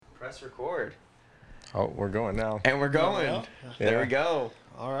Press record. Oh, we're going now. And we're going. Yeah. There we go.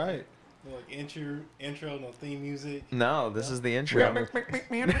 All right. Like intro, no theme music. No, this is the intro. I'm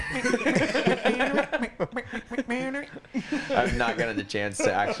not getting the chance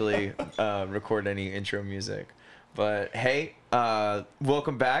to actually record any intro music. But hey,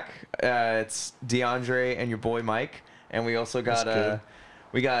 welcome back. It's DeAndre and your boy Mike. And we also got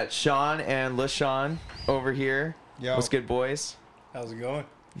we got Shawn and LaShawn over here. Yo. What's good, boys? How's it going?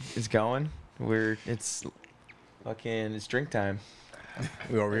 It's going. It's drink time.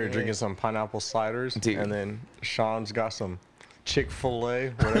 We over here drinking some pineapple sliders, Dude. and then Sean's got some Chick-fil-A. Yeah,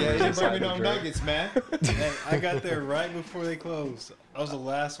 you bring me decided to no drink. nuggets, man. Hey, I got there right before they closed. I was the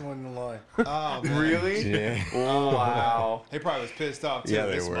last one in line. Oh, man. Really? Yeah. Oh, wow. They probably was pissed off, too, Yeah,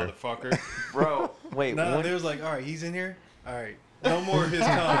 they this were. motherfucker. Bro, wait. No, what? they was like, all right, he's in here. All right, no more of his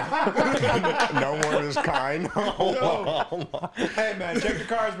kind. No more of this kind. Hey, man, check the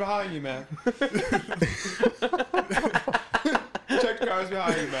cars behind you, man. Check the cars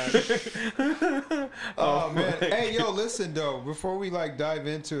behind you, man. Oh, man. Hey, yo, listen, though, before we, dive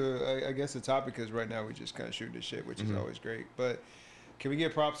into, I guess the topic is right now we just kind of shoot this shit, which is always great. But can we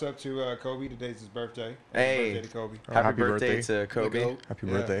give props up to Kobe? Today's his birthday. Hey. Birthday to Kobe. Happy birthday to Kobe. goat. Happy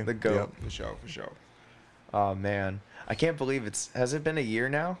Yeah. birthday. The GOAT. Yep. For sure. Oh man, I can't believe has it been a year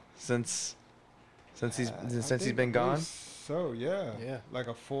now since he's been gone? So, yeah. Yeah. Like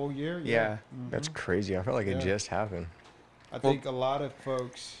a full year? Yeah. That's crazy. I felt like it Yeah. just happened. I think a lot of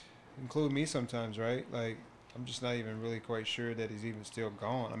folks, include me sometimes, right? Like, I'm just not even really quite sure that he's even still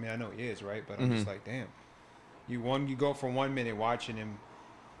gone. I mean, I know he is, right? But I'm just like, damn. You go from 1 minute watching him,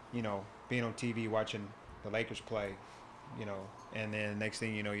 being on TV watching the Lakers play, and then next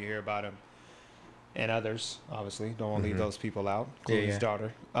thing you know, you hear about him and others, obviously. Don't want to leave those people out, including his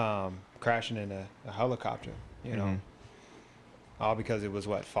daughter, crashing in a helicopter, all because it was,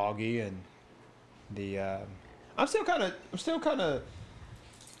 foggy and the... I'm still kind of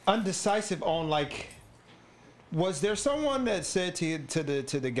undecisive on was there someone that said to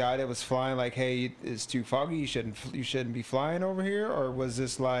the guy that was flying hey, it's too foggy, you shouldn't be flying over here, or was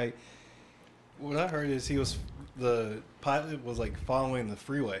this What I heard is the pilot was following the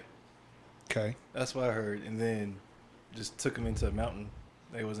freeway. okay? That's what I heard, and then just took him into a mountain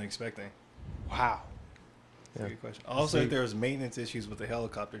they wasn't expecting. Wow, That's a good question. Also, there was maintenance issues with the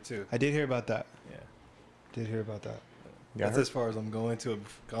helicopter too. I did hear about that. Yeah. Did hear about that? Yeah, That's as far as I'm going to.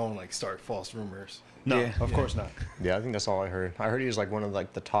 I don't start false rumors. No, Yeah. of course not. Yeah, I think that's all I heard. I heard he was one of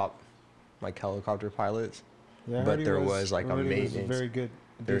the top helicopter pilots. Yeah, I But heard he there was, a I heard he was maintenance. very good,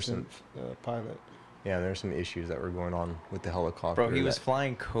 There's decent pilot. Yeah, there's some issues that were going on with the helicopter. Bro, he was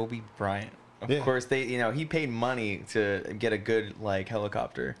flying Kobe Bryant. Of Yeah. course, he paid money to get a good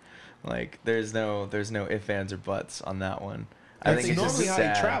helicopter. There's no ifs, ands, or buts on that one. I That's think it's normally just how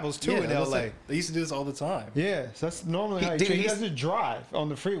sad. he travels too in that's LA. they used to do this all the time. Yeah, so that's normally how Dude, he he's- doesn't drive on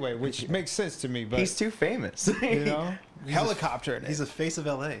the freeway, which makes sense to me. But He's too famous. helicopter. He's the face of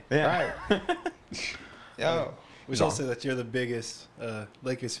LA. Yeah. Right. Yo. We should say that you're the biggest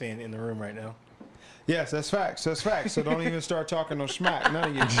Lakers fan in the room right now. Yes, that's facts. That's facts. So don't even start talking no smack. None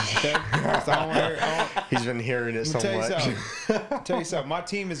of you. Okay? 'Cause I don't wanna hear- He's been hearing it so tell you much. something. Tell you something. My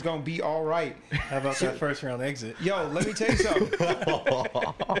team is gonna be all right. How about that first round exit? Yo, let me tell you something.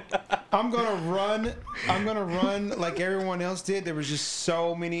 I'm gonna run like everyone else did. There was just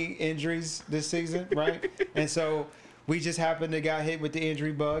so many injuries this season, right? And so we just happened to got hit with the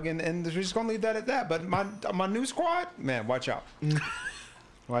injury bug, and we're just gonna leave that at that. But my new squad, man, watch out.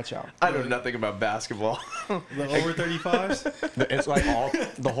 Watch out. I know nothing about basketball. The over 35s? It's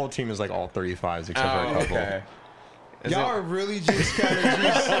the whole team is all 35s except for a couple. okay. Is Y'all it- are really just kind of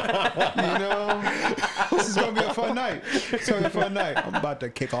this is going to be a fun night. It's going to be a fun night. I'm about to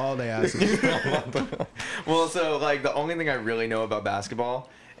kick all their asses. Well, so the only thing I really know about basketball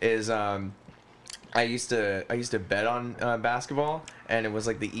is I used to bet on basketball, and it was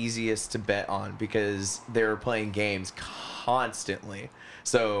the easiest to bet on because they were playing games constantly.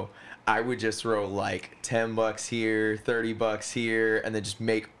 So I would just throw $10 here, $30 here, and then just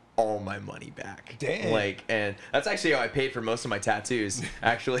make all my money back. Damn. And that's actually how I paid for most of my tattoos.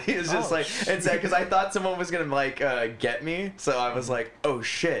 Actually, it's just it's because I thought someone was gonna get me, so I was like, oh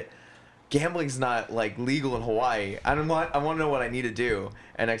shit. Gambling's not legal in Hawaii. I want to know what I need to do.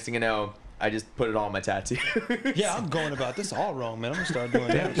 And next thing you know, I just put it all on my tattoo. Yeah, I'm going about this all wrong, man. I'm going to start doing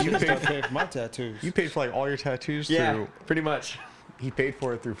that. I'm going to start paying for my tattoos. You paid for all your tattoos Yeah, through. pretty much. He paid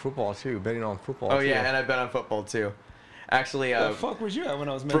for it through football too, betting on football. Oh too. yeah, and I bet on football too. Actually, Where the fuck was you at when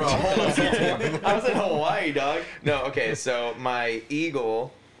I was bro, making hold on. I was in Hawaii, dog. No, okay. So my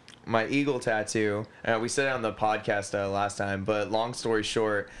eagle my eagle tattoo. We said it on the podcast last time, but long story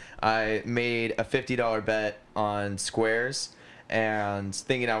short, I made a $50 bet on squares. And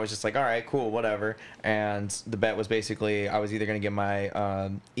thinking I was just like, all right, cool, whatever. And the bet was basically I was either going to get my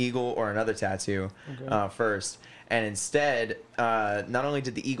eagle or another tattoo first. And instead, not only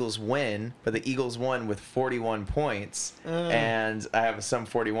did the Eagles win, but the Eagles won with 41 points. And I have a Sum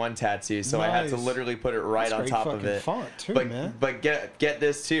 41 tattoo, so I had to literally put it right on top of it. Font too, but man. but get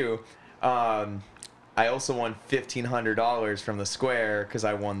this too. I also won $1,500 from the square because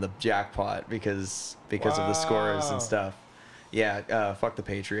I won the jackpot because of the scores and stuff. Yeah, fuck the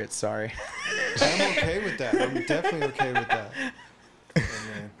Patriots. Sorry. I'm okay with that. I'm definitely okay with that. Oh,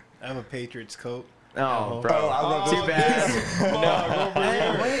 man. I have a Patriots coat. Oh, bro. Too bad.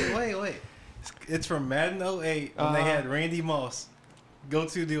 Hey, wait. It's from Madden 08 when they had Randy Moss.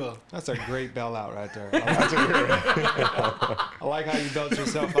 Go-to duo. That's a great bell out right there. I like how you built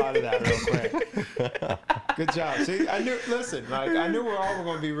yourself out of that real quick. Good job. See, I knew we're all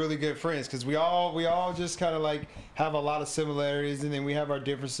going to be really good friends because we all just kind of like have a lot of similarities, and then we have our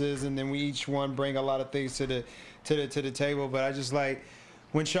differences, and then we each one bring a lot of things to the table. But I just like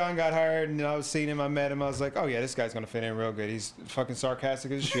when Shawn got hired and I was seeing him, I met him. I was like, oh yeah, this guy's gonna fit in real good. He's fucking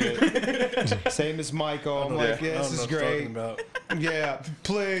sarcastic as shit. Same as Michael. I'm like, yeah, this is great. Yeah,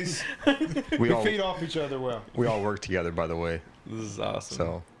 please. We feed off each other well. We all work together, by the way. This is awesome.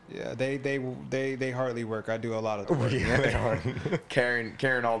 So yeah, they hardly work. I do a lot of the work. yeah, they are.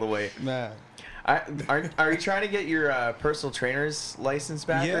 Carrying all the weight. Man. Are you trying to get your personal trainer's license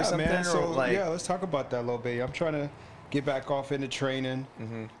back or something? Man. So or like... yeah, let's talk about that a little bit. I'm trying to get back off into training.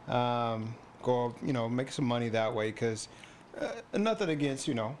 Go, make some money that way. Cause nothing against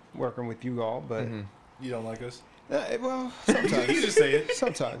working with you all, but You don't like us? Well, sometimes. You just say it.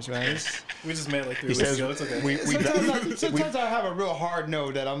 Sometimes, man. We just met like 3 weeks ago. It's okay. Sometimes I have a real hard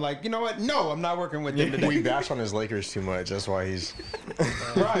no that I'm like, you know what? No, I'm not working with him today. We bash on his Lakers too much. That's why he's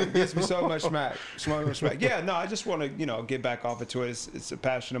right. Gives me so much smack. Yeah, no, I just want to get back off into it. It's a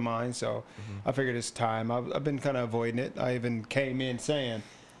passion of mine, so I figured it's time. I've been kind of avoiding it. I even came in saying,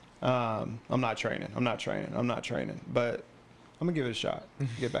 I'm not training, but I'm gonna give it a shot.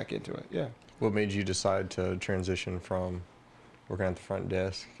 Get back into it. Yeah. What made you decide to transition from working at the front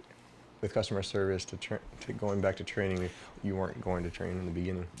desk with customer service to going back to training if you weren't going to train in the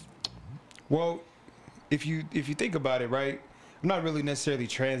beginning? Well, if you think about it, right, I'm not really necessarily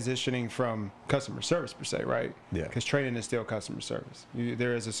transitioning from customer service per se, right? Yeah. Because training is still customer service.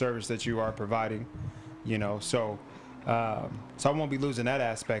 There is a service that you are providing, so I won't be losing that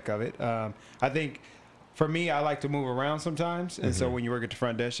aspect of it. I think for me, I like to move around sometimes, and so when you work at the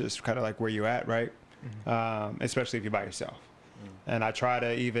front desk, it's kind of like where you're at, right? Especially if you're by yourself. And I try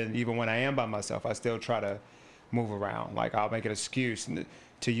to even when I am by myself, I still try to move around. Like I'll make an excuse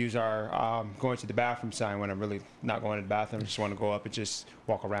to use our going to the bathroom sign when I'm really not going to the bathroom. Just want to go up and just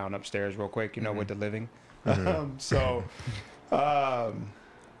walk around upstairs real quick, with the living.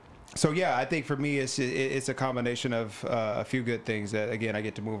 So yeah, I think for me it's a combination of a few good things that again I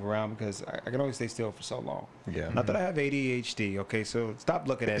get to move around because I can only stay still for so long. Yeah. Not that I have ADHD, okay? So stop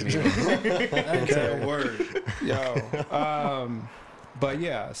looking at me. I didn't say a word. Yo. But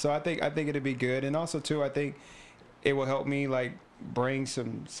yeah, so I think it'd be good, and also too I think it will help me like bring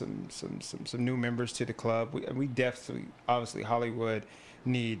some new members to the club. We definitely, obviously, Hollywood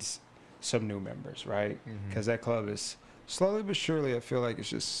needs some new members, right? Because that club is slowly but surely, I feel like it's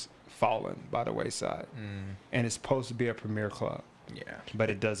just fallen by the wayside, and it's supposed to be a premier club. Yeah,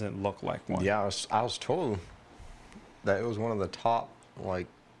 but it doesn't look like one. Yeah, I was told that it was one of the top like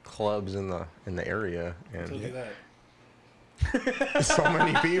clubs in the area, and Told you that. so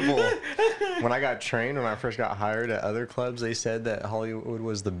many people. When I first got hired at other clubs, they said that Hollywood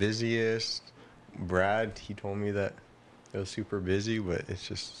was the busiest. Brad, he told me that it was super busy, but it's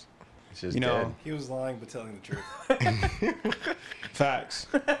just dead. He was lying but telling the truth. Facts.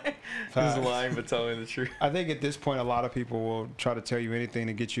 He was lying but telling the truth. I think at this point, a lot of people will try to tell you anything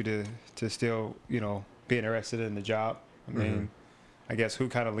to get you to still, be interested in the job. I mean, I guess who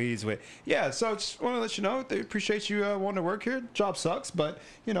kind of leads with, yeah, so just want to let you know, they appreciate you wanting to work here. Job sucks, but,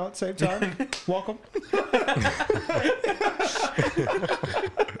 at the same time, welcome.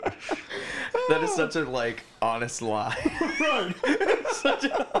 That is such a, honest lie. Right. Such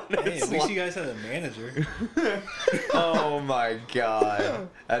an honest Hey, at least lie. you guys had a manager. Oh, my God.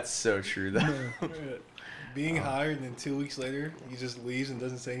 That's so true, though. Being hired and then 2 weeks later, he just leaves and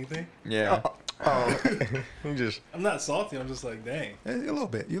doesn't say anything. Yeah. I'm not salty. I'm just like, dang. You're a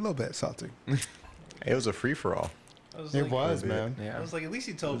little bit salty. It was a free for all. It was, man. Yeah. I was like, at least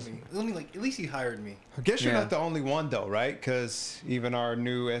he told me. At least he hired me. I guess you're Yeah. not the only one though, right? Because even our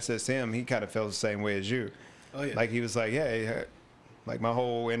new SSM, he kind of felt the same way as you. Oh yeah. Like he was like, hey, like my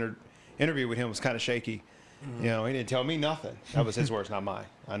whole interview with him was kind of shaky. You know, he didn't tell me nothing. That was his words, not mine.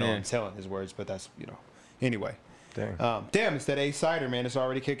 I know Yeah. I'm telling his words, but that's, you know. Anyway. Dang. Damn, it's that Ace Cider, man. It's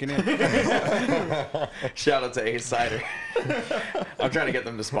already kicking in. Shout out to Ace Cider. I'm trying to get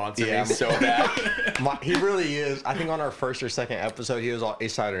them to sponsor Yeah. me so bad. He really is. I think on our first or second episode, he was all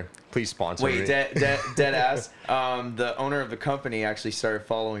Ace Cider. Please sponsor me. Wait, dead ass. The owner of the company actually started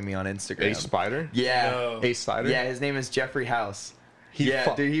following me on Instagram. Ace Spider? Yeah. No. Ace Cider? Yeah, his name is Jeffrey House. He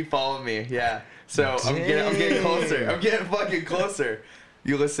Dude, he followed me. Yeah. So I'm getting closer. I'm getting fucking closer.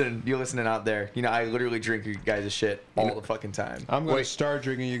 You listening out there. You know, I literally drink you guys' shit all the fucking time. I'm going to start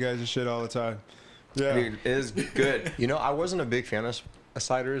drinking you guys' shit all the time. Yeah. Dude, it is good. You know, I wasn't a big fan of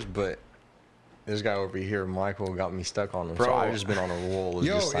ciders, but this guy over here, Michael, got me stuck on them. So Bro. I've just been on a roll with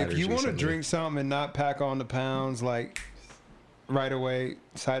Yo, just ciders if you want to recently. drink something and not pack on the pounds like right away,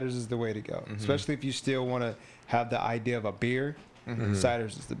 ciders is the way to go. Especially if you still want to have the idea of a beer.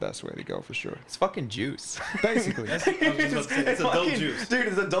 Ciders is the best way to go for sure. It's fucking juice. Basically. I was just about to say, it's adult Fucking- juice. Dude,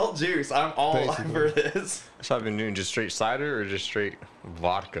 it's adult juice. I'm all Basically. for this. So I've been doing just straight cider or just straight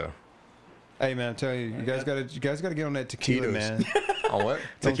vodka? Hey man, I'm telling you, you guys gotta get on that tequila, Tito's. man. On what?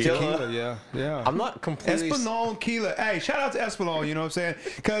 Tequila? Yeah. I'm not completely... Espinal tequila. Hey, shout out to Espinal, you know what I'm saying?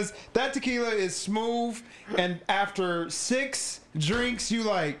 Because that tequila is smooth, and after 6 drinks, you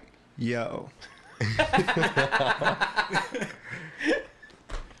like, yo.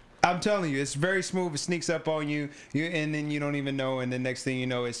 I'm telling you, it's very smooth. It sneaks up on you, and then you don't even know, and the next thing you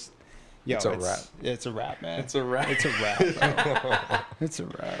know, it's a wrap. It's a wrap, man. It's a wrap. It's a wrap. It's a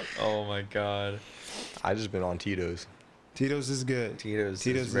wrap. Oh my god. I just been on Tito's. Tito's is good. Tito's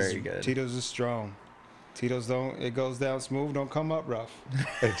is very good. Tito's is strong. Tito's it goes down smooth, don't come up rough.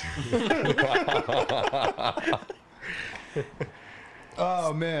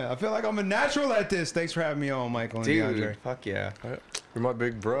 Oh man, I feel like I'm a natural at this. Thanks for having me on, Michael and Dude, DeAndre. fuck yeah. You're my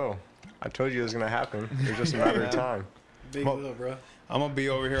big bro. I told you it was going to happen. It's just a matter of time. Big love, bro. I'm gonna be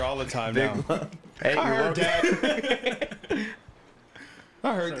over here all the time now. Hey, I you're heard welcome. that.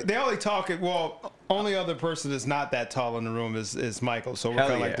 I heard they only talk. Well, only other person that's not that tall in the room is Michael. So we're Hell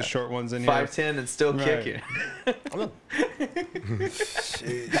kind of yeah. like the short ones in here. 5'10" and still Right. kicking.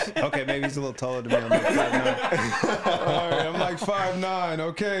 Okay, maybe he's a little taller than me. I'm like 5'9". All right, I'm like 5'9".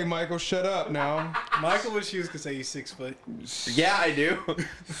 Okay, Michael, shut up now. Michael with shoes could say he's 6 foot. Yeah, I do.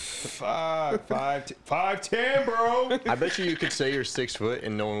 5'10", bro. I bet you could say you're 6 foot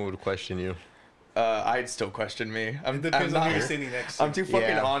and no one would question you. I'd still question me. It depends on not, who you're sitting next to. I'm too fucking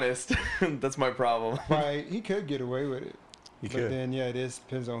Yeah. honest. That's my problem. Right, he could get away with it. You But could. then, yeah, it is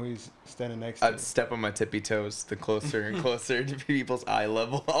depends on who he's standing next to. I'd step on my tippy toes the closer and closer to people's eye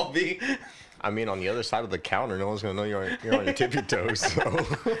level I'll be. I mean, on the other side of the counter, no one's going to know you're on your tippy toes. So.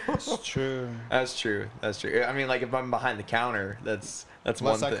 It's true. That's true. That's true. I mean, like if I'm behind the counter, that's Unless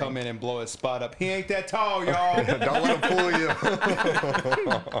one I thing. come in and blow his spot up. He ain't that tall, y'all. Don't let him fool you.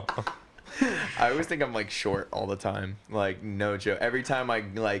 I always think I'm like short all the time. Like no joke. Every time I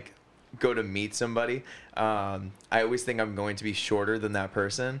like go to meet somebody, I always think I'm going to be shorter than that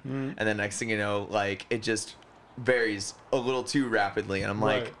person, and then next thing you know, like it just varies a little too rapidly, and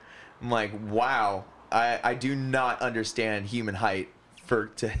Right. I'm like, wow, I do not understand human height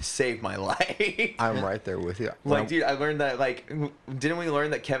to save my life. I'm right there with you. Like, dude, I learned that like, didn't we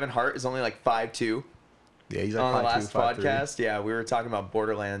learn that Kevin Hart is only like 5'2"? Yeah, he's like On the 5'2", last 5'3". podcast, yeah, we were talking about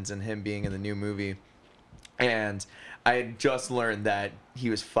Borderlands and him being in the new movie, and I had just learned that he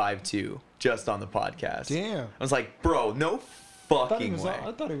was 5'2" just on the podcast. Damn. I was like, bro, no fucking way.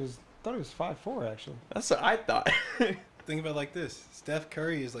 I thought he was 5'4" actually. That's what I thought. Think about it like this. Steph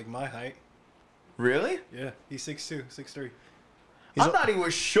Curry is like my height. Really? Yeah, he's 6'2", 6'3". I thought he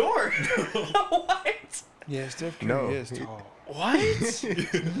was short. What? Yeah, Steph Curry No. is tall. What?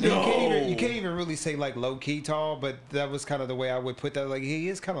 You can't even really say like low key tall, but that was kind of the way I would put that. Like he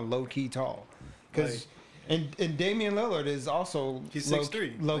is kind of low key tall, because and Damian Lillard is also He's low,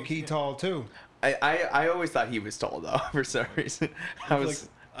 6'3". low key Yeah. tall too. I always thought he was tall though for some reason. I Like was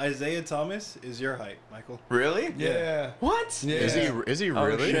Isaiah Thomas is your height, Michael. really? Yeah. What? Yeah. Is he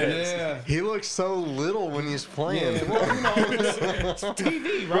really? shit. Yeah. He looks so little when he's playing. Yeah, well, you know, it's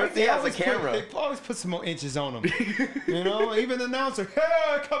TV, right? He has a always camera. They always put some more inches on him. You know, even the announcer,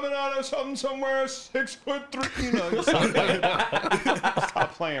 hey, coming out of somewhere 6'3". You know,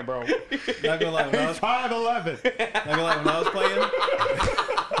 stop playing, bro. Not gonna lie, when I was 5'11". not gonna lie, when I was playing,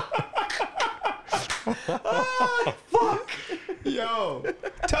 Yo,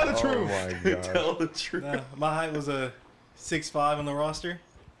 tell Tell the Oh truth. my god. Tell the truth. Nah, my height was a 6'5" on the roster.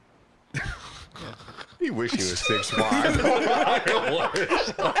 You wish he was 6'5".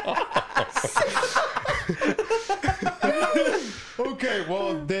 Okay,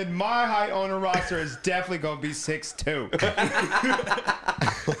 well then my height on the roster is definitely gonna be 6'2".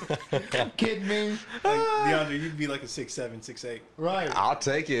 Kidding me? Like, DeAndre, you'd be like a 6'7", 6'8". Right. I'll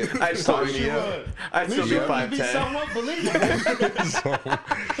take it. I'd still Sign be, me up. I'd still be You would be 5'10". somewhat believable.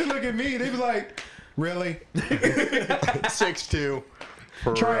 They look at me, they be like, really? 6'2".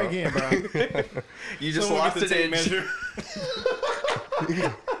 For Try real. again, bro. You just Someone lost get an the tape inch.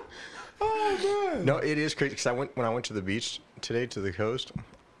 measure. Oh man. No, it is crazy because when I went to the beach today to the coast.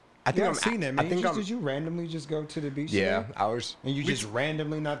 I think I've seen that, man. I think Did you randomly just go to the beach? Yeah, today? I was. And you just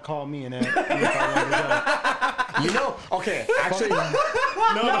randomly not call me and ask if I wanted to go? You know, okay, actually, No,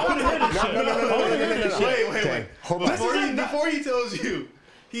 Wait. okay, hold on. Before he tells you,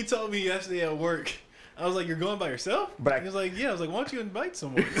 he told me yesterday at work. I was like, "You're going by yourself?" But he was like, "Yeah." I was like, "Why don't you invite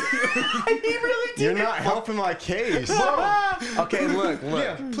someone?" You're not helping my case. Okay, look.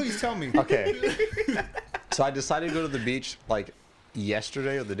 Yeah, please tell me. Okay. So I decided to go to the beach like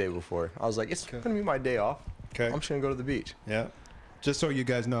yesterday or the day before. I was like, it's gonna be my day off. Okay. I'm just gonna go to the beach. Yeah. Just so you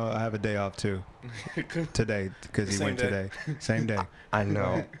guys know, I have a day off too. Today, because he Same went day. today. Same day. I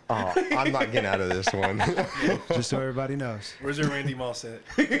know. Oh, I'm not getting out of this one. Just so everybody knows. Where's your Randy Moss at?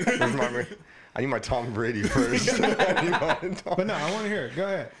 Where's I need my Tom Brady first. I need my Tom- But no, I want to hear it. Go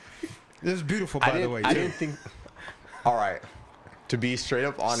ahead. This is beautiful, by the way. I too. didn't think. All right. To be straight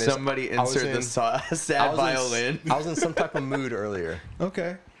up honest, Somebody I was insert the in- sad violin. I was in some type of mood earlier,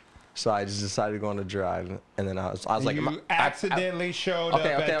 Okay. so I just decided to go on a drive, and then I was like, You am I- accidentally showed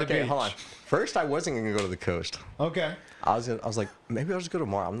okay, up okay, at the okay, beach. hold on. First, I wasn't gonna go to the coast. Okay. I was like, maybe I'll just go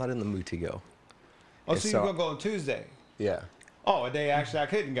tomorrow. I'm not in the mood to go. Oh, And so so- you're going to go on Tuesday? Yeah. Oh, a day actually I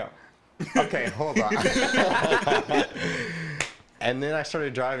couldn't go. Okay, hold on. And then I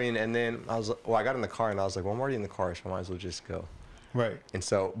started driving, and then I got in the car, and I was like, well, I'm already in the car, so I might as well just go. Right. And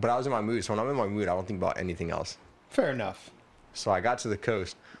so, but I was in my mood, so when I'm in my mood, I don't think about anything else. Fair enough. So I got to the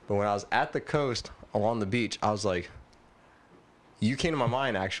coast, but when I was at the coast along the beach, I was like, you came to my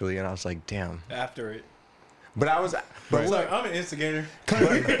mind actually, and I was like, damn. After it. But Look, look, I'm an instigator. but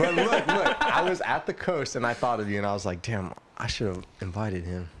look, I was at the coast, and I thought of you, and I was like, damn, I should have invited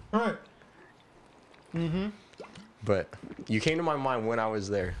him. Right. But you came to my mind when I was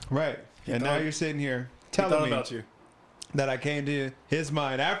there. Right. And now thought- you're sitting here He thought telling me about you. that I came to his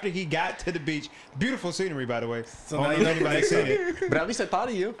mind after he got to the beach. Beautiful scenery, by the way. So I now don't you know know if anybody's seen it. But at least I thought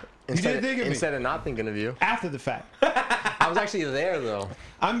of you. did think of me. Instead of not thinking of you. After the fact. I was actually there, though.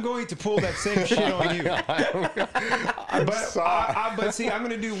 I'm going to pull that same shit on you. But see, I'm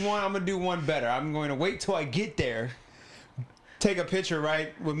gonna do one better. I'm going to wait till I get there, take a picture,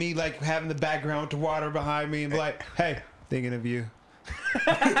 right, with me like having the background with the water behind me, and be like, "Hey, thinking of you." And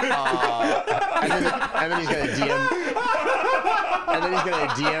then he's gonna DM. And then he's gonna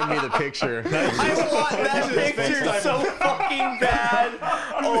DM me the picture. I want that picture so fucking bad.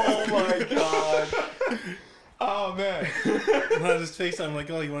 Oh my god. Oh man. I just FaceTime like,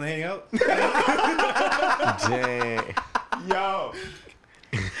 "Oh, you want to hang out?" Dang. Yo.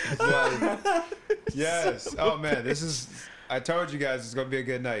 Yes. Oh man, this is. I told you guys it's gonna be a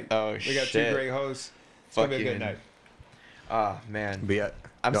good night. Oh, We got shit. two great hosts. It's gonna be a good Fucking- night. Oh man. But yeah,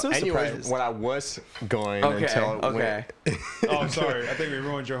 I'm so anyways, surprised. when I was going Okay. until it Okay. Oh, sorry. I think we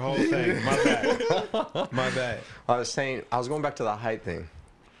ruined your whole thing. My bad. My bad. I was saying I was going back to the height thing.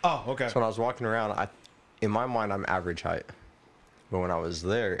 Oh, okay. So when I was walking around, in my mind I'm average height, but when I was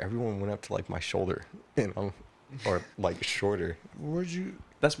there, everyone went up to like my shoulder, or like shorter. Where'd you?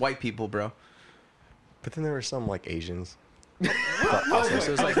 That's white people, bro. But then there were some like Asians. Oh, So it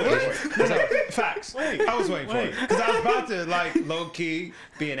was like Facts. I was waiting for it because I was about to like low key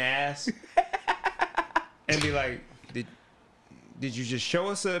be an ass and be like, did you just show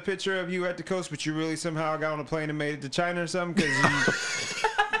us a picture of you at the coast, but you really somehow got on a plane and made it to China or something?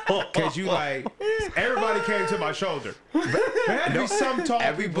 Because you like everybody came to my shoulder. There had to be some tall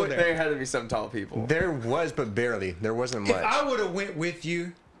people there. There had to be some tall people. there was, but barely. There wasn't much. If I would have went with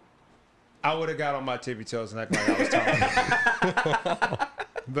you, I would have got on my tippy toes and acted like I was tall.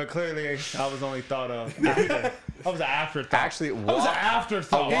 But clearly, I was only thought of after. I was an afterthought. Actually, I was an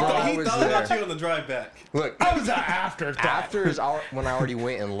afterthought. He thought- He was thought there. about you on the drive back. Look, I was an afterthought. after is when I already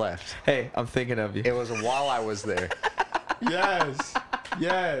went and left. Hey, I'm thinking of you. It was while I was there. Yes.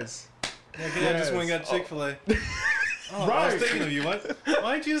 Yes. I just went and got Chick-fil-A. Oh, I Right. was thinking of you. Why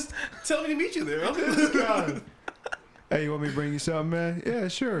didn't you just tell me to meet you there? God. Hey, you want me to bring you something, man? Yeah,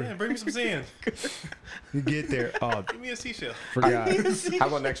 sure. Yeah, bring me some sand. You get there. Oh, Give me a seashell. forgot. How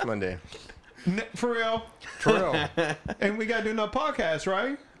about next Monday? For real. For real. And we got to do another podcast,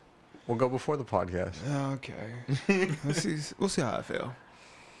 right? We'll go before the podcast. Okay. Let's see. We'll see how I feel.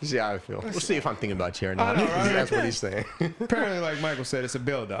 See how I feel. We'll see if I'm thinking about you or not. I know, right? That's what he's saying. Apparently, like Michael said, it's a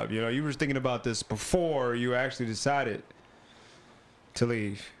build-up. You know, you were thinking about this before you actually decided to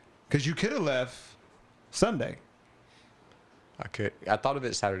leave. Because you could have left Sunday. I thought of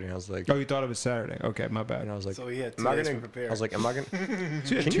it Saturday. I was like, Oh, you thought of it Saturday. Okay, my bad. and I was like, So he had am 2 I days gonna? to prepare. I was like, am I gonna?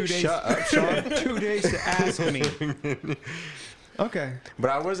 So you had Can you shut up, Shawn? 2 days to ask me. Okay. But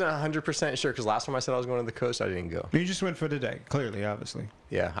I wasn't 100% sure because last time I said I was going to the coast, I didn't go. You just went for the day, clearly, obviously.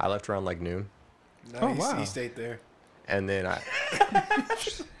 Yeah, I left around like noon, No, Oh, wow. He stayed there. and then I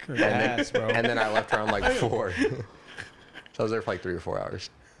Ass, bro. and then I left around like 4. So I was there for like 3 or 4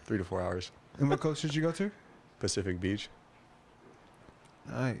 hours, 3 to 4 hours. And what coast did you go to? Pacific Beach.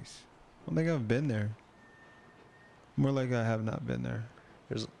 Nice. I don't think I've been there. More like I have not been there.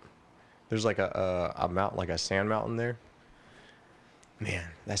 There's like a mountain, like a sand mountain there. Man,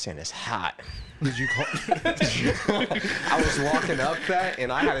 that sand is hot. Did you call? I was walking up that,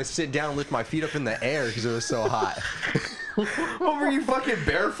 and I had to sit down and lift my feet up in the air because it was so hot. What were you fucking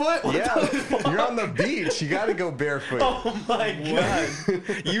barefoot? What Yeah, you're on the beach. You got to go barefoot. Oh my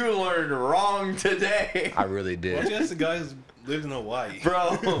god. You learned wrong today. I really Why don't did. you ask the guy who's lived in Hawaii?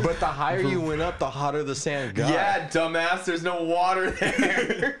 Bro. But the higher you went up, the hotter the sand got. Yeah, dumbass, there's no water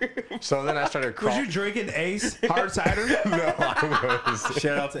there. So then I started Was crawling. you drinking Ace hard cider? No, I was.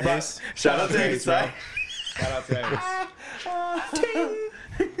 Shout out to Ace. Shout out to Ace, bro. Shout out to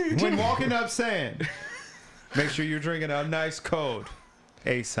Ace. When walking up sand, make sure you're drinking a nice cold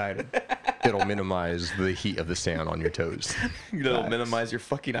Ace cider. It'll minimize the heat of the sand on your toes. It'll minimize your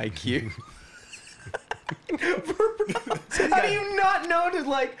fucking IQ. How do you not notice?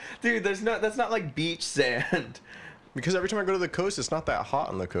 Like, dude, that's not like beach sand. Because every time I go to the coast, it's not that hot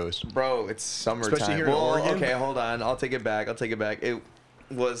on the coast. Bro, it's summertime. Especially here in Oregon. Okay, hold on. I'll take it back. It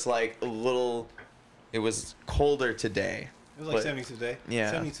was like a little. It was colder today. It was like But- 72 today.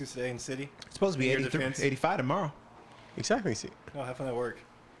 Yeah. 72 today in the city. It's supposed to be In your 83, defense. 85 tomorrow. Exactly. See, No, have fun at work.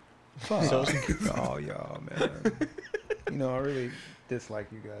 Fuck. Oh, y'all, man. You know, I really dislike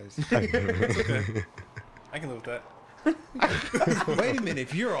you guys. I can live with that. Wait a minute.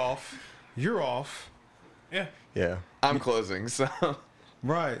 If you're off, you're off. Yeah. yeah. I'm closing, so.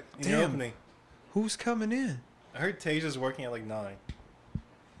 Right. In your Damn. opening. Who's coming in? I heard Taja's working at like 9.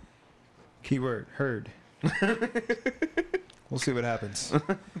 Keyword, heard. We'll see what happens.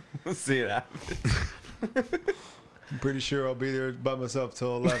 We'll see it happen. I'm pretty sure I'll be there by myself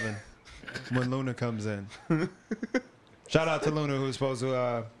till 11 when Luna comes in. Shout out to Luna, who was supposed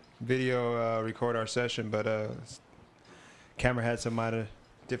to video record our session, but camera had some minor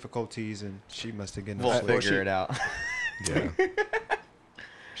difficulties, and she must have gotten We'll no sleep. figure it out. Yeah.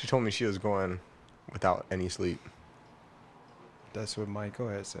 She told me she was going without any sleep. That's what Michael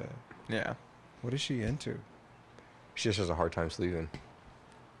had said. Yeah. What is she into? She just has a hard time sleeping.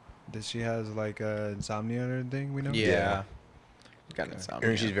 Does she has like insomnia or anything? We know. Yeah. Got Okay. insomnia.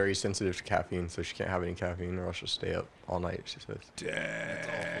 And she's very sensitive to caffeine, so she can't have any caffeine or else she'll stay up all night, she says.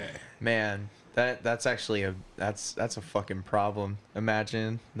 Dang. Man, that's actually that's a fucking problem.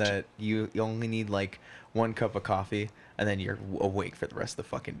 Imagine that you only need like 1 cup of coffee and then you're awake for the rest of the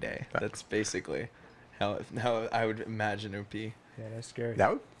fucking day. That's basically how I would imagine it would be. Yeah, that's scary. That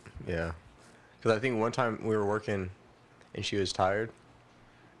would, yeah. Because I think one time we were working and she was tired,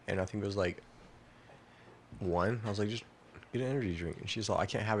 and I think it was like 1. I was like, just get an energy drink. And she's like, I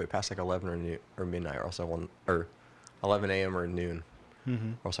can't have it past like 11 or noon or midnight, or else I will, or 11 a.m. or noon,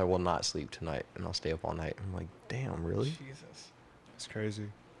 Mm-hmm. or else I will not sleep tonight and I'll stay up all night. I'm like, damn, really? Jesus. That's crazy.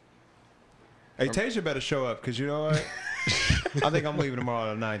 Hey, Tasia better show up, because you know what? I think I'm leaving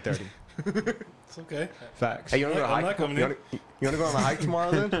tomorrow at 9:30. It's okay. Facts. Hey, you want to go on a I'm hike? not coming You in. want to go on a hike tomorrow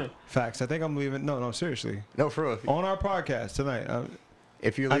then? Facts. I think I'm leaving. No, seriously. No, for real. On our podcast tonight.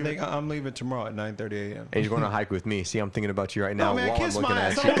 If you're I leaving, think I'm leaving tomorrow at 9:30 a.m. and you're going on a hike with me, see, I'm thinking about you right now Oh, man, while I'm kiss looking my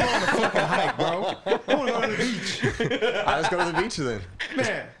at ass. I you. want to go on a fucking hike, bro. I want to go to the beach. Let's go to the beach then.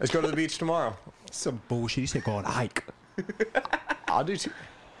 Man, Let's go to the beach tomorrow. some bullshit. He said go on a hike. I'll do too.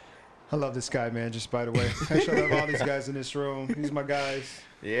 I love this guy, man, just by the way. Actually, I love all these guys in this room. These are my guys.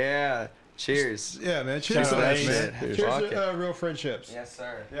 Yeah. Cheers. Yeah, man. Cheers to Shout out that, to man. shit. Cheers Fuck to real friendships. Yes,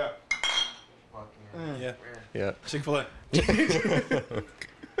 sir. Yeah. Yeah. Yeah. Chick-fil-A.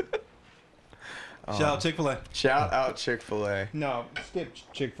 Shout out Chick-fil-A. Shout out Chick-fil-A. No, skip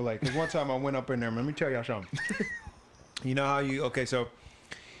Chick-fil-A. Because one time I went up in there. Let me tell y'all something. You know how you... Okay, so...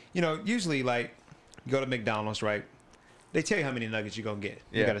 You know, usually, like, you go to McDonald's, right? they tell you how many nuggets you're going to get.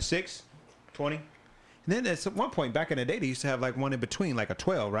 You Yeah. got a 6, 20. And then at one point back in the day, they used to have like one in between, like a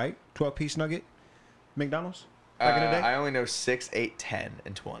 12, right? 12-piece nugget, McDonald's back in the day? I only know 6, 8, 10,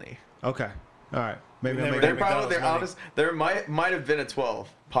 and 20. Okay. All right. Maybe We've I'm never making had They're McDonald's honest. money. There might have been a 12,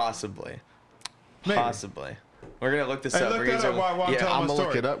 possibly. Maybe. Possibly. We're gonna look this Hey, up. look We're that gonna up while I'm yeah, telling I'm my gonna look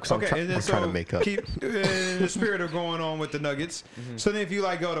story. it up 'cause I'm and then trying to make up. Keep in the spirit of going on with the nuggets. So then if you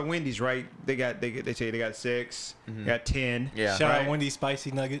like go to Wendy's, right? They tell you they got 6, they got 10. Yeah. Shout Right. out Wendy's spicy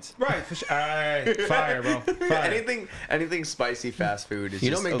nuggets. Right. For sure. All right. Fire, bro. Fire. anything spicy fast food is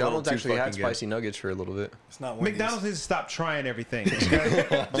You know, just a little McDonald's too actually had fucking good. spicy nuggets for a little bit. It's not Wendy's. McDonald's needs to stop trying everything. Did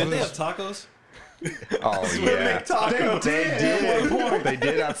they have tacos? Oh They make tacos. They did. At one point. They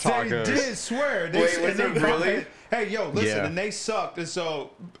did have tacos. They did swear. They, Wait, was and it they- really? Hey, yo, listen, Yeah. and they sucked. And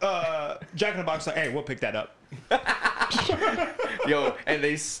so Jack in the Box like, hey, we'll pick that up. Yo, and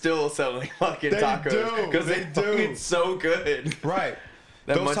they still selling fucking They tacos do. because They they do. fucking so good. Right.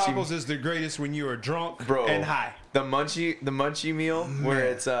 That Those munchie- tacos is the greatest when you are drunk Bro, and high. The munchie meal where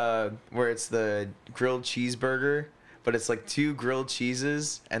it's the grilled cheeseburger, but it's like 2 grilled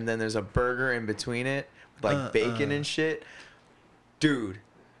cheeses and then there's a burger in between it, like bacon and shit. Dude,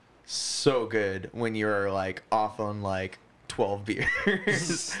 so good when you're like off on like 12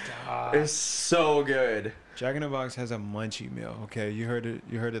 beers. It's so good. Jack in the Box has a munchie meal. Okay, you heard it.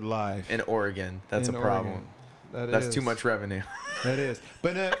 You heard it live. In Oregon, that's In a problem. Oregon. That's is. too much revenue. That is.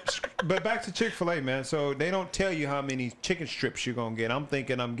 But back to Chick-fil-A, man. So they don't tell you how many chicken strips you're gonna get. I'm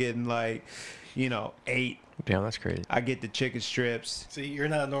thinking I'm getting like, 8. Damn, that's crazy. I get the chicken strips. See, you're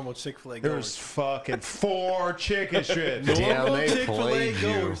not a normal Chick-fil-A goer. There's fucking 4 chicken strips. Damn, Normal they Chick-fil-A played you.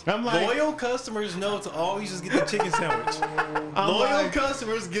 goers. I'm like- Loyal customers know to always just get the chicken sandwich. I'm Loyal like-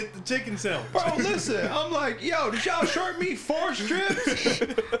 customers get the chicken sandwich. Bro, listen. I'm like, yo, did y'all short me 4 strips?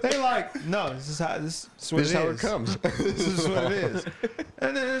 They like, no, this is what This it is is. how it comes. This is what it is.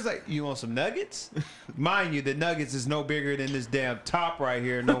 And then it's like, you want some nuggets? Mind you, the nuggets is no bigger than this damn top right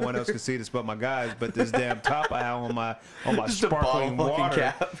here. No one else can see this but my guys. But this damn top I have on my Just a sparkling bottle fucking water.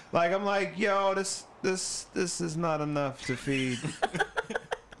 cap. Like I'm like, yo, this is not enough to feed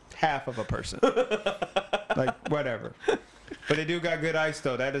half of a person. Like whatever. But they do got good ice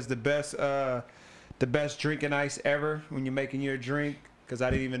though. That is the best drinking ice ever when you're making your drink. Because I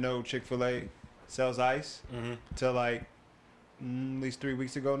didn't even know Chick-fil-A sells ice till like at least 3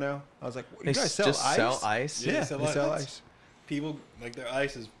 weeks ago now. I was like, you They guys sell just ice? sell ice? Yeah. Yeah, They they sell sell ice. ice. People, like, their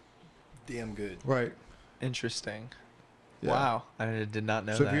ice is damn good. Right. Interesting. Yeah. Wow. I did not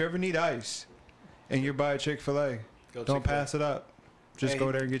know So that. if you ever need ice and you're by a Chick-fil-A, Go don't Chick-fil-A. pass it up. Just Hey,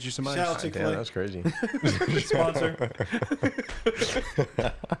 go there and get you some shout ice. out Chick-fil-A. Damn, that's crazy. Sponsor.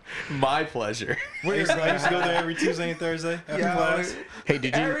 My pleasure. I used to go there every Tuesday and Thursday after class. Hey,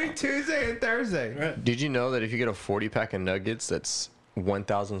 did you Every Tuesday and Thursday. Right. did you know that if you get a 40-pack of nuggets, that's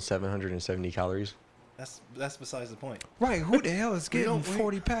 1,770 calories? That's besides the point. Right, who the hell is getting don't-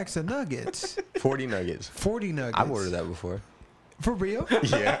 40 packs of nuggets? 40 nuggets. 40 nuggets. I've ordered that before. For real?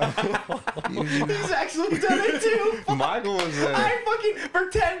 Yeah. He's actually done it too. Michael was I fucking for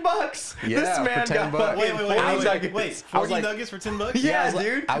 $10. Yeah, this for man $10 got bucks. fucking Wait, 40 I was like- nuggets. 40 like- nuggets for $10? Yeah, I was like-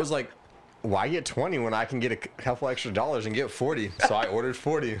 dude. I was like, why get 20 when I can get a couple extra dollars and get 40? So I ordered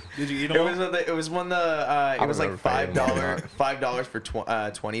 40. Did you eat It them was all? it was when the it was like remember paying $5 for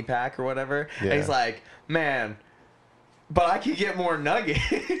 20 pack or whatever. And Yeah. he's like, man, but I could get more nuggets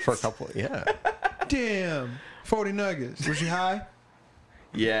For a couple, yeah. Damn. 40 nuggets. Was you high?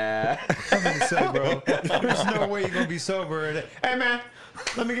 Yeah. I'm gonna say, bro. There's no way you're gonna be sober. Hey, man,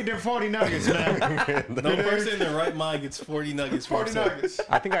 let me get them 40 nuggets, man. No person in their right mind gets 40 nuggets for 40 themselves. nuggets.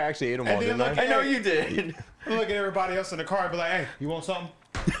 I think I actually ate them all, then didn't look I? I know you did. Look at everybody else in the car and be like, hey, you want something?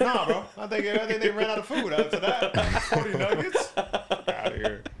 Nah, bro. I think they ran out of food after that. 40 nuggets? Out of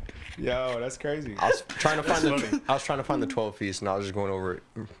here. Yo, that's crazy. I was trying to find the 12 piece, and I was just going over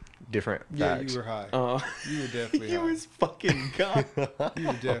different Yeah, facts. you were high. You were definitely he high. was fucking gone. You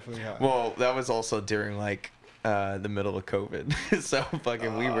were definitely high. Well, that was also during like the middle of COVID. So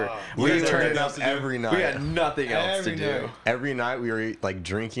fucking we were We were- turned else up to do. every night. we had nothing else Every to do. night. Every night we were like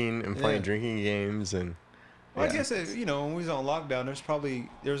drinking and playing Yeah. drinking games, and Well, I guess, when we was on lockdown,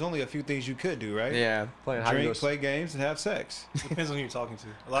 there's only a few things you could do, right? Yeah. playing Drink, play games, and have sex. Depends on who you're talking to.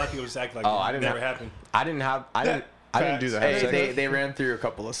 A lot of people just act like Oh, it I didn't never have- happened. I didn't do the Facts. have Hey, sex. they ran through a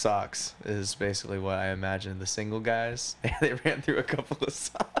couple of socks. Is basically what I imagine. The single guys, they ran through a couple of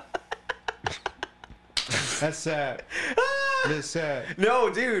socks. That's sad. That's sad. No,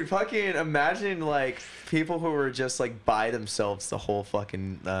 dude, fucking imagine like people who were just like by themselves the whole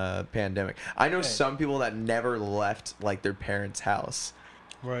fucking pandemic. I know some people that never left like their parents' house,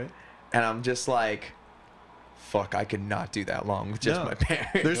 Right. and I'm just like, fuck, I could not do that long with just No. my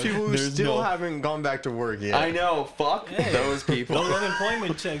parents. There's people who There's still no- haven't gone back to work yet. I know, fuck Hey, those people. Those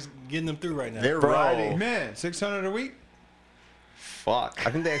unemployment checks getting them through right now. They're Bro. riding. Man, 600 a week. Fuck.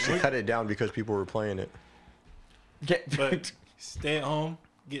 I think they actually cut it down because people were playing it. But stay at home,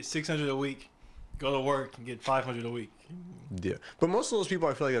 get 600 a week, go to work and get 500 a week. Yeah, but most of those people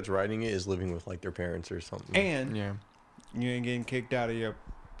I feel like that's riding it is living with like their parents or something. And Yeah. you ain't getting kicked out of your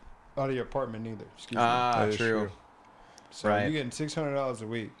apartment either. Excuse me. Ah, That is true. true. So right. you're getting $600 a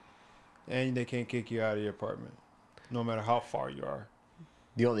week, and they can't kick you out of your apartment, no matter how far you are.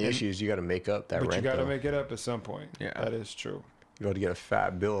 The only issue is you got to make up that But rent. you got to though. make it up at some point. Yeah. That is true. You got to get a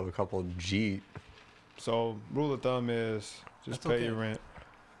fat bill of a couple of G. So rule of thumb is just That's pay okay. your rent.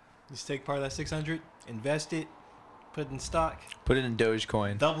 Just take part of that 600, invest it, put it in stock, Put it in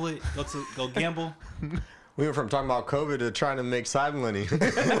Dogecoin. double it, go gamble. We went from talking about COVID to trying to make side money.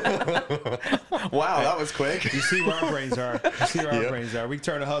 Wow, that was quick. You see where our brains are. You see where our Yep. brains are. We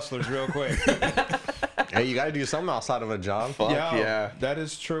turn to hustlers real quick. Hey, you got to do something outside of a job. Fuck yeah. That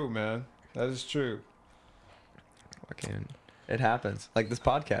is true, man. That is true. Fucking, it happens. Like this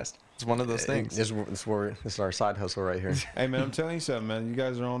podcast. It's one of those things. This is our side hustle right here. Hey, man, I'm telling you something, man. You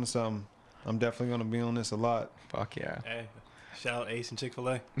guys are on to something. I'm definitely going to be on this a lot. Fuck yeah. Hey, shout out Ace and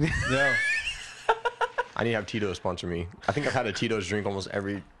Chick-fil-A. Yeah. I need to have Tito's sponsor me. I think I've had a Tito's drink almost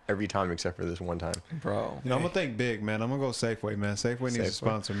every time except for this one time. Bro. You know, I'm going to think big, man. I'm going to go Safeway, man. Safeway needs to Safeway.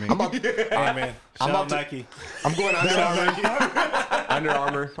 sponsor me. I'm about, Hey, man, shout about out to- Nike. I'm going Under Armour. Under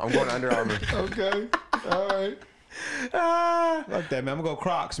Armour. I'm going Under Armour. Okay. All right. Ah, Like that, man. I'm going to go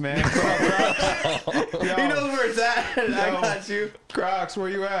Crocs, man. Crocs. Yo, he knows where it's at. I got you. Crocs, where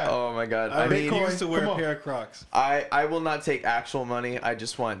you at? Oh my god. I I mean, Bitcoin. used to wear Come a on. pair of Crocs. I will not take actual money. I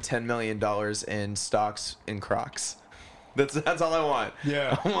just want $10 million in stocks in Crocs. That's all I want.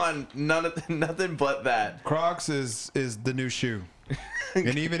 Yeah. I want nothing but that. Crocs is the new shoe.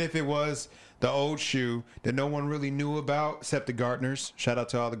 And even if it was the old shoe that no one really knew about except the gardeners, shout out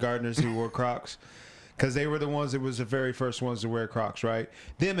to all the gardeners who wore Crocs, because they were the ones that was the very first ones to wear Crocs, right?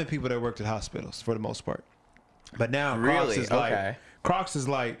 Them and people that worked at hospitals for the most part. But now Crocs Really? is like Okay. Crocs is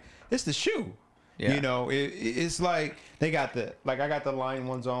like it's the shoe. Yeah. You know, it's like they got the I got the line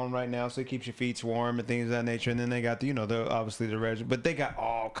ones on right now, so it keeps your feet warm and things of that nature. And then they got the the obviously the red, but they got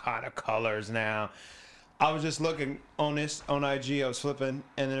all kind of colors now. I was just looking on this on IG. I was flipping,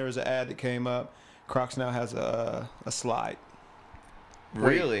 and then there was an ad that came up. Crocs now has a slide.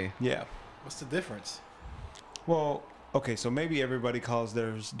 Really? Yeah. What's the difference? Well, okay, so maybe everybody calls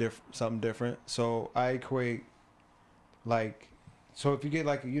theirs something different. So I equate like. So if you get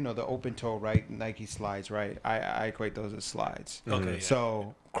like the open toe, right, Nike slides, right, I equate those as slides. Okay. Yeah.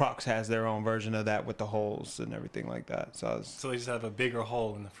 So Crocs has their own version of that with the holes and everything like that. So I was, So they just have a bigger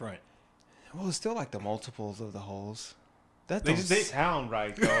hole in the front. well, it's still like the multiples of the holes. That They doesn't just- sound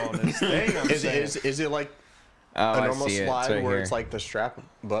right though. On this thing, I'm saying. Is it like Oh, a I normal see it. slide It's right where here. it's like the strap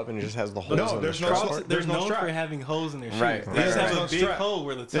above and it just has the holes No, in the there's no strap? slide. Crocs, There's they're no known strap. for having holes in their shoes. Right, They right, just right. have No a big strap. hole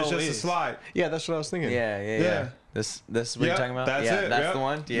where the toe It's just a is. slide. Yeah, that's what I was thinking. Yeah. Yeah. This is what Yeah, you're talking about? that's yeah, it, that's yeah. the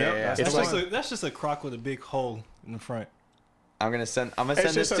one? Yeah, Yeah, yeah. that's That's, the just one. that's just a Croc with a big hole in the front. I'm gonna send It's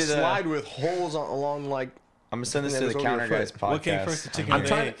this just to a the slide with holes along like. I'm gonna send this And to then the it's over Counter your Guys foot. podcast. What came first, the chicken or I'm the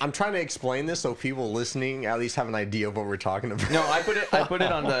gonna- egg? I'm trying to explain this so people listening at least have an idea of what we're talking about. No, I put it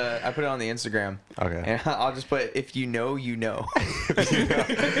on the Instagram. Okay. And I'll just put if you know, you know.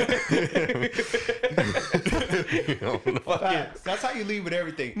 Facts. That's how you leave with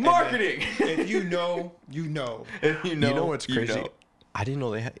everything. Hey, man, Marketing. if you know, you know. If you know, You know what's you crazy? know. I didn't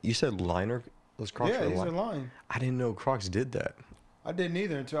know they had. You said liner. Those Crocs Yeah, were these are line. lying. I didn't know Crocs did that. I didn't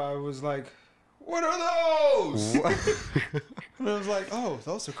either until I was like, "What are those?" And I was like, "Oh,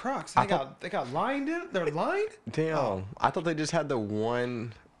 those are Crocs. They got lined in. They're lined. Damn. Oh. I thought they just had the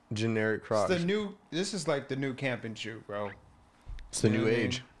one generic Crocs. It's the new. This is like the new camping shoe, bro. It's the You know new what I mean?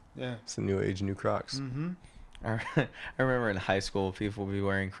 age. Yeah. It's the new age, new Crocs. Mm-hmm. I remember in high school, people would be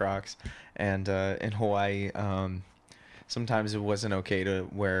wearing Crocs, and in Hawaii, sometimes it wasn't okay to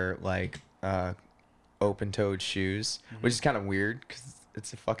wear like open-toed shoes, which is kind of weird because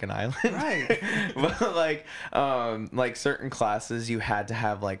it's a fucking island. Right. But like certain classes, you had to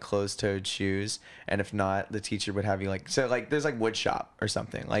have like closed-toed shoes, and if not, the teacher would have you like there's like wood shop or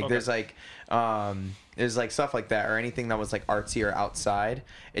something. Like Okay. there's like stuff like that or anything that was like artsy or outside.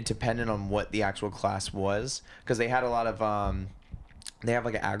 It depended on what the actual class was because they had a lot of they have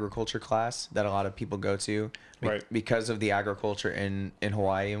like an agriculture class that a lot of people go to Right. because of the agriculture in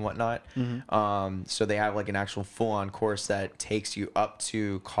Hawaii and whatnot. So they have like an actual full-on course that takes you up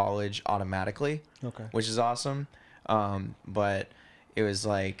to college automatically, Okay. which is awesome. But it was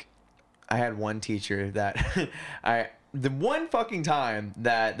like I had one teacher that the one fucking time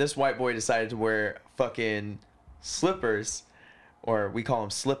that this white boy decided to wear fucking slippers, or we call them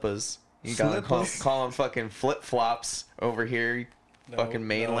slippas. You gotta call them fucking flip flops over here, fucking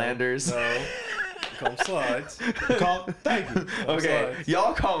mainlanders. No. Call them slides. Thank you. Okay,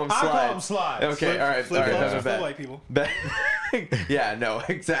 y'all call them slides. I call them slides. Okay, all right. Flip-flops are for white people. Yeah, no,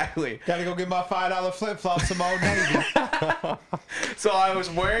 exactly. Gotta go get my $5 flip flops from Old Navy. So I was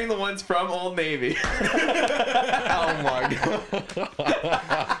wearing the ones from Old Navy. Oh my god.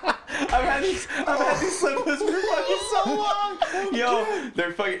 I've had these slippers for fucking so long. Yo,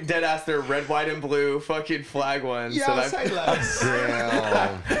 they're fucking dead ass. They're red, white, and blue fucking flag ones. Yeah, say less.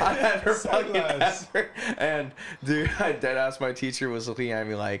 Damn. I had her Say fucking less. ever. And dude, I dead ass. My teacher was looking at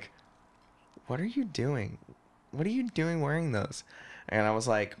me like, "What are you doing? What are you doing wearing those?" And I was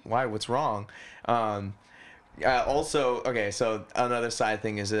like, "Why? What's wrong?" Also, okay. So another side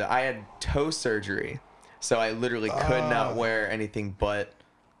thing is that I had toe surgery, so I literally could not wear anything but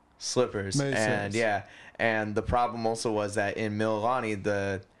slippers. Makes sense. Yeah, and the problem also was that in Mililani,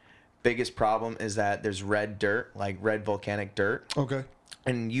 the biggest problem is that there's red dirt, like red volcanic dirt. Okay.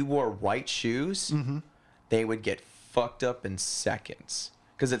 And you wore white shoes, they would get fucked up in seconds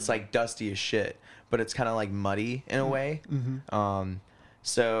because it's like dusty as shit, but it's kind of like muddy in a way.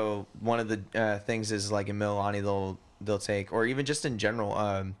 So one of the things is like in Mililani, they'll take, or even just in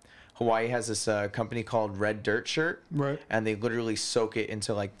general, Hawaii has this company called Red Dirt Shirt, Right. and they literally soak it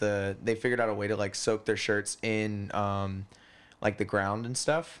into like they figured out a way to like soak their shirts in like the ground and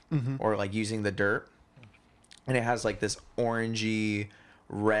stuff, or like using the dirt, and it has like this orangey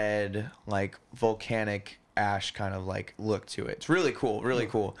red like volcanic ash kind of like look to it. It's really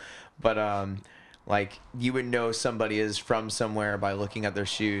cool, but like you would know somebody is from somewhere by looking at their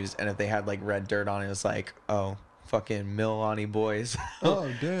shoes, and if they had like red dirt on it, it's like, oh, fucking Mililani boys. Oh,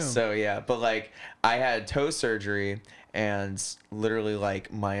 damn. So yeah, but like I had toe surgery, and literally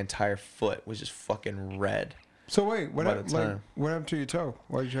like my entire foot was just fucking red. So wait, what By the happened? time. What happened to your toe?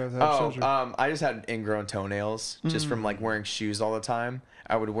 Why did you have to have surgery? I just had ingrown toenails just from like wearing shoes all the time.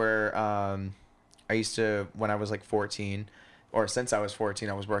 I would wear I used to, when I was like 14, or since I was 14,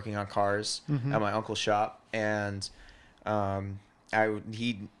 I was working on cars at my uncle's shop, and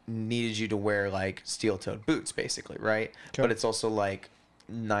he needed you to wear like steel-toed boots basically, right? Okay. But it's also like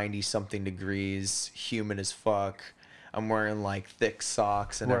 90 something degrees, humid as fuck. I'm wearing like thick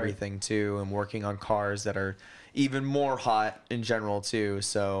socks and Right. everything too. I'm working on cars that are even more hot in general too.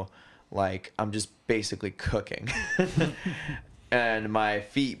 So like I'm just basically cooking. And my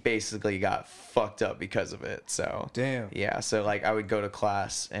feet basically got fucked up because of it. So Damn. yeah, so like I would go to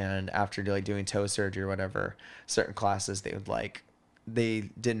class, and after like doing toe surgery or whatever, certain classes they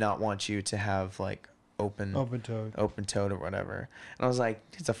did not want you to have like open toed or whatever. And I was like,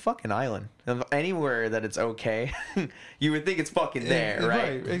 it's a fucking island. Anywhere that it's okay, you would think it's fucking there,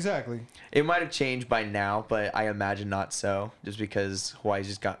 right? Exactly. It might have changed by now, but I imagine not so, just because Hawaii's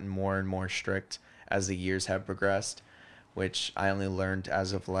just gotten more and more strict as the years have progressed, which I only learned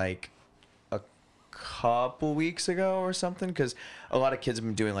as of like a couple weeks ago or something, because a lot of kids have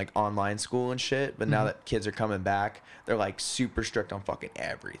been doing like online school and shit, but now that kids are coming back, they're like super strict on fucking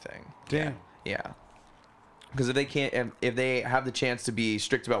everything. Damn. Yeah. Because if they have the chance to be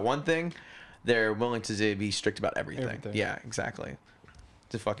strict about one thing, they're willing to be strict about everything. Yeah, exactly.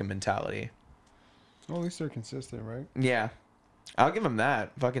 It's a fucking mentality. Well, at least they're consistent, right? Yeah. I'll give them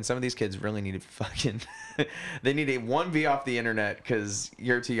that. Fucking some of these kids really need to fucking... they need to be off the internet, because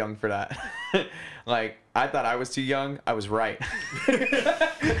you're too young for that. Like, I thought I was too young. I was right.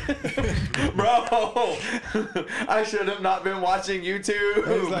 Bro! I should have not been watching YouTube.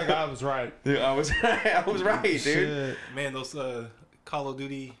 It was like I was right. Dude, I was right, dude. Shit. Man, those Call of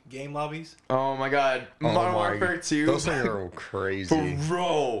Duty game lobbies. Oh my god. Modern Warfare 2. Those things are crazy.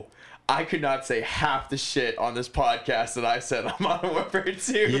 Bro, I could not say half the shit on this podcast that I said on Modern Warfare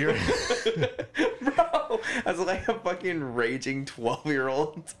 2. Bro, I was like a fucking raging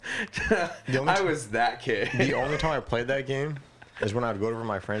 12-year-old. I was that kid. The only time I played that game is when I'd go over to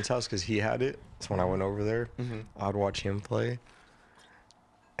my friend's house because he had it. So when I went over there, I'd watch him play.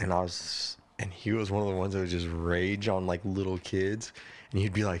 And he was one of the ones that would just rage on like little kids. And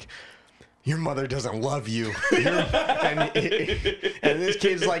he'd be like, your mother doesn't love you. And this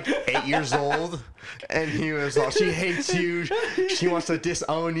kid's like 8 years old. And he was like, she hates you. She wants to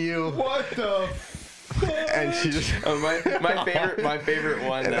disown you. What the And she just... my favorite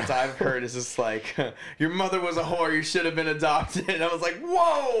one that I've heard is just like, your mother was a whore, you should have been adopted. And I was like,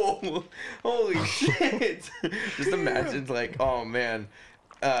 whoa, holy shit. Just imagine like, oh man.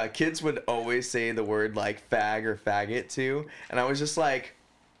 Kids would always say the word like fag or faggot too, and I was just like,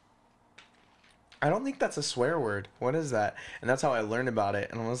 I don't think that's a swear word. What is that? And that's how I learned about it.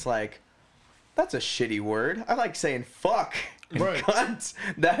 And I was like, that's a shitty word. I like saying fuck and Right. cunt.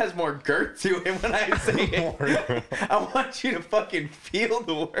 That has more girth to it when I say it. I want you to fucking feel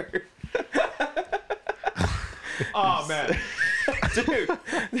the word. Oh man. Dude.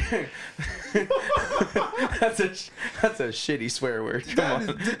 that's a shitty swear word. Come on.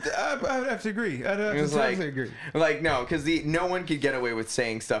 I'd have to agree. I'd have It was to like, agree. like no, because no one could get away with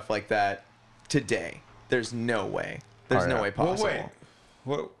saying stuff like that today. There's no way. There's no way possible.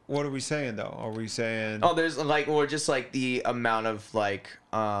 Well, wait. What are we saying though? Are we saying? Oh, there's like, or just like the amount of like,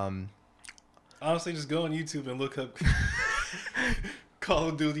 Honestly, just go on YouTube and look up Call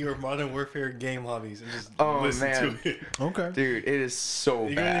of Duty or Modern Warfare game hobbies and just listen to it. Okay. dude, it is so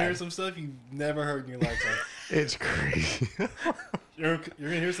You're bad. gonna hear some stuff you've never heard in your lifetime. It's crazy. You're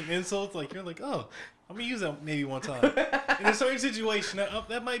gonna hear some insults like you're like, oh, I'm gonna use that maybe one time in a certain situation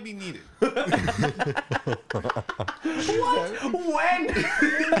that might be needed. What? When?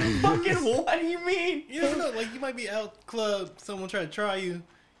 Fucking what do you mean? You never know. Like you might be out club, someone try to try you.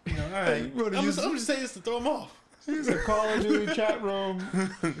 You know, all right. You wanna I'm use just saying this to throw them off. Use a Call of Duty chat room.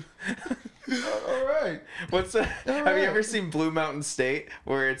 All right. What's have you ever seen Blue Mountain State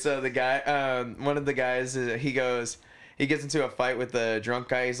where it's the guy, one of the guys, he gets into a fight with the drunk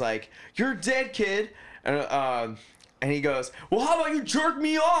guy. He's like, "You're dead, kid," and he goes, "Well, how about you jerk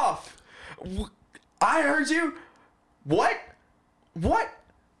me off?" I heard you. What?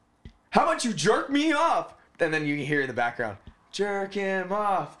 How about you jerk me off? And then you hear in the background, jerk him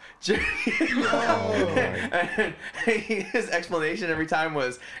off. Jerk him off. And his explanation every time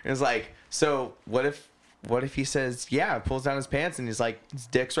was like, so what if he says, yeah, pulls down his pants and he's like, his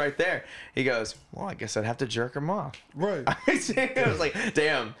dick's right there. He goes, well, I guess I'd have to jerk him off. Right. I was like,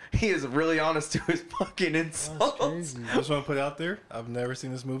 damn, he is really honest to his fucking insults. I just want to put it out there. I've never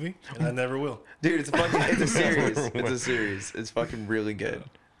seen this movie, and I never will. Dude, it's a series. It's a series. It's fucking really good.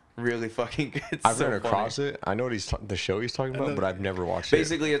 Really fucking good. It's I've so run across funny. it. I know what the show he's talking about, but I've never watched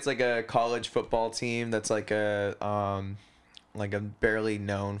Basically, it's like a college football team that's like a barely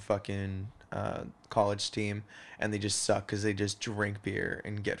known fucking college team, and they just suck because they just drink beer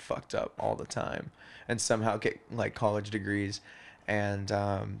and get fucked up all the time, and somehow get like college degrees, and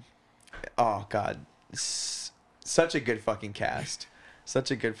oh god, such a good fucking cast, such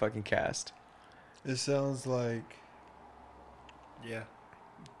a good fucking cast. It sounds like Yeah.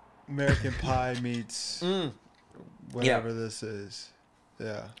 American Pie meets whatever this is.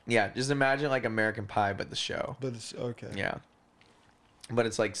 Yeah. Yeah, just imagine like American Pie, but the show. But it's okay. Yeah. But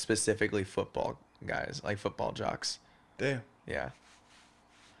it's like specifically football guys, like football jocks. Damn. Yeah.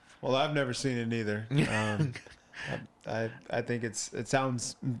 Well, I've never seen it either. I think it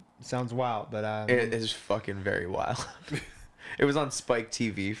sounds wild, but It is fucking very wild. It was on Spike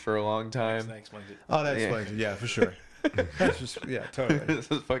TV for a long time. That explains it. oh, that explains it. Yeah, for sure. That's just totally This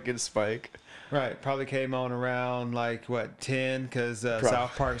is fucking Spike. right. Probably came on around like what 10 because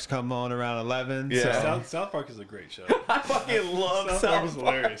South Park's come on around 11. Yeah. South Park is a great show. I fucking love South Park was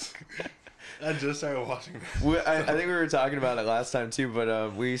hilarious. I just started watching this. I think we were talking about it last time too,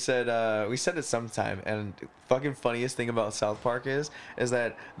 but we said it sometime. And fucking funniest thing about South Park is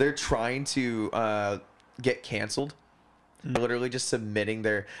that they're trying to get canceled. They're literally just submitting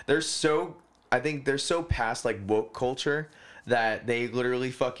I think they're so past like woke culture that they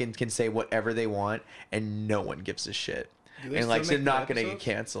literally fucking can say whatever they want and no one gives a shit. And like they're not gonna get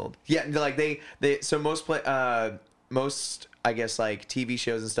canceled. Yeah, like they so most I guess like TV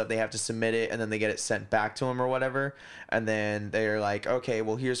shows and stuff, they have to submit it and then they get it sent back to them or whatever, and then they're like, okay,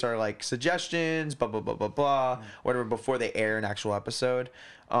 well here's our like suggestions, blah blah blah blah blah, whatever, before they air an actual episode.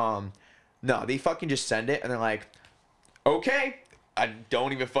 No, they fucking just send it and they're like, okay, I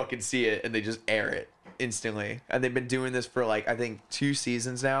don't even fucking see it, and they just air it instantly. And they've been doing this for like I think 2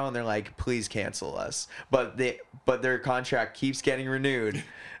 seasons now, and they're like, please cancel us. But their contract keeps getting renewed, and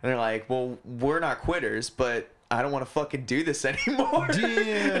they're like, well, we're not quitters, but I don't want to fucking do this anymore.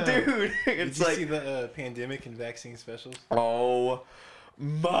 Damn. Dude. Did It's you like, see the pandemic and vaccine specials? oh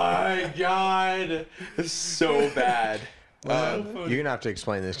my god, it's so bad. You're gonna have to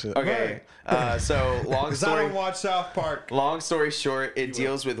explain this. Okay, so long Because I story. don't watch South Park. Long story short, it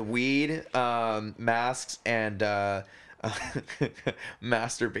deals with weed, masks, and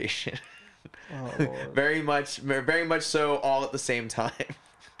masturbation. Oh, Lord. very much so, all at the same time.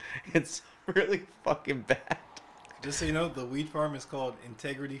 It's really fucking bad. Just so you know, the weed farm is called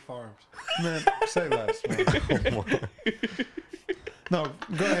Integrity Farms. Man, say less, man. No,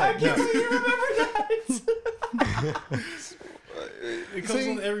 go ahead. I can't believe you remember that. It comes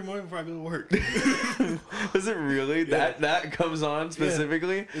on every morning before I go to work. Is it really? Yeah. That comes on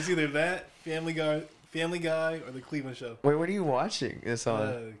specifically? Yeah. It's either that, Family Guy, or the Cleveland Show. Wait, what are you watching this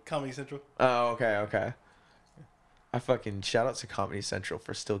on? Comedy Central. Oh, okay. I fucking shout out to Comedy Central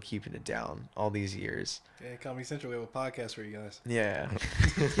for still keeping it down all these years. Yeah, Comedy Central, we have a podcast for you guys. Yeah.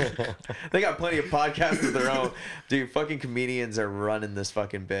 They got plenty of podcasts of their own. Dude, fucking comedians are running this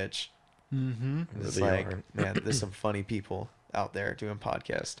fucking bitch. Mm-hmm. It's They like, are. man, there's some funny people out there doing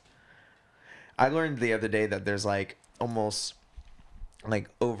podcasts. I learned the other day that there's like almost like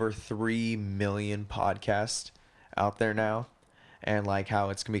over 3 million podcasts out there now, and like how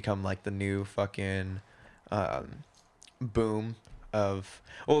it's gonna become like the new fucking boom of,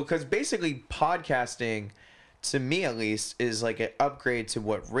 well, because basically podcasting, to me at least, is like an upgrade to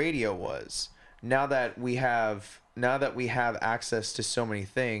what radio was. Now that we have access to so many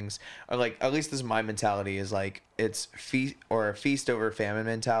things, or like, at least this is my mentality, is like it's feast over famine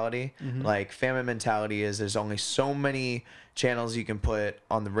mentality. Mm-hmm. Like, famine mentality is there's only so many channels you can put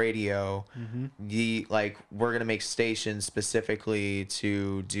on the radio. Mm-hmm. Like, we're gonna make stations specifically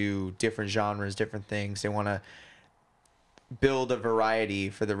to do different genres, different things. They want to build a variety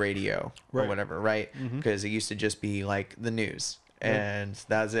for the radio or Right. whatever, right? Mhm. Because it used to just be like the news, and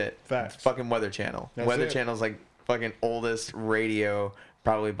that's it. Facts. Fucking Weather Channel. That's Weather it. Channel's like fucking oldest radio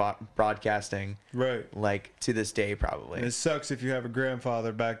probably broadcasting, Right. like, to this day probably. And it sucks if you have a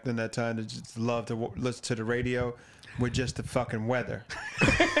grandfather back then that time that just loved to listen to the radio with just the fucking weather. Is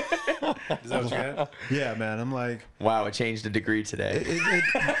that what you had? Yeah, man. I'm like, Wow, it changed a degree today.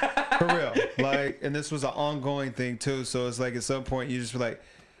 for real. Like, and this was an ongoing thing too. So it's like at some point you just were like,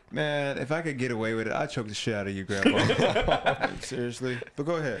 man, if I could get away with it, I'd choke the shit out of you, grandpa. Like, seriously. But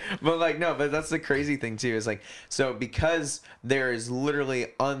go ahead. But like, no, but that's the crazy thing too, is like, so because there is literally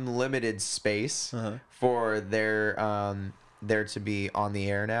unlimited space for there to be on the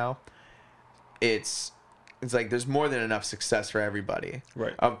air now, it's like there's more than enough success for everybody.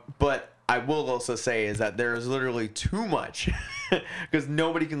 Right. But I will also say is that there's literally too much, because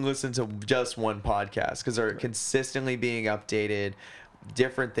nobody can listen to just one podcast, because they're consistently being updated,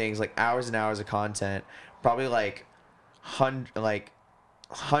 different things, like hours and hours of content, probably like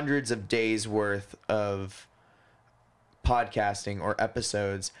hundreds of days worth of podcasting or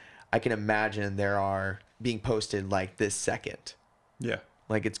episodes. I can imagine there are being posted like this second. Yeah.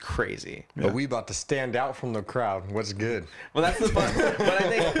 Like, it's crazy. But we about to stand out from the crowd. What's good? Well, that's the fun. But I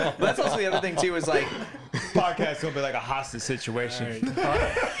think that's also the other thing too, is like, Podcast gonna be like a hostage situation.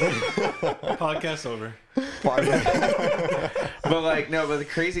 Podcast over. but like, no, but the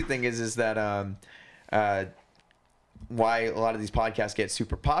crazy thing is that why a lot of these podcasts get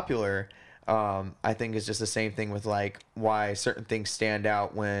super popular, I think is just the same thing with like why certain things stand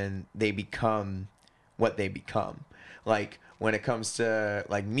out when they become what they become. Like, when it comes to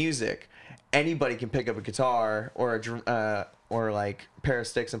like music, anybody can pick up a guitar or or like a pair of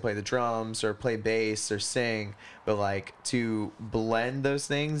sticks and play the drums or play bass or sing, but like to blend those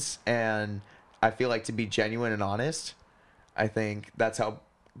things, and I feel like to be genuine and honest, I think that's how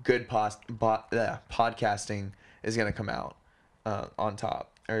good podcasting is gonna come out on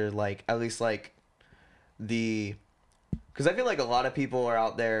top, or like at least like because I feel like a lot of people are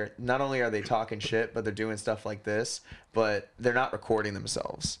out there, not only are they talking shit, but they're doing stuff like this, but they're not recording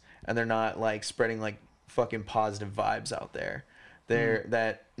themselves, and they're not like spreading like fucking positive vibes out there.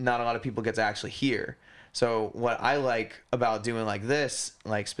 That not a lot of people get to actually hear. So what I like about doing like this,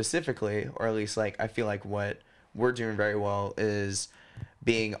 like specifically, or at least like I feel like what we're doing very well, is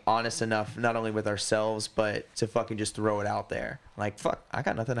being honest enough, not only with ourselves, but to fucking just throw it out there. Like, fuck, I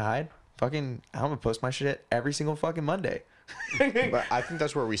got nothing to hide. Fucking, I'm gonna post my shit every single fucking Monday. But I think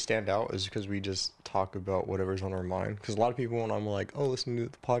that's where we stand out, is because we just talk about whatever's on our mind. Because a lot of people, when I'm like, oh, listen to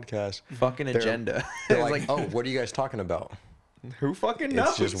the podcast, Fucking agenda. they're It's like, oh, what are you guys talking about? who fucking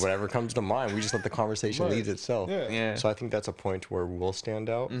knows? It's just whatever comes to mind. We just let the conversation Right. lead itself. Yeah. Yeah. So I think that's a point where we'll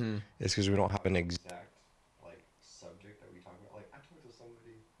stand out. Mhm. Is because we don't have an exact like subject that we talk about. Like, I talked to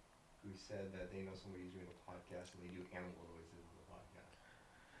somebody who said that they know somebody's doing a podcast and they do animal noises in the podcast.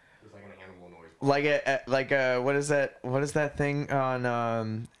 It's like an animal noise. What is that thing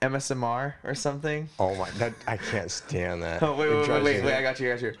on MSMR or something? Oh my, I can't stand that. Oh, It drives me wait, I got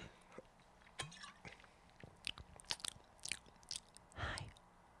you.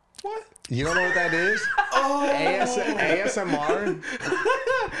 What? You don't know what that is? ASMR.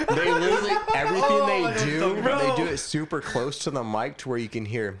 They literally everything they do, they do it super close to the mic to where you can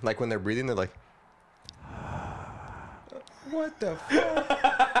hear. Like when they're breathing, they're like, What the fuck?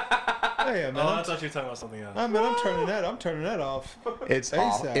 Hey, man. Oh, I thought you were talking about something else. I'm turning that off. it's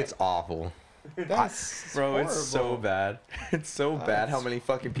awful. ASAP. It's awful. That's Bro, horrible. it's so bad. It's so bad how That's- many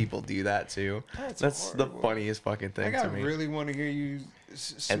fucking people do that too. That's the horrible. funnight fucking thing Like, to I me. really want to hear you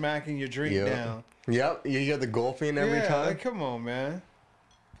smacking your drink Yep. down. Yep, you get the golfing every Yeah, time. like, come on, man.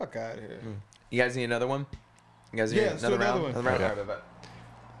 Fuck out of here. You guys need another one? You guys need Yeah, let's do another round? another one. Another round? Yeah. Alright,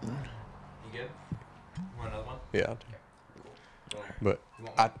 bet. You good? You want another one? Yeah, Cool. but You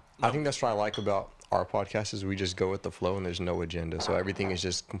want I one? I think that's what I like about our podcast is we just go with the flow and there's no agenda, so everything is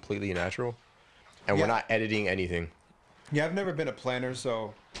just completely natural, and Yeah. we're not editing anything. Yeah, I've never been a planner,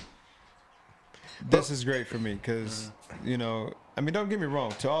 so this is great for me because you know, I mean, don't get me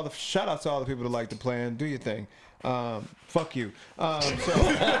wrong. To all the shout out to all the people that like to plan, do your thing. Fuck you.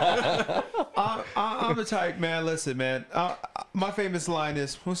 So I'm the type, man. Listen, man. My famous line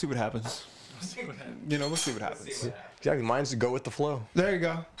is, "We'll see what happens." You know, we'll see what happens. Exactly, mine's to go with the flow. There you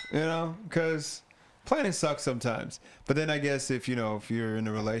go. You know, because planning sucks sometimes. But then I guess if you're in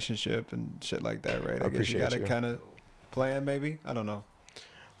a relationship and shit like that, right? I guess you appreciate gotta you. kind of plan, maybe. I don't know.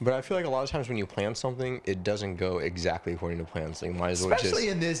 But I feel like a lot of times when you plan something, it doesn't go exactly according to plan. So you might as well Especially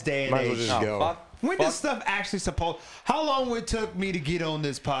just in this day and might as well age. just go. fuck. When Fuck. does stuff actually supposed? How long it took me to get on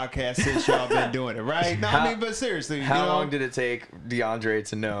this podcast since y'all been doing it, right? No, I mean, but seriously, How you know, long did it take DeAndre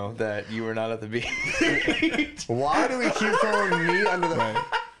to know that you were not at the beach? Why do we keep throwing me under the?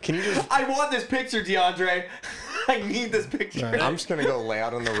 Can you just? I want this picture, DeAndre. I need this picture. Right. I'm just gonna go lay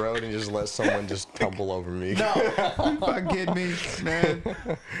out on the road and just let someone just tumble over me. No, you fucking kidding me, man?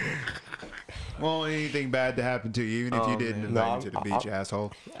 Won't anything bad to happen to you, even if you didn't invite No, me to the beach,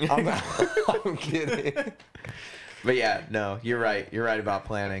 asshole. I'm kidding. But yeah, no, you're right. You're right about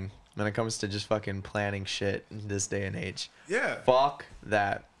planning. When it comes to just fucking planning shit in this day and age. Yeah, Fuck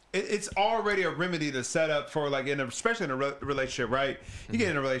that. it's already a remedy to set up for like especially in a relationship, right? You get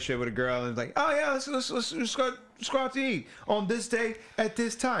in a relationship with a girl and it's like, oh yeah, let's go out to eat on this day at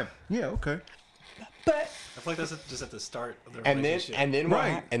this time. Yeah, okay. But I feel like that's just at the start of the and relationship. then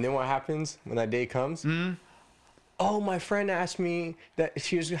Right. what happens when that day comes? Oh, my friend asked me that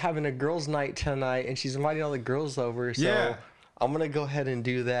she was having a girls' night tonight and she's inviting all the girls over. So Yeah. I'm gonna go ahead and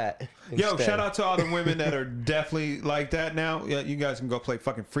do that. Yo, instead. shout out to all the women that are definitely like that now. Yeah, you guys can go play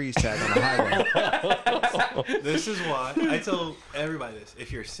fucking freeze tag on the highway. This is why I tell everybody this.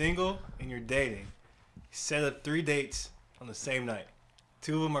 If you're single and you're dating, set up 3 dates on the same night.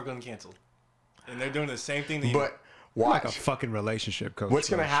 2 of them are going to cancel. And they're doing the same thing that you But Like watch. a fucking relationship coach. What's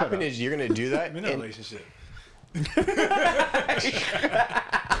gonna bro. Shut happen up. is you're gonna do that. I'm in a and- relationship.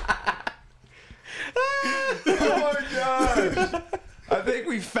 Oh my gosh. I think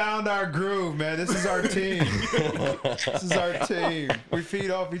we found our groove, man. This is our team. This is our team. We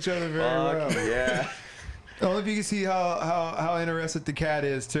feed off each other very Fuck well. yeah. Only if you can see how interested the cat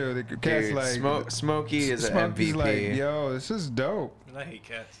is too. The cat's Dude, like Smokey is an Smokey's MVP. like, yo, this is dope. And I hate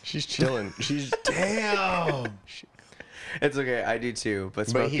cats. She's chilling. She's Damn. It's okay, I do too,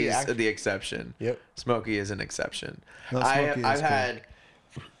 but But he Smokey's the exception. Yep. Smokey is an exception. No, Smokey is I've cool. had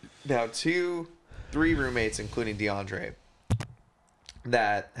now 3 roommates, including DeAndre,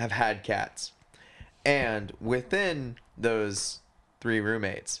 that have had cats. And within those 3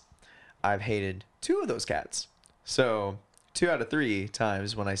 roommates, I've hated 2 of those cats. So 2 out of 3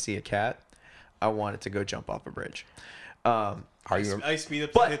 times when I see a cat, I want it to go jump off a bridge. Are you? I speed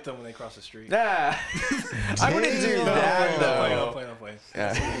up But- to hit them when they cross the street. Nah, I wouldn't do Damn. that No though. play.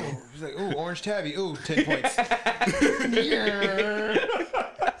 Yeah. He's like, ooh, orange tabby. Ooh, 10 points. It's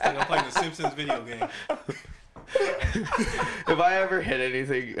like I'm playing the Simpsons video game. If I ever hit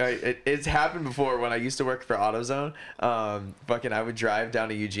anything, it's happened before when I used to work for AutoZone. Fucking, I would drive down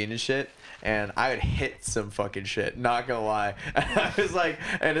to Eugene and shit, and I would hit some fucking shit. Not gonna lie, and I was like,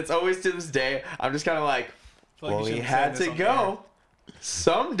 and it's always to this day. I'm just kind of like, feel like well, you he shouldn't had say to this on go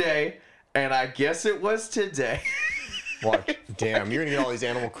someday, and I guess it was today. Watch. Damn, you're gonna get all these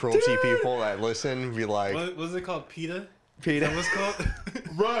animal cruelty people that listen. Be like, What was it called? PETA? Peter. That was called?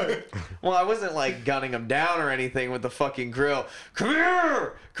 Right. Well, I wasn't like gunning him down or anything with the fucking grill. Come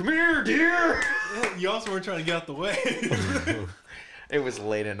here, dear. You also weren't trying to get out the way. It was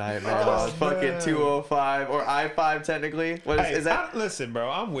late at night, man. Oh, I was fucking man. 205 or I-5 technically. What is, Hey, is that? listen, bro,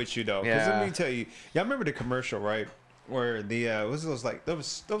 I'm with you though. Because Yeah. let me tell you, y'all remember the commercial, right? Where the was those like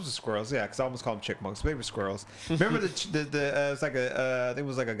those were squirrels, yeah? Because I almost called them chipmunks. They were squirrels. Remember the it's like a I think it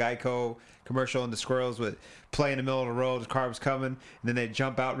was like a Geico commercial, and the squirrels would play in the middle of the road. The car was coming, and then they would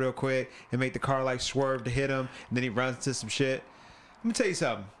jump out real quick and make the car like swerve to hit him, and then he runs into some shit. Let me tell you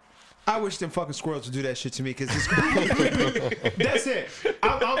something. I wish them fucking squirrels would do that shit to me, because that's it.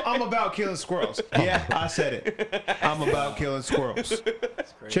 I'm about killing squirrels. Yeah, I said it. I'm about killing squirrels.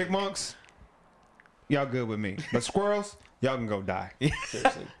 Chipmunks, y'all good with me. But squirrels, y'all can go die.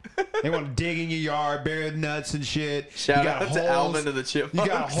 Seriously. They want to dig in your yard, bury nuts and shit. Shout out to Alvin and the Chipmunks.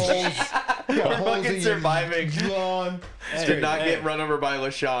 You got holes. You got holes in surviving. your lawn. Did not get run over by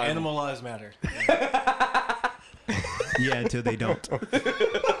LaShawn. Animal lives matter. Yeah, until they don't.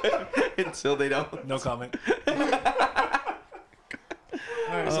 Until they don't. No comment. All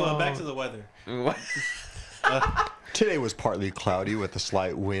right, so back to the weather. What? Today was partly cloudy with a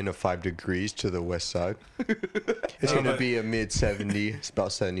slight wind of 5 degrees to the west side. It's going to be a mid-70s. It's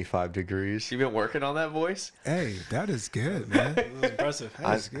about 75 degrees. You been working on that voice? Hey, that is good, man. That was impressive.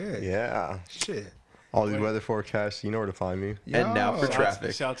 That's good. Yeah. Shit. All these weather forecasts, you know where to find me. And now for Yo.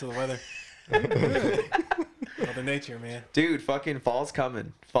 traffic. Shout out to the weather. Mother Nature, man. Dude, fucking fall's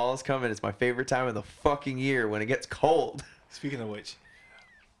coming. Fall's coming. It's my favorite time of the fucking year when it gets cold. Speaking of which,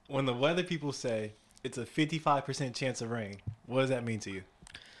 when the weather people say it's a 55% chance of rain, what does that mean to you?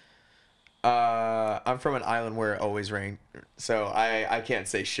 I'm from an island where it always rains, so I can't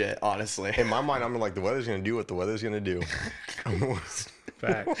say shit, honestly. In my mind, I'm like, the weather's going to do what the weather's going to do.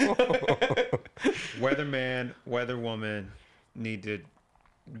 Fact. Weatherman, weatherwoman need to.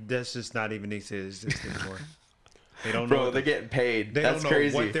 This just not even need to exist anymore. They don't know. Bro, they're getting paid. They That's don't know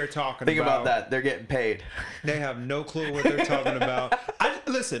crazy. what they're talking Think about. about that. They're getting paid. They have no clue what they're talking about.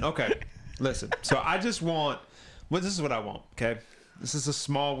 Listen. So I just want. Well, this is what I want. Okay, this is a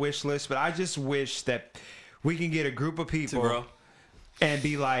small wish list, but I just wish that we can get a group of people and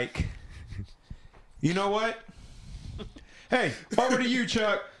be like, you know what? Hey, over to you,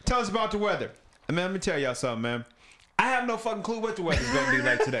 Chuck. Tell us about the weather. I mean, let me tell y'all something, man. I have no fucking clue what the weather's going to be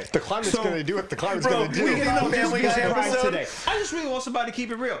like today. The climate's going to do what the climate's going to do. we get no Family Guy episode today. I just really want somebody to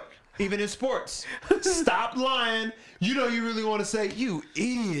keep it real, even in sports. Stop lying. You know you really want to say, you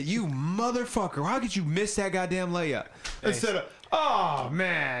idiot, you motherfucker. How could you miss that goddamn layup? Instead of, oh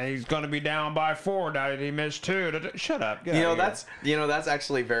man, he's going to be down by 4. Now that he missed 2. Shut up. Get out of here. That's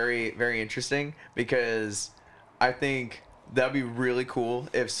actually very, very interesting because I think that'd be really cool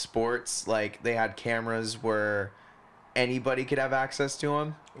if sports, like, they had cameras where anybody could have access to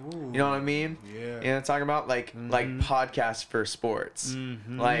them. Ooh, you know what I mean? yeah. You know what I'm talking about? Like podcasts for sports.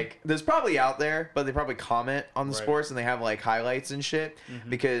 Like, there's probably out there, but they probably comment on the sports and they have like highlights and shit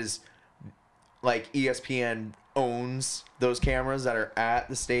because like ESPN owns those cameras that are at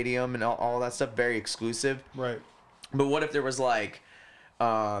the stadium and all that stuff, very exclusive. Right. But what if there was like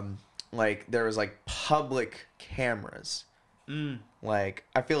there was like public cameras? Like,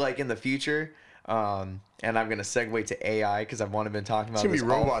 I feel like in the future, and I'm gonna segue to AI because I've been talking about. It's gonna be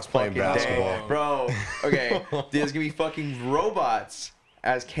robots playing basketball, bro. Okay, there's gonna be fucking robots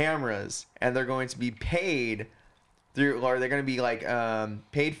as cameras, and they're going to be paid through, or they're gonna be like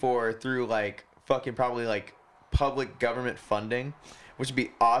paid for through like fucking probably like public government funding, which would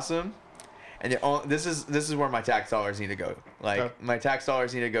be awesome. And this is where my tax dollars need to go. Like my tax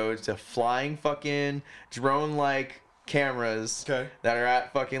dollars need to go to flying fucking drone like cameras that are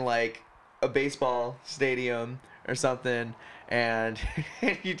at fucking like a baseball stadium or something, and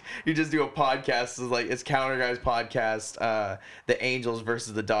you just do a podcast. So like it's Counter Guys podcast, the Angels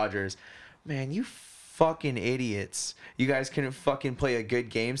versus the Dodgers. Man, you fucking idiots! You guys couldn't fucking play a good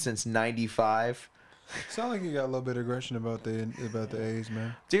game since '95. Sound like you got a little bit of aggression about the A's,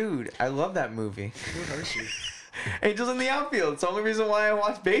 man. Dude, I love that movie. What hurts you? Angels in the Outfield. It's the only reason why I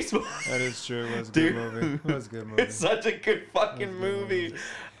watch baseball. That is true. It was a good movie. It was a good movie. It's such a good fucking movie.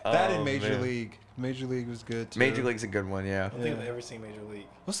 That and Major League. Major League was good too. Major League's a good one, yeah. I don't think I've ever seen Major League.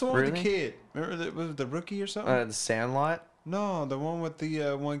 What's the one with the kid? Remember was it the rookie or something? The Sandlot? No, the one with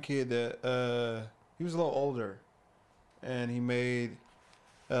the one kid that he was a little older, and he made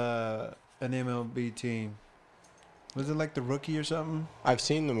an MLB team. Was it like the Rookie or something? I've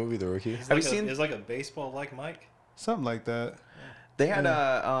seen the movie The Rookie. Have you seen? It's like a baseball like Mike. Something like that. They had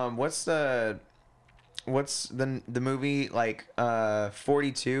what's the movie like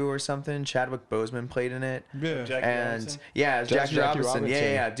 42 or something? Chadwick Boseman played in it. Yeah. Jackie Robinson? Yeah, it's Jackie Robinson.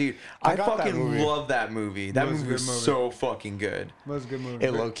 Yeah, dude. I got that fucking movie. love that movie. That movie was so fucking good. It was a good movie.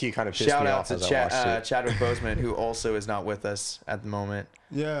 It low key kind of pissed Shout me out off to as I watched it. Chadwick Boseman, who also is not with us at the moment.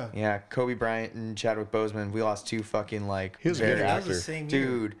 Yeah. Yeah, Kobe Bryant and Chadwick Boseman. We lost two fucking like. He was a good very- actor. The same year.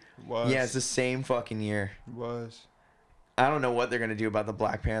 Dude. Was. Yeah, it's the same fucking year. Was. I don't know what they're gonna do about the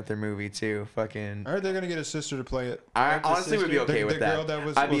Black Panther movie too. Fucking. I heard they're gonna get a sister to play it. I Like the honestly would be sister? okay the with that. girl that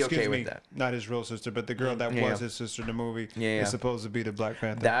was. I'd be well, okay excuse with me, that. Not his real sister, but the girl that Yeah. was his sister in the movie Yeah. is supposed to be the Black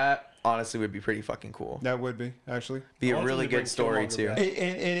Panther. That honestly would be pretty fucking cool. That would be actually. Be I a want them really to bring good story Killmonger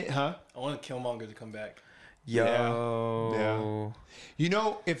too. back. Huh? I want Killmonger to come back. Yo. Yeah. You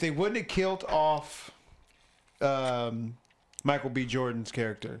know, if they wouldn't have killed off Michael B. Jordan's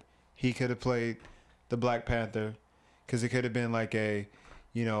character, he could have played the Black Panther. Because it could have been like a,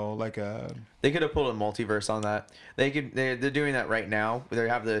 like a. They could have pulled a multiverse on that. They're doing that right now. They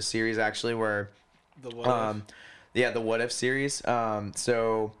have the series actually where, The what if? yeah, the What If series.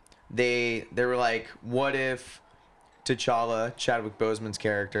 So they were like, what if T'Challa, Chadwick Boseman's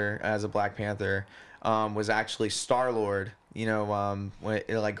character as a Black Panther, was actually Star-Lord,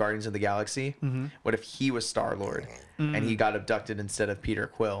 like Guardians of the Galaxy. Mm-hmm. What if he was Star-Lord and he got abducted instead of Peter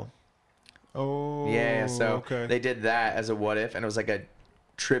Quill? Oh. Yeah, so okay. they did that as a what if, and it was like a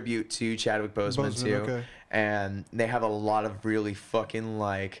tribute to Chadwick Boseman too. Okay. And they have a lot of really fucking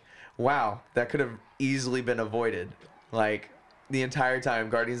like, wow, that could have easily been avoided. Like the entire time,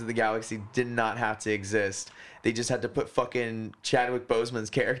 Guardians of the Galaxy did not have to exist. They just had to put fucking Chadwick Boseman's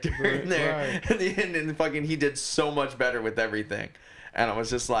character in there, right. and fucking he did so much better with everything. And I was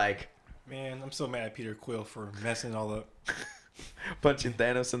just like, Man, I'm so mad at Peter Quill for messing it all up. punching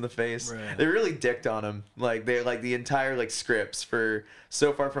Thanos in the face. Bruh. They really dicked on him. Like they like the entire like scripts for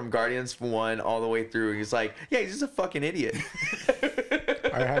so far from Guardians 1 all the way through. He's like, yeah, he's just a fucking idiot.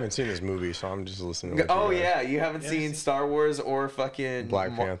 I haven't seen this movie, so I'm just listening to what Oh you guys- yeah, you haven't seen Star Wars or fucking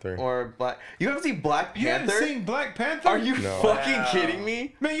Black Panther. or Black. You haven't seen Black You haven't Panther? seen Black Panther? Are you No. fucking Wow. kidding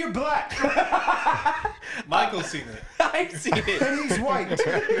me? Man, you're black. Michael's seen it. I've seen it. And he's white.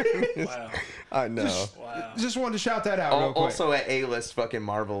 Wow. I know. Wow. Just wanted to shout that out real quick. Also an A-list fucking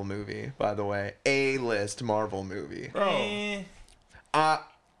Marvel movie, by the way. A-list Marvel movie. Bro. Eh, Uh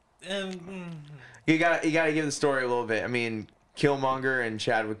mm. you gotta give the story a little bit. I mean, Killmonger and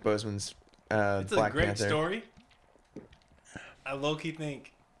Chadwick Boseman's It's Black a great Panther. story. I low-key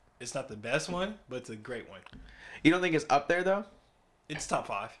think it's not the best one, but it's a great one. You don't think it's up there though? It's top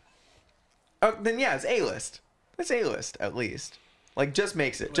 5. Oh, then yeah, it's A-list. It's A-list at least. Like just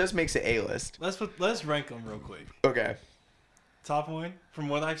makes it A-list. Let's rank them real quick. Okay. Top 1 from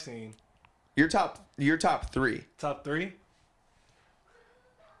what I've seen. Your top 3. Top 3.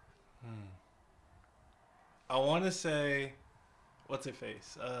 I want to say, what's her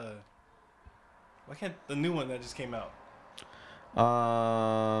face? Why can't the new one that just came out?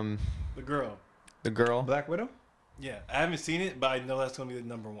 The girl. The girl. Black Widow? Yeah, I haven't seen it, but I know that's gonna be the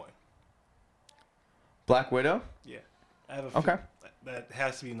number 1. Black Widow. Yeah, I have a Okay. That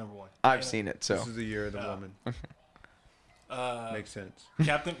has to be number 1. I've seen it, so. This is the year of the Oh. woman. Makes sense.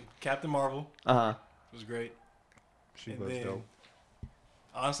 Captain Marvel Uh-huh. was great. She And was then- dope.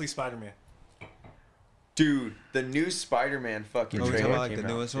 Honestly, Spider-Man. Dude, the new Spider-Man fucking Oh, you talking trailer about, like, came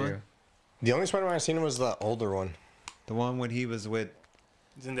the out, newest too. one? The only Spider-Man I've seen was the older one. The one when he was with.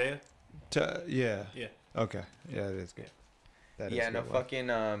 Zendaya. Yeah. Yeah. Okay. Yeah, that is good. That is Yeah, a no good one. fucking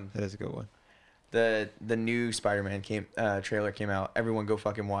That is a good one. the new Spider-Man trailer came out. Everyone go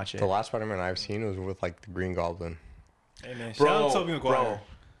fucking watch it. The last Spider-Man I've seen was with like the Green Goblin. Hey man, shout out Tobey Maguire. Bro.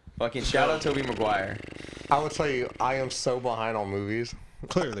 Fucking shout out Tobey Maguire. I will tell you, I am so behind on movies.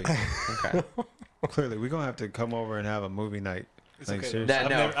 Clearly. Okay. Clearly. We're going to have to come over and have a movie night. It's Like, okay. seriously. That- I've,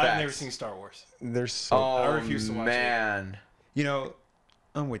 no, never, I've never facts. seen Star Wars. There's so Oh, I refuse to watch it. man. You know,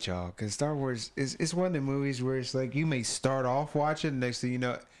 I'm with y'all because Star Wars is one of the movies where it's like you may start off watching, next thing you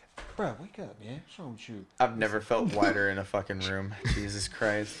know, bro, wake up, man. What's wrong with you? I've never felt wider in a fucking room. Jesus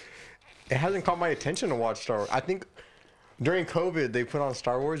Christ. it hasn't caught my attention to watch Star Wars. I think during COVID they put on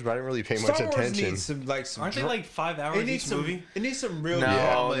Star Wars, but I didn't really pay much Star Wars attention. needs some Aren't they like 5 hours it needs each some movie? It needs some real No,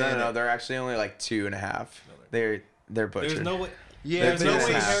 drama in no. it. They're actually only like 2.5. They're butchered. There's no way. Yeah, There's no they're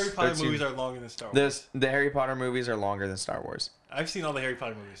way half. Harry Potter They're two- movies are longer than Star Wars. The Harry Potter movies are longer than Star Wars. I've seen all the Harry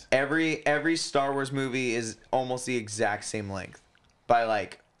Potter movies. Every Star Wars movie is almost the exact same length, by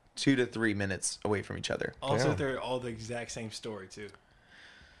like 2 to 3 minutes away from each other. Also, Yeah. they're all the exact same story too.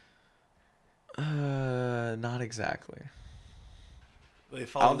 Not exactly. They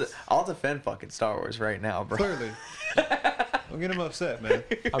follow. I'll defend fucking Star Wars right now, bro. Clearly. Don't get him upset, man.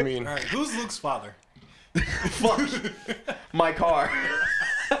 I mean, All right, who's Luke's father? Fuck my car.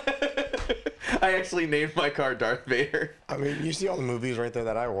 I actually named my car Darth Vader. you see all the movies right there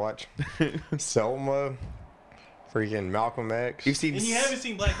that I watch. Selma, freaking Malcolm X. You've seen. And you haven't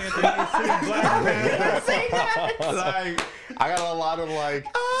seen Black Panther. Like, I got a lot of like.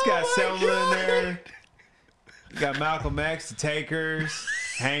 it's got Selma in there. You got Malcolm X, The Takers,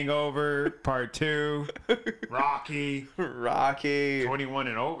 Hangover, Part 2, Rocky, Rocky. 21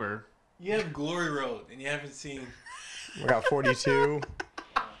 and over. You have Glory Road, and you haven't seen. I got 42.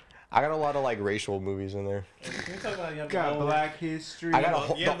 I got a lot of like racial movies in there. Can we talk about you have Got the whole, Black History. I got a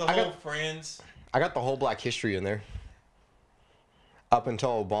whole- you have the I got- whole Friends. I got the whole Black history in there. Up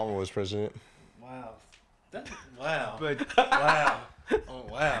until Obama was president. Wow. Wow. But Wow. Oh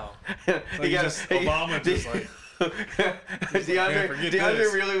wow. So You you gotta- just Obama just like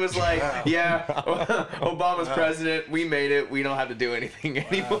DeAndre really was like, yeah, Obama's president. We made it. We don't have to do anything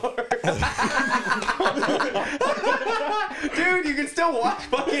anymore. Dude, you can still watch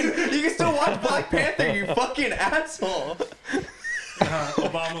Black Panther, you fucking asshole.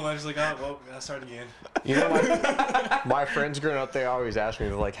 Obama was like, oh, well, we gotta start again. You know, my friends growing up, they always ask me,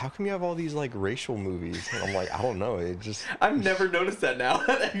 they're like, how come you have all these, like, racial movies? And I'm like, I don't know. It just... I've never noticed that now.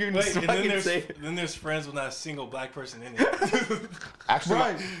 You're Wait, just and fucking then saying. there's friends with not a single black person in it. Actually,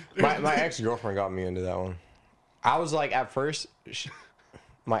 Right. my ex-girlfriend got me into that one. I was like, at first,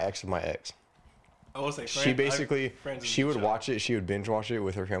 my ex of my ex. I will say, She basically, she would show. watch it, she would binge watch it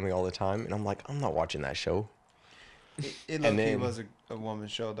with her family all the time. And I'm like, I'm not watching that show. It And low-key then- was a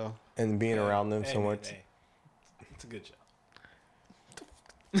woman's show, though. And being around them Hey, so man, much. hey. It's a good show.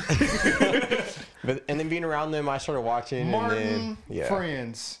 And then being around them, I started watching. Martin and then, yeah.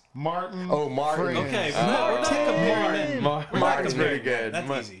 Friends. Martin. Oh, Martin. Friends. Okay, we're not comparing them. Martin's pretty good.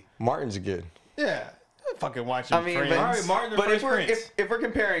 That's easy. Martin's good. Yeah. I'm fucking watching I mean, Friends. but, All right, Martin, the but if Fresh Prince. we're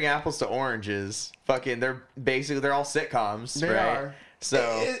comparing apples to oranges, fucking, they're all sitcoms, They right? are.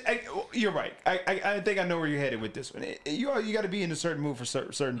 So You're right. I think I know where you're headed with this one. You got to be in a certain mood for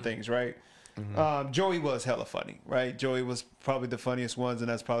certain things, right? Joey was hella funny, right? Joey was probably the funniest ones, and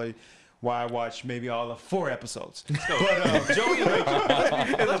that's probably why I watched maybe all of 4 episodes. But Joey and Rachel.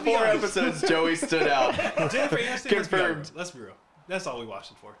 in the 4 episodes, Joey stood out. Jennifer Aniston. Confirmed. Let's be real. That's all we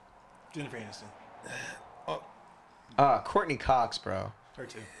watched it for. Jennifer Aniston. Courtney Cox, bro. Her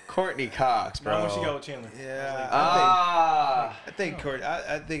too. Courtey Cox, bro. Bro, when she got with Chandler. yeah, Ah. I think Courtney.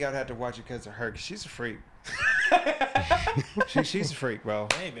 I think I'd have to watch it because of her. 'Cause she's a freak. She's a freak, bro.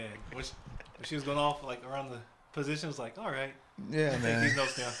 Hey man, when she was going off like around the positions, like, all right, Yeah, take man. these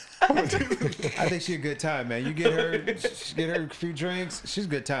notes down. I think she's a good time, man. You get her a few drinks. She's a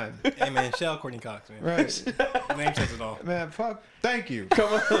good time. Hey man, shout out Courtney Cox, man. Right. The name says it all. Man, fuck. Thank you.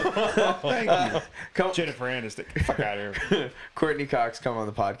 Come on. Thank you. Come, Jennifer Aniston. Fuck out of here. Courtney Cox, come on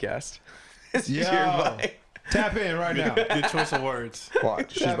the podcast. This is Yo. your invite. Tap in right now. Good choice of words.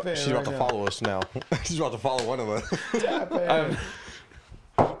 Watch. She's Tap about, in she's about right to now. follow us now. She's about to follow one of us. Tap in.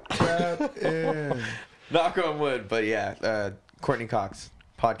 Tap in. Knock on wood, but yeah, Courtney Cox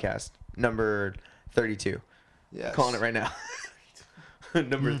podcast number 32. Yes. Calling it right now.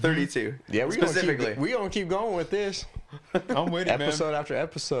 Number 32. Yeah, we specifically. gonna keep going with this I'm with it, episode after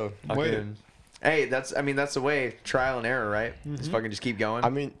episode. man. With it. Fucking- Hey, that's the way, trial and error, right? Just fucking just keep going. I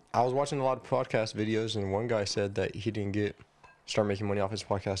mean, I was watching a lot of podcast videos, and one guy said that he didn't start making money off his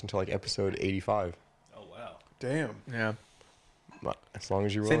podcast until like episode 85. Oh wow. Damn. yeah. But as long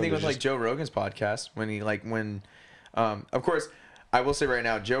as you're Same willing thing to with like just- Joe Rogan's podcast of course, I will say right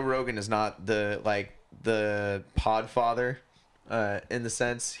now, Joe Rogan is not the pod father, in the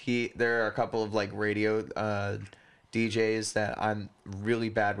sense there are a couple of like radio DJs that I'm really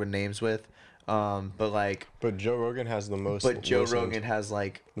bad with names with, But Joe Rogan has the most. but Joe listened- Rogan has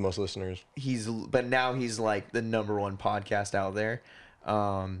like the most listeners. now he's like the #1 podcast out there,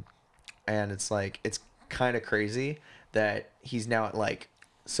 and it's like it's kind of crazy that he's now at like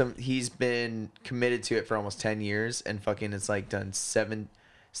he's been committed to it for almost 10 years and fucking it's like done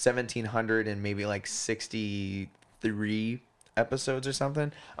 1,700 and maybe like 63 episodes or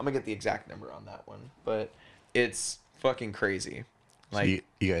something. I'm gonna get the exact number on that one, but it's fucking crazy. Like So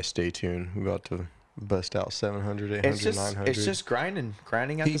you guys stay tuned. We're about to bust out 700, 800, 900. it's just grinding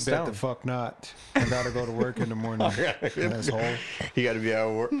at He the bet stone. the fuck not. I gotta go to work in the morning. Asshole. You got to be at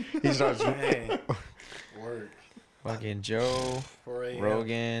work. He's not. Hey. Word. Fucking Joe 4 a.m.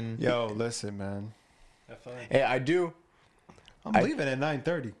 Rogan. Yo, listen, man. Have fun. Hey, I do. I'm leaving at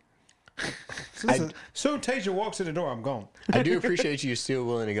 9:30. Soon Tasia walks in the door, I'm gone. I do appreciate you still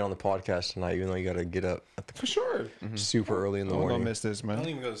willing to get on the podcast tonight, even though you got to get up at For sure. the super early in the I'm gonna morning. miss this, I don't man.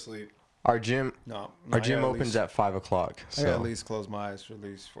 even go to sleep. Our gym No. opens at 5 o'clock. I gotta at So least close my eyes for at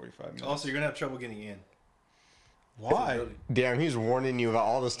least 45 minutes. Also, you're gonna have trouble getting in. Why? damn, he's warning you about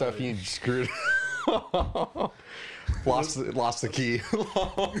all the stuff you screwed. lost the key.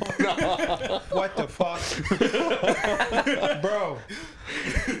 What the fuck? Bro.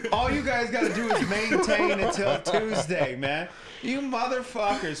 All you guys gotta do is maintain until Tuesday, man. You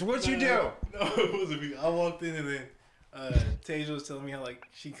motherfuckers. What you do? No, it wasn't me. I walked in and then Tasia was telling me how like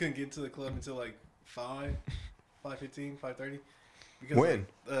she couldn't get to the club until like 5:15, 5:30. Because When?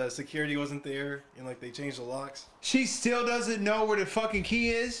 security wasn't there and like they changed the locks. She still doesn't know where the fucking key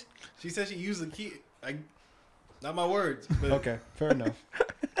is? She said she used the key. Not my words. But Okay, fair enough.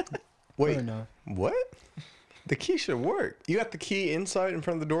 Wait, Fair enough. what? The key should work. You got the key inside in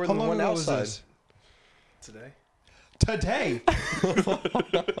front of the door, How and the long one ago was outside. this? Today.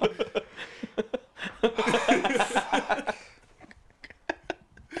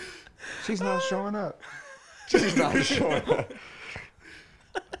 showing up. She's not showing up.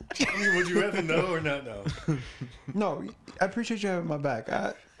 Would you rather know or not know? No, I appreciate you having my back.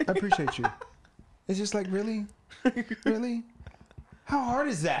 I appreciate you. It's just like, really? Really? How hard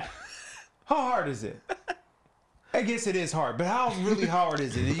is that? How hard is it? I guess it is hard, but how really hard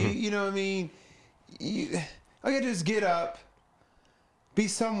is it? You know what I mean? I can just get up, be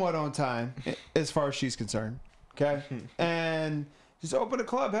somewhat on time as far as she's concerned, okay? And just open the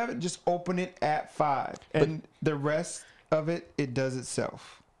club, just open it at 5. And the rest of it, it does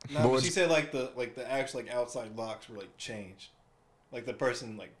itself. No, but she said like the actual like outside locks were like changed. Like the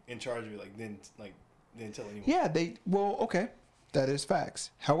person like in charge of it didn't tell anyone. Yeah, okay. That is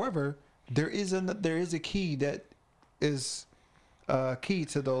facts. However, there is a key that is key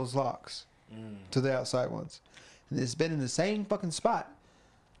to those locks, to the outside ones. And it's been in the same fucking spot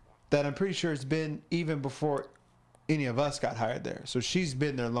that I'm pretty sure it's been even before any of us got hired there. So she's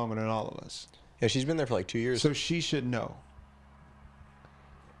been there longer than all of us. Yeah, she's been there for like 2 years. So she should know.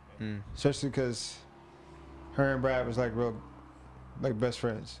 Especially because her and Brad was like best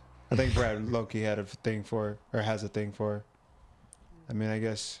friends. I think Brad low-key had a thing for her, or has a thing for her. I mean, I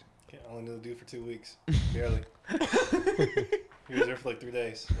guess. Can't only knew the dude for 2 weeks. Barely. He was there for like 3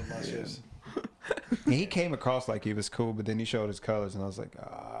 days with my shifts. He came across like he was cool, but then he showed his colors, and I was like,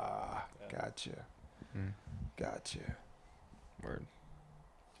 gotcha. Gotcha. Word.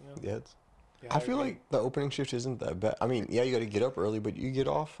 Yeah, I feel like the opening shift isn't that bad. I mean, yeah, you got to get up early, but you get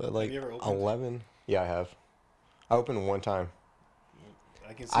off at like 11. Yeah, I have. I opened one time.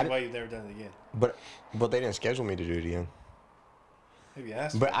 I can see why you've never done it again. But they didn't schedule me to do it again. Maybe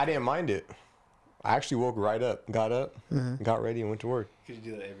asked. But I didn't mind it. I actually woke right up, got up, got ready, and went to work. Could you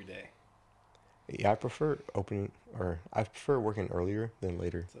do that every day? Yeah, I prefer working earlier than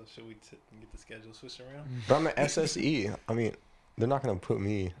later. So should we get the schedule switched around? But I'm an SSE. I mean, they're not gonna put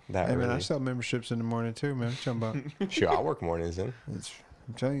me that early. Hey man, I sell memberships in the morning too, man. What you talking about? Sure, I work mornings then. I'm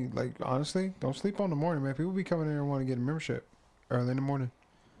telling you, like, honestly, don't sleep on the morning, man. People be coming in and want to get a membership early in the morning.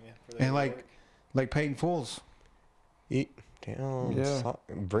 Yeah, and like paid fools. Damn. Yeah.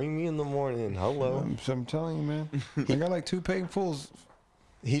 Bring me in the morning. Hello. I'm telling you, man. I got like 2 paid fools.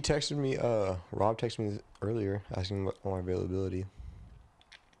 He texted me. Rob texted me earlier asking about my availability.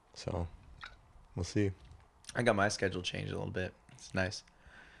 So, we'll see. I got my schedule changed a little bit. It's nice.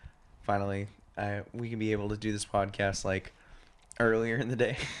 Finally, we can be able to do this podcast like earlier in the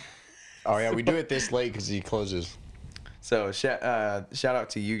day. Oh yeah, we do it this late because he closes. So shout out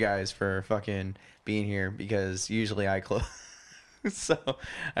to you guys for fucking being here because usually I close. So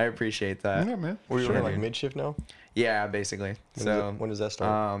I appreciate that. Yeah, man. We're sure, like mid shift now. Yeah, basically. When does that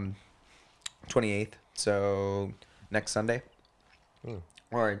start? 28th. So next Sunday.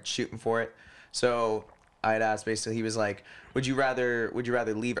 Or shooting for it. So I'd asked basically, he was like, would you rather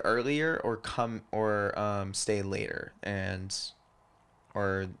leave earlier or come or stay later? Come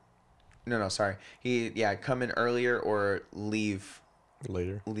in earlier or leave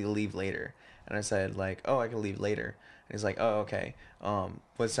later. And I said like, oh, I can leave later. And he's like, oh, okay.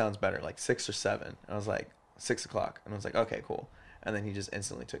 What sounds better, like 6 or 7? And I was like, 6 o'clock. And I was like, okay, cool. And then he just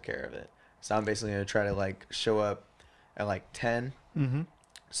instantly took care of it. So I'm basically gonna try to like show up at like 10,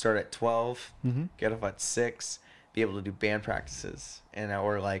 start at 12, get off at 6, be able to do band practices,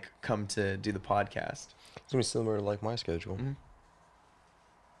 or like come to do the podcast. It's gonna be similar to like my schedule.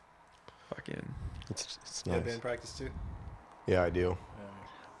 Fucking. It's Yeah, nice. band practice too. Yeah, I do.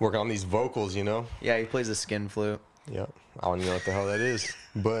 Work on these vocals, you know. Yeah, he plays the skin flute. Yeah, I don't even know what the hell that is,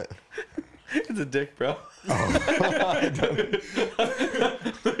 but It's a dick, bro. LaShawn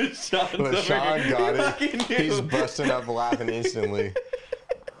got it. He's busting up laughing instantly.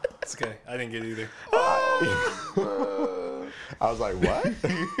 It's okay. I didn't get it either. I was like, what?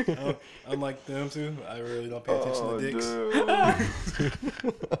 Unlike them two, I really don't pay attention to dicks.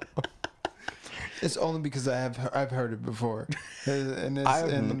 It's only because I've heard it before, and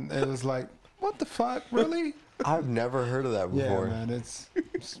it was like, what the fuck, really? I've never heard of that before. Yeah, man, it's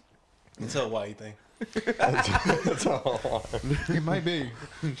It's a Hawaii thing. That's all. it might be,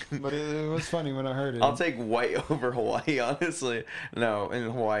 but it was funny when I heard it. I'll take white over Hawaii, honestly. No, in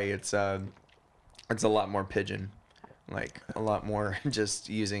Hawaii, it's a lot more pigeon, like a lot more just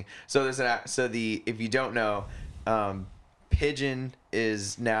using. So if you don't know, pigeon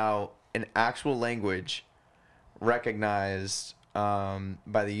is now an actual language recognized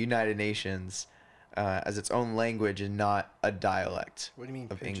by the United Nations as its own language and not a dialect. What do you mean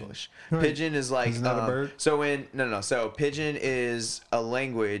of pigeon? English? Right. Pigeon is like Isn't that a bird? So pigeon is a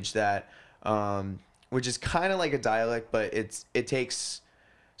language that which is kind of like a dialect, but it takes.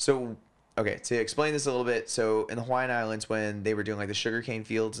 So okay, to explain this a little bit, so in the Hawaiian Islands, when they were doing like the sugarcane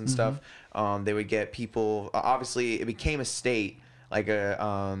fields and stuff, they would get people. Obviously, it became a state, like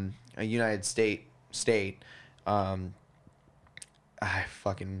a United state.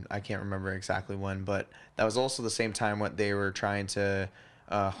 I can't remember exactly when, but that was also the same time when they were trying to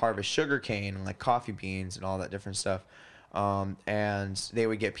harvest sugarcane and like coffee beans and all that different stuff. And they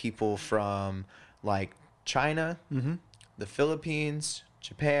would get people from like China, the Philippines,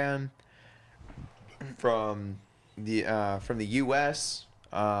 Japan, from the U.S.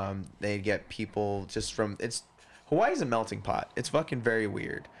 They'd get people just from Hawaii's a melting pot. It's fucking very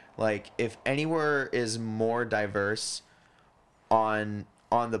weird. Like if anywhere is more diverse on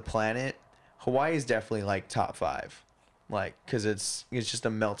the planet, Hawaii is definitely like top 5. Like, cause it's just a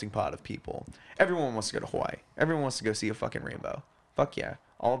melting pot of people. Everyone wants to go to Hawaii. Everyone wants to go see a fucking rainbow. Fuck yeah,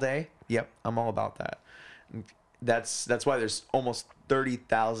 all day. Yep, I'm all about that. That's why there's almost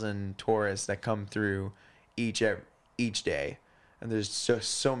 30,000 tourists that come through each day, and there's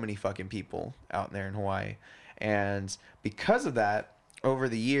so many fucking people out there in Hawaii. And because of that, over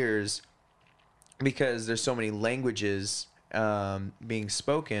the years, because there's so many languages being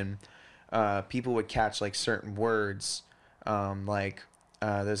spoken, people would catch like certain words.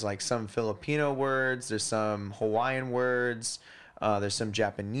 There's like some Filipino words, there's some Hawaiian words, there's some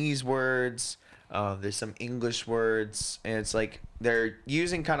Japanese words, there's some English words, and it's like they're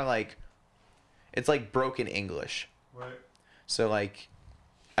using kind of like, it's like broken English. Right. So like,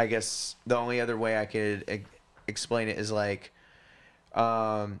 I guess the only other way I could explain it is like,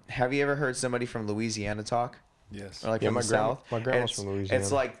 have you ever heard somebody from Louisiana talk? Yes. Or like from the South? My grandma's from Louisiana.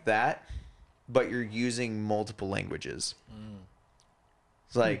 It's like that, but you're using multiple languages.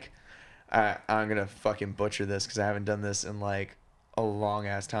 It's like, I'm going to fucking butcher this because I haven't done this in like a long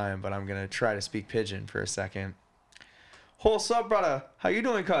ass time, but I'm going to try to speak pidgin for a second. What's up, brother? How you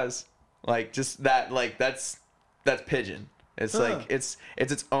doing, cuz? Like, just that, like, that's pidgin. It's like, it's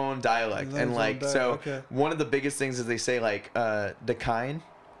its own dialect. And like, so okay. one of the biggest things is they say like, the kind,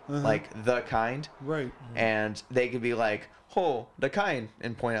 like the kind. Right. And they could be like, "Ho, the kind,"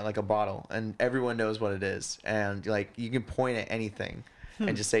 and point at like a bottle, and everyone knows what it is. And like you can point at anything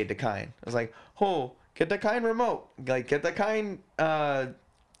and just say the kind. It's like, "Ho, get the kind remote," like get the kind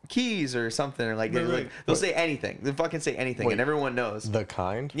keys or something, or like, they'll say anything. They fucking say anything, and everyone knows. The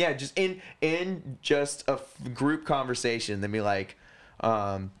kind? Yeah, just in just a group conversation, they'd be like,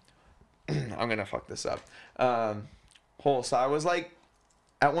 I'm gonna fuck this up. So I was like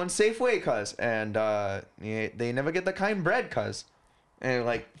at one Safeway, cuz, and they never get the kind bread, cuz, and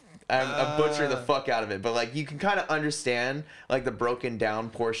like I butcher the fuck out of it, but like you can kind of understand like the broken down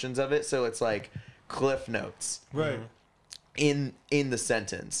portions of it, so it's like cliff notes, Right. in the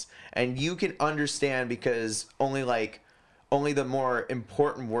sentence, and you can understand because only the more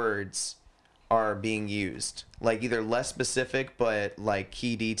important words are being used, like either less specific but like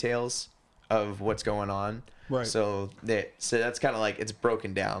key details of what's going on. Right. So that's kind of like it's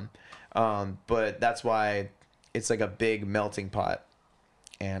broken down, but that's why it's like a big melting pot.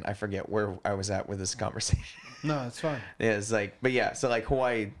 And I forget where I was at with this conversation. No, it's fine. Yeah, it's like, but yeah, so like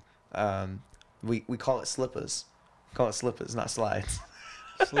Hawaii, we call it slippers. Call it slippers, not slides.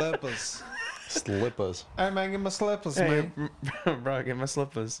 Slippers. Slippers. Hey man, get my slippers, Hey, man. bro, get my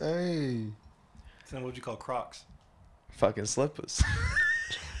slippers. Hey. So what would you call Crocs? Fucking slippers.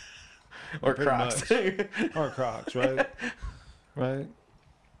 Or Pretty Crocs. Or Crocs, right? Right.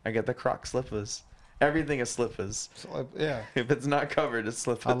 I get the Croc slippers. Everything is slippers. Yeah. If it's not covered, it's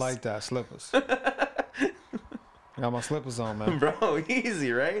slippers. I like that. Slippers. Got my slippers on, man. Bro,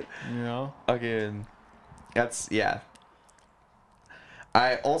 easy, right? You know? Fucking, yeah.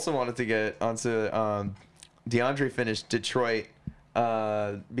 I also wanted to get onto DeAndre finished Detroit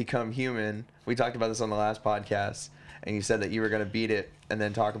Become Human. We talked about this on the last podcast, and you said that you were going to beat it and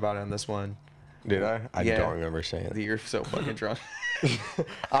then talk about it on this one. Did I? I Yeah. don't remember saying it. You're so fucking drunk.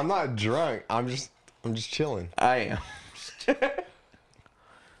 I'm not drunk. I'm just chilling. I am.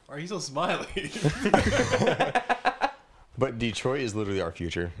 Why are you so smiley? But Detroit is literally our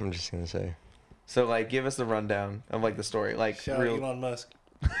future. I'm just gonna say. So, like, give us the rundown of, like, the story. Like, Shout out real... Elon Musk.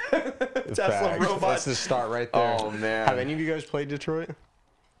 Tesla Facts. robots. That's the start right there. Oh, man. Have any of you guys played Detroit?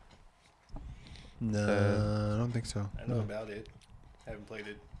 No, I don't think so. I know about it. Haven't played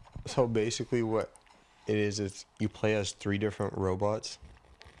it. So basically, what it is you play as 3 different robots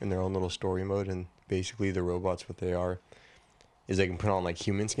in their own little story mode, and basically the robots, what they are, is they can put on like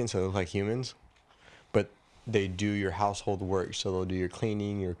human skin, so they look like humans, but they do your household work. So they'll do your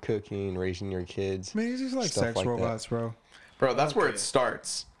cleaning, your cooking, raising your kids. I mean, it's just like Stuff sex like that. robots, bro. Bro, that's where Okay. it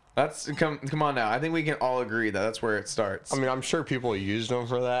starts. Come on now. I think we can all agree that that's where it starts. I mean, I'm sure people used them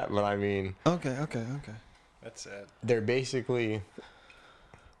for that, but I mean, Okay. That's sad. they're basically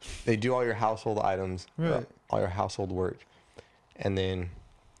they do all your household items, Right. all your household work, and then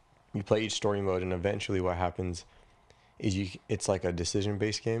you play each story mode, and eventually what happens is it's like a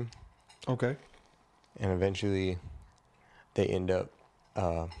decision-based game, Okay. and eventually they end up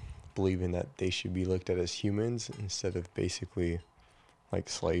believing that they should be looked at as humans instead of basically like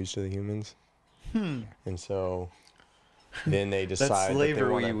slaves to the humans. And so then they decide That's that slavery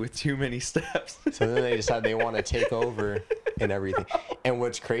they wanna, with too many steps. so then they decide they want to take over and everything. And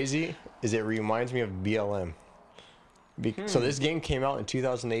what's crazy is it reminds me of BLM. So this game came out in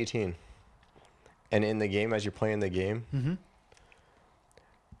 2018. And in the game, as you're playing the game,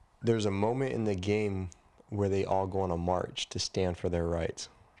 there's a moment in the game where they all go on a march to stand for their rights.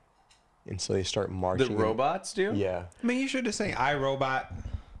 And so they start marching. The robots do? Yeah. I mean, you should have seen iRobot.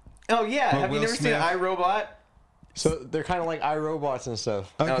 Oh yeah. Or Have you Will never seen Smith. iRobot? So they're kind of like iRobots and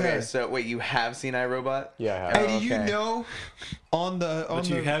stuff. Okay. So wait, you have seen iRobot? Yeah, I have. Hey, do you okay. know on the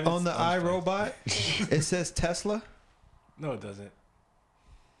you haven't- iRobot it says Tesla? No, it doesn't.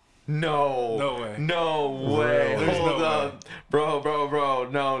 No. No way. No way. There's Hold no up. way. Bro.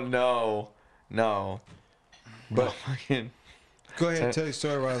 No. But Fucking. Go ahead, tell your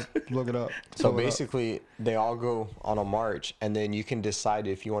story while I look it up. so Pull it up. basically, they all go on a march, and then you can decide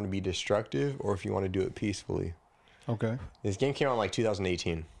if you want to be destructive or if you want to do it peacefully. Okay. This game came out in like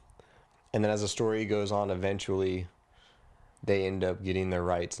 2018. And then as the story goes on, eventually they end up getting their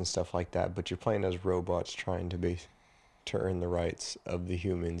rights and stuff like that. But you're playing as robots trying to earn the rights of the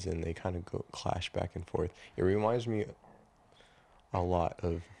humans, and they kind of go clash back and forth. It reminds me a lot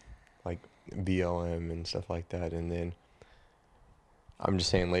of like BLM and stuff like that. And then I'm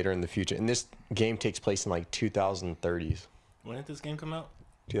just saying later in the future, and this game takes place in like 2030s, When did this game come out?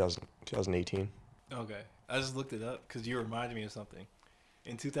 2018. Okay. I just looked it up because you reminded me of something.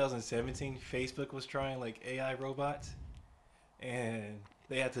 In 2017, Facebook was trying like AI robots, and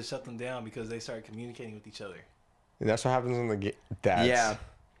they had to shut them down because they started communicating with each other. And that's what happens in the game. Yeah.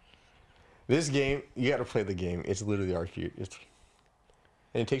 This game, you got to play the game. It's literally our future.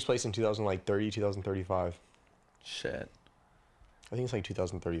 And it takes place in 2035. Shit. I think it's like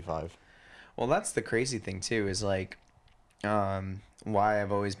 2035. Well, that's the crazy thing too. Is like, why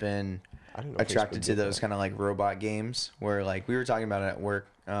I've always been I didn't know attracted Facebook to did those that. kind of like robot games where like we were talking about it at work.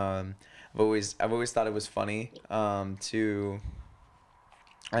 I've always thought it was funny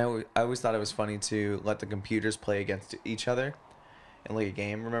I always thought it was funny to let the computers play against each other in like a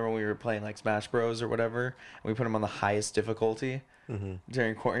game. Remember when we were playing like Smash Bros or whatever, and we put them on the highest difficulty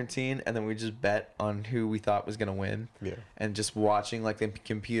during quarantine, and then we just bet on who we thought was gonna win. Yeah. And just watching like the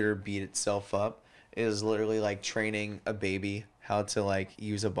computer beat itself up is literally like training a baby how to like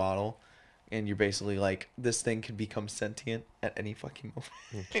use a bottle. And you're basically like, this thing could become sentient at any fucking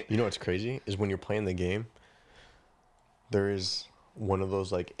moment. You know what's crazy is when you're playing the game, there is one of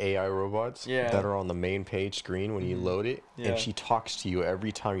those like AI robots that are on the main page screen when you load it, and she talks to you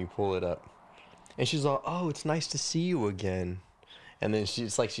every time you pull it up. And she's like, "Oh, it's nice to see you again." And then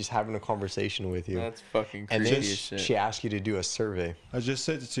she's like, she's having a conversation with you. That's fucking And crazy then as shit. she asks you to do a survey. I just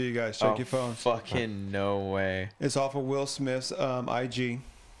sent it to you guys. Check your phones. Fucking no way. It's off of Will Smith's IG.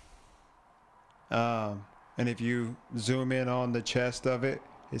 And if you zoom in on the chest of it,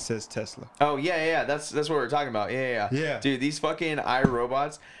 it says Tesla. Oh yeah. That's what we're talking about. Yeah. Dude, these fucking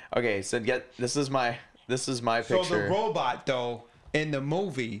iRobots. Okay, so this is my picture. So the robot though in the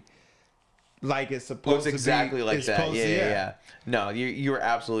movie, like it's supposed looks to exactly be, like it's that. supposed to- Yeah. No, you were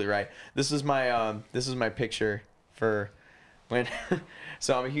absolutely right. This is my picture for when.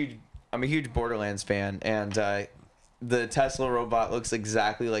 So I'm a huge Borderlands fan, and the Tesla robot looks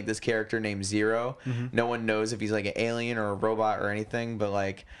exactly like this character named Zero. No one knows if he's like an alien or a robot or anything, but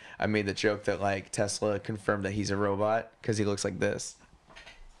like I made the joke that like Tesla confirmed that he's a robot because he looks like this.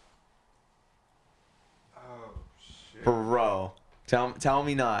 Oh shit. Bro, tell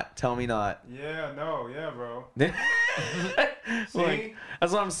me not. Yeah, no, yeah, bro. Like,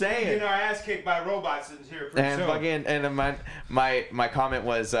 that's what I'm saying. Getting our ass kicked by robots in here pretty And soon. fucking and my comment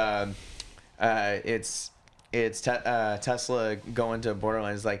was it's Tesla going to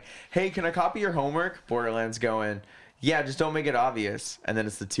Borderlands like, hey, can I copy your homework? Borderlands going, yeah, just don't make it obvious. And then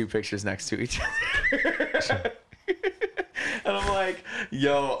it's the two pictures next to each other. And I'm like,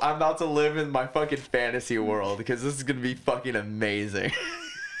 yo, I'm about to live in my fucking fantasy world because this is gonna be fucking amazing.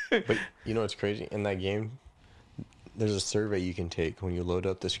 But you know what's crazy? In that game, there's a survey you can take when you load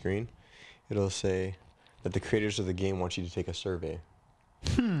up the screen. It'll say that the creators of the game want you to take a survey.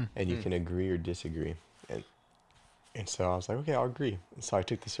 And you can agree or disagree. And And so I was like, okay, I'll agree. And so I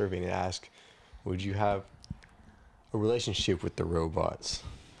took the survey and it asked, would you have a relationship with the robots?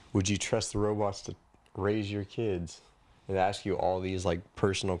 Would you trust the robots to raise your kids? It asked you all these like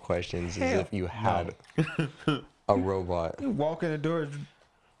personal questions as if you had a robot. You walk in the door,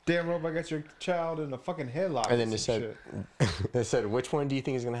 damn robot got your child in a fucking headlock. And then or it some said, shit. it said, which one do you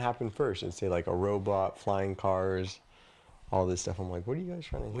think is going to happen first? It'd say like a robot, flying cars, all this stuff. I'm like, what are you guys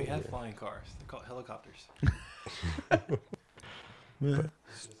trying to We hit have here? flying cars. They're called helicopters. Yeah,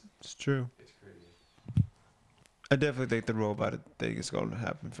 it's true. It's crazy. I definitely think the robot thing is going to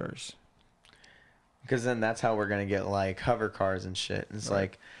happen first. Because then that's how we're gonna get like hover cars and shit. It's Right.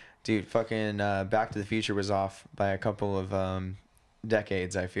 like, dude, fucking Back to the Future was off by a couple of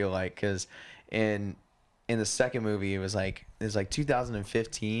decades. I feel like because in the second movie it was like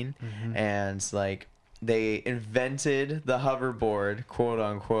 2015, and like they invented the hoverboard, quote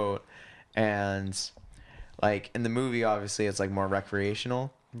unquote, and like in the movie obviously it's like more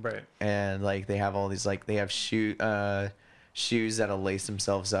recreational, Right. and like they have all these like they have shoes that'll lace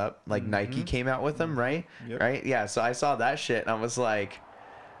themselves up, like Nike came out with them, right? Yep. Right, yeah. So I saw that shit and I was like,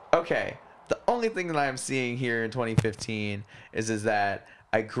 okay, the only thing that I'm seeing here in 2015 is that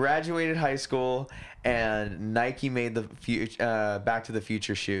I graduated high school and Nike made the Back to the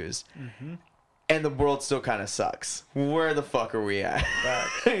Future shoes, and the world still kind of sucks. Where the fuck are we at?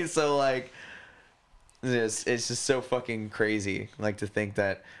 So like, it's just so fucking crazy, like to think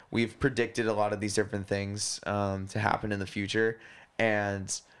that we've predicted a lot of these different things to happen in the future,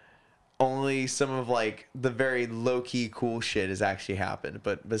 and only some of like the very low key cool shit has actually happened.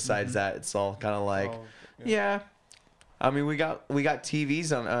 But besides that, it's all kind of like, Oh, yeah. I mean, we got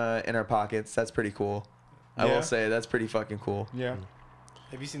TVs on in our pockets. That's pretty cool. I Yeah. will say that's pretty fucking cool. Yeah.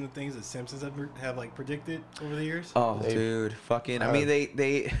 Have you seen the things that Simpsons have like predicted over the years? Oh, They- dude, fucking. I mean, they.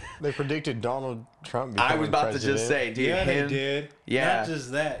 They predicted Donald Trump I becoming was about to president. just say, dude, Yeah, him. they did. Yeah. Not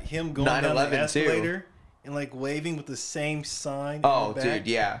just that, him going down 9/11 the too. escalator and like waving with the same sign. Oh, in the back. dude,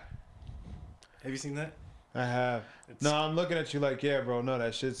 yeah. Have you seen that? I have. It's- No, I'm looking at you like, yeah, bro. No,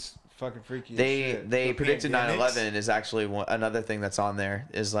 that shit's fucking freaky. as They shit. they The predicted pandemics? 9/11 is actually another thing that's on there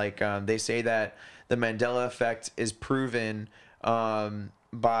is like they say that the Mandela effect is proven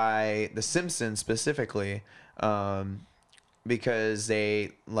by The Simpsons specifically, because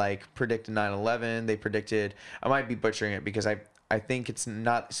they like predicted 9/11. They predicted, I might be butchering it because I think it's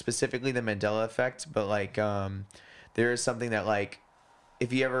not specifically the Mandela effect, but like there is something that like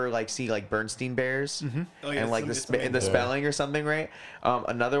if you ever like see like Bernstein Bears Oh, yeah, and like it's the Mandela. spelling or something, right?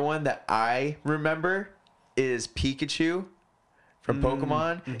 Another one that I remember is Pikachu from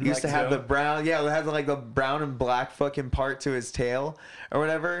Pokemon. He used to Black have the tail. brown, yeah, it had like the brown and black fucking part to his tail or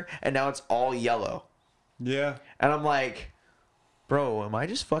whatever, and now it's all yellow. Yeah. And I'm like, bro, am I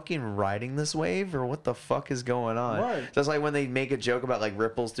just fucking riding this wave or what the fuck is going on? Right. Just like when they make a joke about like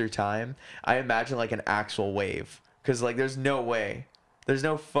ripples through time, I imagine like an actual wave. Because like there's no way. There's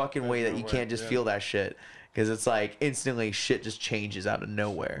no fucking way that no you way, can't just yeah. feel that shit. Because it's like instantly shit just changes out of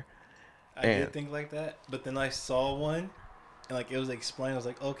nowhere. I Yeah. did think like that, but then I saw one, and like it was explained. I was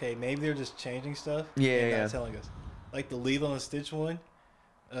like, okay, maybe they're just changing stuff. Yeah, and yeah. not telling us. Like the Lilo and Stitch one,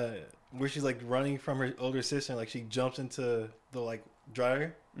 where she's like running from her older sister, and like she jumps into the like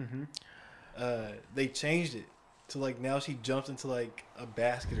dryer. They changed it to like now she jumps into like a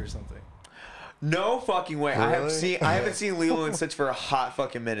basket or something. No fucking way. Really? I haven't seen Lilo and Stitch for a hot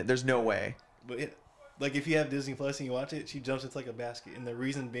fucking minute. There's no way. But it, like if you have Disney Plus and you watch it, she jumps into like a basket, and the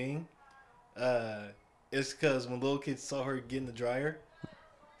reason being, is because when little kids saw her get in the dryer,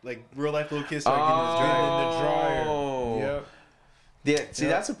 like real life little kids started getting in the dryer. Oh. In the dryer. Yep. Yeah, see,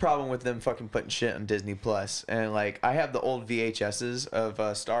 Yep. that's a problem with them fucking putting shit on Disney Plus. And like, I have the old VHSs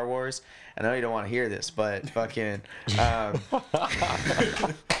of Star Wars, and I know you don't want to hear this, but fucking,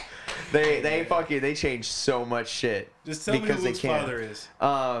 they change so much shit. Just tell me who Luke's father is.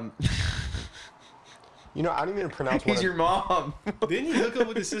 You know, I don't even pronounce one He's of, your mom. Didn't he hook up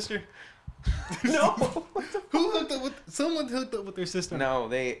with his sister? No, Who hooked up with? Someone hooked up with their sister. no,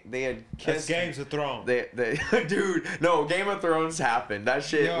 they had That's kissed. Games of Thrones. They dude, no, Game of Thrones happened. That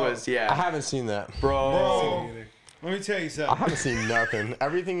shit Yo. was I yeah, haven't seen that. bro. Bro, let me tell you I something. haven't seen nothing.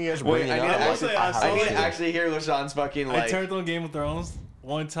 Everything you guys are Wait, bringing I need up, to like, actually- I I saw I haven't need to seen. actually hear LaShawn's fucking I like. turned on Game of Thrones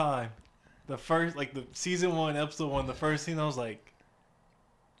one time. The first, like the season 1, episode 1, the first scene, I was like,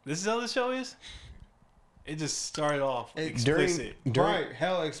 "This is how the show is." It just started off explicit. Right,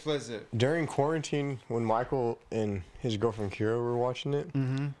 hell explicit. During quarantine, when Michael and his girlfriend Kira were watching it,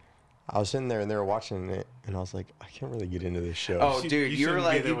 I was sitting there and they were watching it, and I was like, I can't really get into this show. Oh, You dude, you were shouldn't be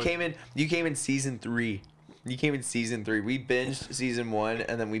like there you came in season 3. You came in season 3. We binged season 1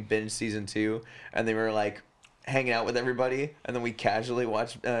 and then we binged season 2, and they were like hanging out with everybody, and then we casually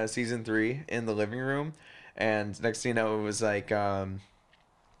watched season 3 in the living room, and next thing you know, it was like,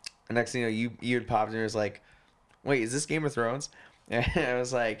 next thing you know, you had popped in and was like, wait, is this Game of Thrones? And I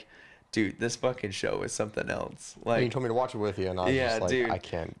was like, dude, this fucking show is something else. And Like, you told me to watch it with you, and I was just like, dude. I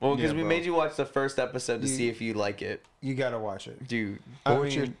can't. Well, because Yeah, we bro. made you watch the first episode to You- see if you like it, You gotta watch it. dude. I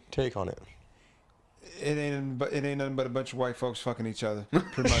What's your mean, take on it? it ain't nothing but a bunch of white folks fucking each other,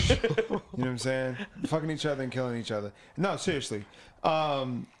 pretty much. You know what I'm saying? Fucking each other and killing each other. No, seriously. I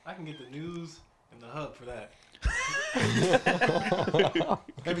can get the news and the hub for that.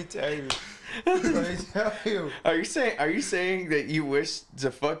 Let me tell you. Let me tell you. Are you saying that you wish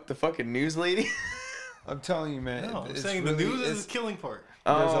to fuck the fucking news lady? I'm telling you, man. No, I'm it's saying really- the news is it's- the killing part.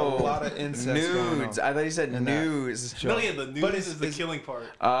 There's a lot of incest going nudes. on. I thought you said in that news. show. No, yeah, the news But is the it's- killing part.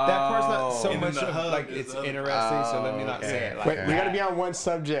 That part's not so And then much the of, hub like is it's the other- interesting. So let me not okay. say it like Wait, that. we got to be on one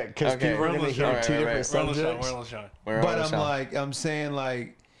subject because Okay. people are going to We're hear almost- two right, different right. subjects. We're LaShawn. Where But are I'm we, like, I'm saying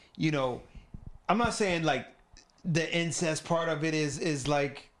like, you know, I'm not saying like the incest part of it is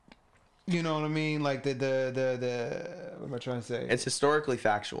like, you know what I mean? Like the what am I trying to say? it's historically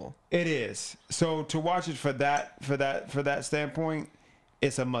factual. It is. So to watch it for that standpoint,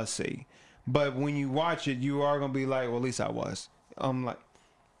 it's a must see. But when you watch it, you are gonna be like, well, at least I was. I'm like,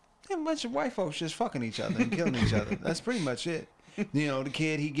 a bunch of white folks just fucking each other and killing each other. That's pretty much it. You know, the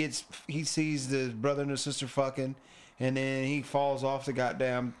kid he sees the brother and the sister fucking, and then he falls off the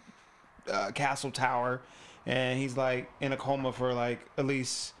goddamn castle tower, and he's like in a coma for like at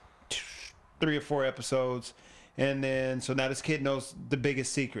least 3 or 4 episodes, and then so now this kid knows the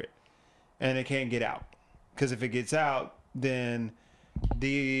biggest secret, and it can't get out, because if it gets out, then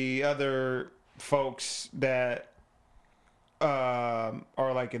the other folks that are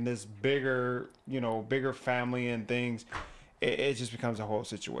like in this bigger family and things, it just becomes a whole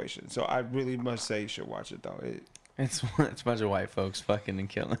situation. So I really must say you should watch it though. It's a bunch of white folks fucking and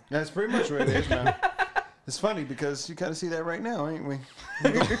killing. That's pretty much what it is, man. It's funny because you kind of see that right now, ain't we?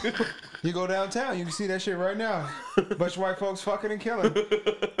 You go downtown, you can see that shit right now. Bunch of white folks fucking and killing.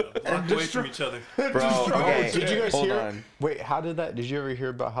 Walk away from each other. Bro, okay. Did you guys Hold hear? on. Wait, how did that? Did you ever hear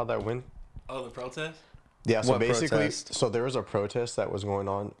about how that went? Oh, the protest? Yeah. So What basically, protest? so there was a protest that was going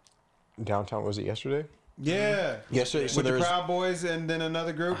on downtown. Was it yesterday? Yeah. Yesterday. So With there the was. Proud Boys and then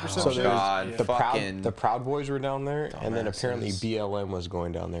another group or some So shit. there was God, the fucking Proud Boys were down there, and then dumbasses. apparently BLM was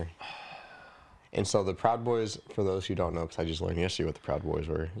going down there. And so the Proud Boys, for those who don't know, because I just learned yesterday what the Proud Boys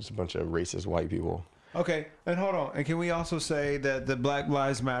were, it's a bunch of racist white people. Okay, and hold on. And can we also say that the Black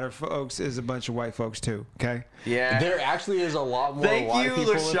Lives Matter folks is a bunch of white folks too? Okay. Yeah. There actually is a lot more Thank white you,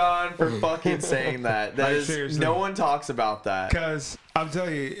 people. LaShawn, for fucking saying that. That Like, is, seriously. no one talks about that. Because I'm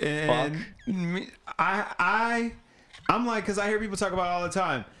telling you, and me, I'm like, because I hear people talk about it all the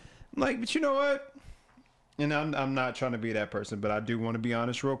time. I'm like, but you know what? And I'm not trying to be that person, but I do want to be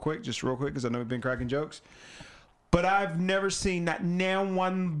honest real quick, because I know we've been cracking jokes. But I've never seen not now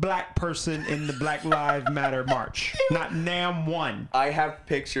one black person in the Black Lives Matter march. Not now one. I have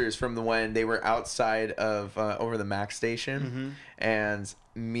pictures from the when they were outside of over the Mac station, and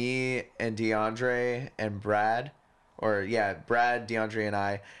me and DeAndre and Brad, Brad, DeAndre, and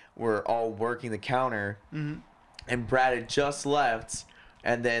I were all working the counter, and Brad had just left,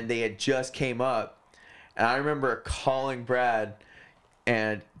 and then they had just came up, and I remember calling Brad,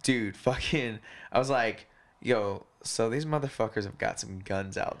 and dude, I was like, yo, so these motherfuckers have got some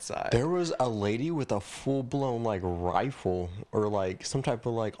guns outside. There was a lady with a full-blown, like, rifle or, like, some type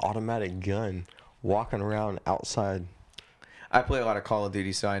of, like, automatic gun walking around outside. I play a lot of Call of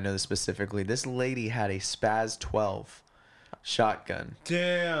Duty, so I know this specifically. This lady had a Spaz 12 shotgun.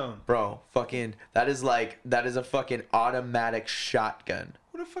 Damn. Bro, that is a fucking automatic shotgun.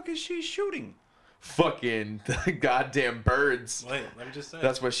 What the fuck is she shooting? Fucking the goddamn birds. Wait, let me just say.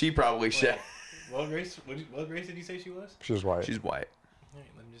 That's what she probably shot. What race did you say she was? She was white. She's white. Wait,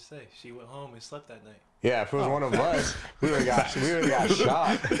 let me just say. She went home and slept that night. Yeah, if it was one of us, we would have got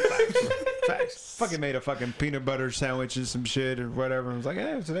shot. Facts. Fucking made a fucking peanut butter sandwich and some shit or whatever. I was like,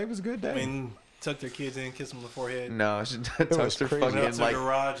 hey, today was a good day. I mean, tucked their kids in, kissed them on the forehead. No, she was touched her crazy. Went out fucking to the like.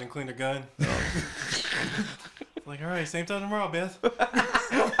 garage and cleaned her gun. Like, all right, same time tomorrow, Beth.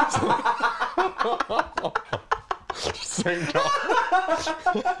 Same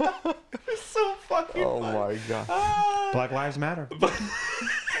time. So fucking. Oh my god. Black Lives Matter.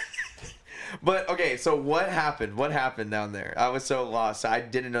 But okay, so what happened? What happened down there? I was so lost. I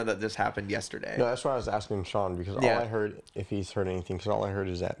didn't know that this happened yesterday. No, that's why I was asking Shawn, because Yeah. all I heard, if he's heard anything, because all I heard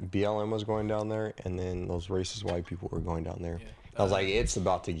is that BLM was going down there, and then those racist white people were going down there. Yeah. I was like, it's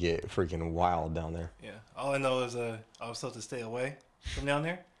about to get freaking wild down there. Yeah. All I know is I was supposed to stay away from down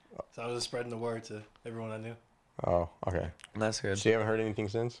there. So I was just spreading the word to everyone I knew. Oh, okay. That's good. So you haven't heard anything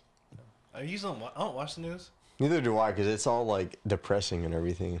since? I usually I don't watch the news. Neither do I, because it's all like depressing and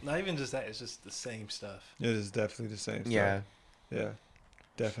everything. Not even just that. It's just the same stuff. It is definitely the same stuff. Yeah. Yeah.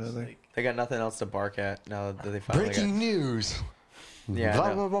 Definitely. Like, They got nothing else to bark at now that they finally Breaking news. Yeah, Blah,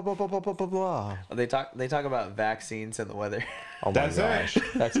 I know. blah, blah, blah, blah, blah, blah, blah. They talk about vaccines and the weather. Oh my That's it. gosh.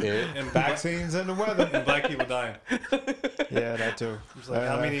 That's it. and Vaccines and the weather. and black people dying. Yeah, that too. It's like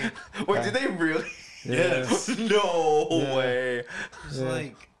how many? Wait, did they really? Yes. No Yeah. way. It's Yeah.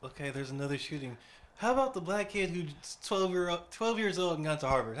 like, okay, there's another shooting. How about the black kid who's 12 years old and got to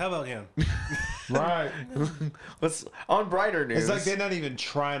Harvard? How about him? Right. Let's on brighter news. It's like they're not even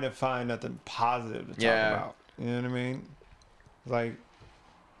trying to find nothing positive to talk Yeah. about. You know what I mean? Like,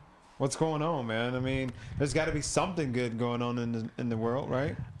 what's going on, man? I mean, there's got to be something good going on in the world,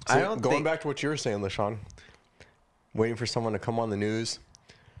 right? So I don't going think- back to what you were saying, LaShawn, waiting for someone to come on the news.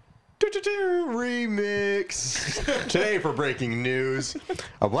 Remix. Today for breaking news,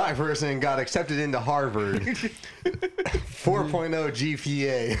 a black person got accepted into Harvard. 4.0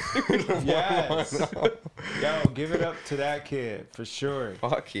 GPA. Yes. Yo, give it up to that kid for sure.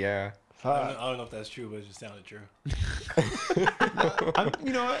 Fuck yeah. I don't know if that's true, but it just sounded true.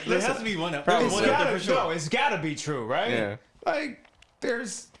 You know what? There Listen, has to be one out Probably. it's one out there gotta, for sure. no, it's got to be true, right? Yeah. Like,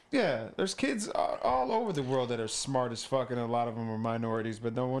 there's kids all over the world that are smart as fuck, and a lot of them are minorities,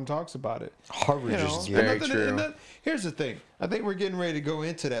 but no one talks about it. Harvard You know, just and very nothing- true. and that- here's the thing. I think we're getting ready to go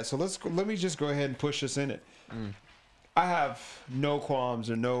into that. So let me just go ahead and push us in it. I have no qualms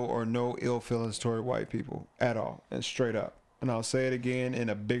or no ill feelings toward white people at all, and straight up. And I'll say it again in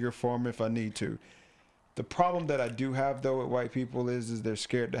a bigger form if I need to. The problem that I do have though with white people is they're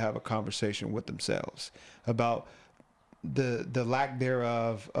scared to have a conversation with themselves about the lack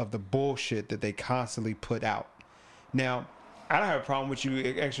thereof of the bullshit that they constantly put out. Now, I don't have a problem with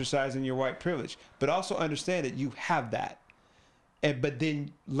you exercising your white privilege, but also understand that you have that. But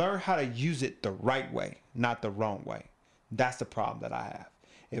then learn how to use it the right way, not the wrong way. That's the problem that I have.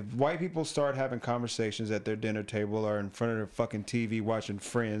 If white people start having conversations at their dinner table or in front of their fucking TV watching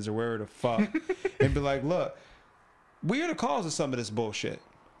Friends or wherever the fuck, and be like, look, we are the cause of some of this bullshit.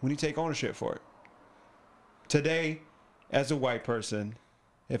 We need to take ownership for it. Today, as a white person,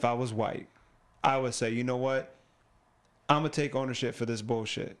 if I was white, I would say, you know what? I'm going to take ownership for this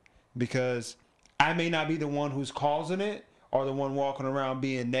bullshit because I may not be the one who's causing it or the one walking around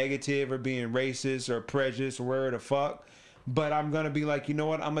being negative or being racist or prejudiced or wherever the fuck. But I'm going to be like, you know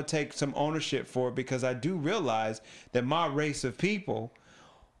what? I'm going to take some ownership for it because I do realize that my race of people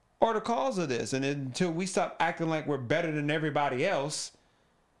are the cause of this. And until we stop acting like we're better than everybody else,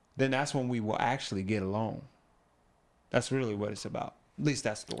 then that's when we will actually get along. That's really what it's about. At least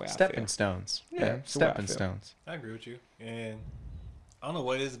that's the way I Stepping feel. stones. Yeah, Yeah, that's the way I stepping feel. stones. I agree with you. And I don't know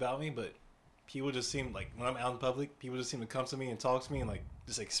what it is about me, but people just seem like when I'm out in public, people just seem to come to me and talk to me and like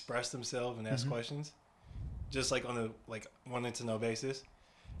just express themselves and ask questions, just like on a like wanting to know basis.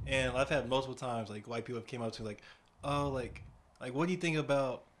 And I've had multiple times like white people have came up to me like, oh, like what do you think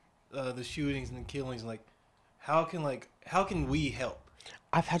about the shootings and the killings? And like, how can we help?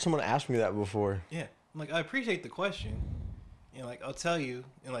 I've had someone ask me that before. Yeah, I'm like I appreciate the question. You know, like I'll tell you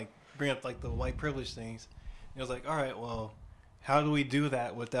and like bring up like the white privilege things. And it was like, all right, well, how do we do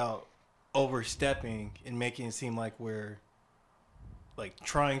that without overstepping and making it seem like we're like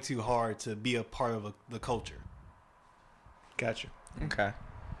trying too hard to be a part of the culture? Gotcha. Okay.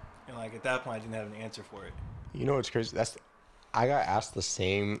 And like at that point, I didn't have an answer for it. You know what's crazy? I got asked the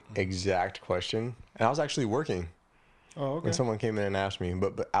same exact question, and I was actually working Oh, okay. when someone came in and asked me.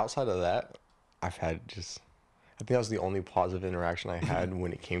 But outside of that, I've had just, I think that was the only positive interaction I had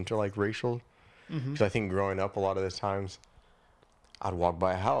when it came to like racial. Because I think growing up, a lot of the times, I'd walk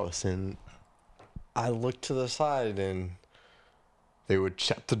by a house and I looked to the side and they would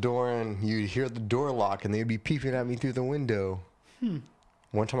shut the door and you'd hear the door lock and they'd be peeping at me through the window.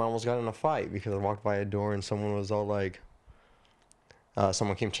 One time I almost got in a fight because I walked by a door and someone was all like,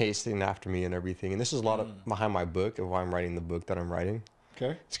 someone came chasing after me and everything. And this is a lot of behind my book of why I'm writing the book that I'm writing.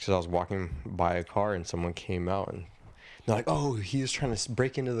 Okay. It's because I was walking by a car and someone came out and they're like, oh, he was trying to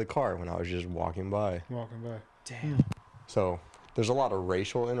break into the car when I was just walking by. Walking by. Damn. So there's a lot of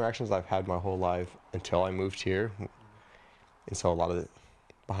racial interactions I've had my whole life until I moved here. And so a lot of it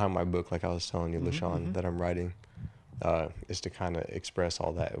behind my book, like I was telling you, LaShawn, that I'm writing, is to kind of express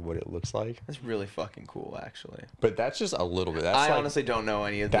all that, what it looks like. That's really fucking cool, actually. But that's just a little bit. That's I like, honestly don't know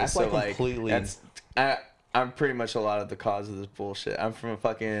any of that's this. So like like, completely- I'm pretty much a lot of the cause of this bullshit. I'm from a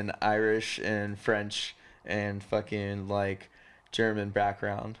fucking Irish and French and fucking like German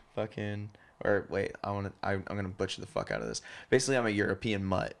background. Fucking or wait, I'm gonna butcher the fuck out of this. Basically, I'm a European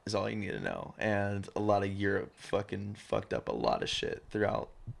mutt is all you need to know, and a lot of Europe fucking fucked up a lot of shit throughout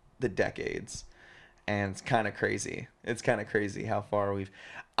the decades, and it's kind of crazy. It's kind of crazy how far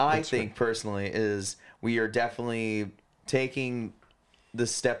I think personally is we are definitely taking the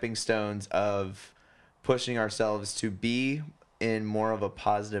stepping stones of pushing ourselves to be in more of a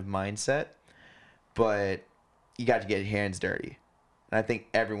positive mindset, but you got to get your hands dirty. And I think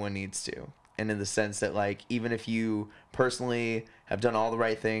everyone needs to. And in the sense that, like, even if you personally have done all the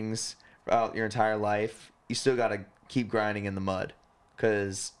right things throughout your entire life, you still got to keep grinding in the mud.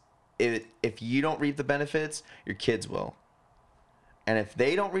 Because if you don't reap the benefits, your kids will. And if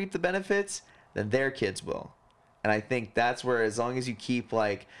they don't reap the benefits, then their kids will. And I think that's where, as long as you keep,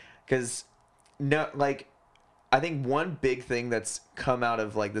 like, because, no, like, I think one big thing that's come out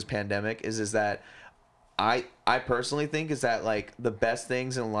of, like, this pandemic is that I personally think is that, like, the best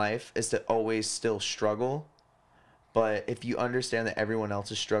things in life is to always still struggle. But if you understand that everyone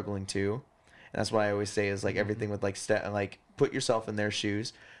else is struggling too, and that's why I always say is, like, everything with, like, put yourself in their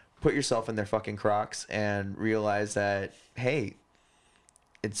shoes, put yourself in their fucking Crocs, and realize that, hey,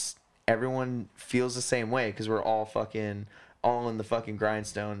 it's everyone feels the same way because we're all in the fucking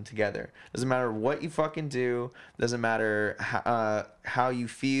grindstone together. Doesn't matter what you fucking do. Doesn't matter how you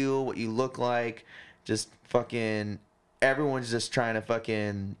feel, what you look like. Just fucking everyone's just trying to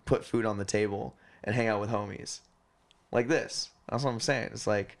fucking put food on the table and hang out with homies. Like this. That's what I'm saying. It's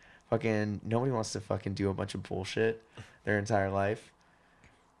like fucking nobody wants to fucking do a bunch of bullshit their entire life.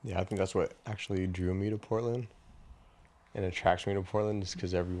 Yeah, I think that's what actually drew me to Portland and attracts me to Portland, is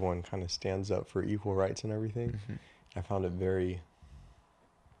because everyone kind of stands up for equal rights and everything. Mm-hmm. I found it very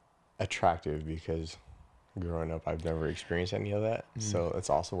attractive because growing up, I've never experienced any of that. Mm. So it's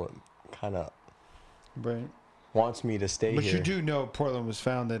also what kind of wants me to stay here. But you do know Portland was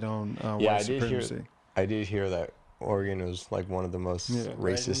founded on white supremacy. I did hear that Oregon was like one of the most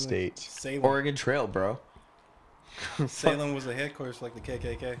racist states. Salem. Oregon Trail, bro. Salem was the headquarters for, like, the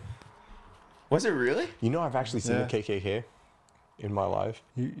KKK. Was it really? You know, I've actually seen the KKK in my life.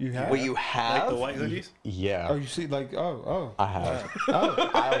 You have? What, you have? Like the white hoodies? Yeah. Oh, you see, like, I have.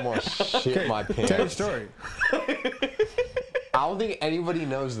 I almost shit my pants. Tell your story. I don't think anybody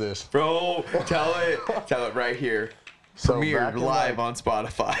knows this. Bro, tell it right here. So Premiered live on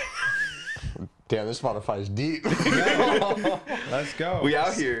Spotify. Damn, this Spotify is deep. Let's go. We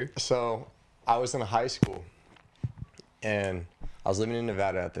out here. So I was in high school, and I was living in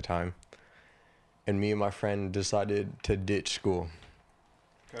Nevada at the time, and me and my friend decided to ditch school.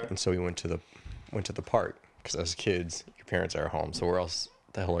 Okay. And so we went to the park, because as kids, your parents are at home, so where else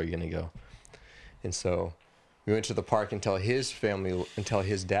the hell are you gonna go? And so we went to the park until his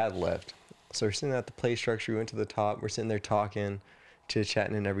dad left. So we're sitting at the play structure. We went to the top. We're sitting there talking,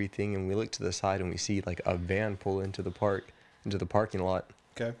 chit-chatting and everything. And we look to the side and we see like a van pull into the parking lot.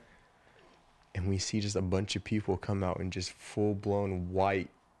 Okay. And we see just a bunch of people come out in just full-blown white,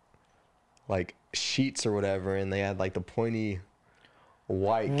 like, sheets or whatever. And they had like the pointy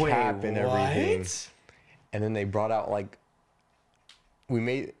white cap and everything. And then they brought out like,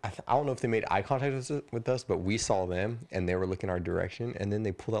 I don't know if they made eye contact with us, but we saw them and they were looking our direction. And then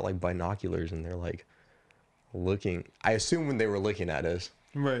they pulled out like binoculars and they're like looking. I assume when they were looking at us.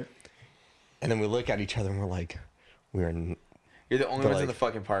 Right. And then we look at each other and we're like, You're the only ones in the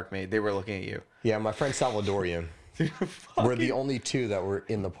fucking park, mate. They were looking at you. Yeah, my friend Salvadorian. We're the only two that were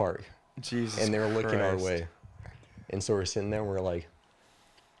in the park. Jesus. And they were looking Christ. our way. And so we're sitting there and we're like,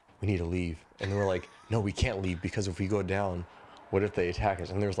 we need to leave. And then we're like, no, we can't leave because if we go down, what if they attack us?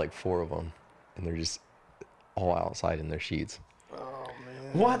 And there's like 4 of them. And they're just all outside in their sheets. Oh,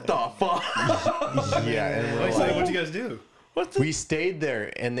 man. What the fuck? Yeah. And we're Like, what'd you guys do? We stayed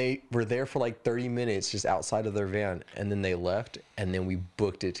there and they were there for like 30 minutes just outside of their van. And then they left and then we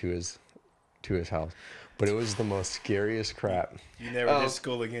booked it to his house. But it was the most scariest crap. You never did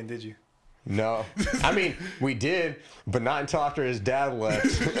school again, did you? No. I mean, we did, but not until after his dad left.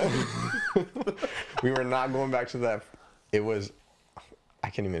 We were not going back to that. It was, I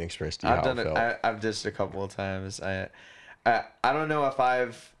can't even express to you how it felt. I've ditched a couple of times. I don't know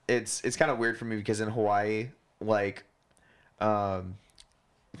if it's kind of weird for me because in Hawaii, like,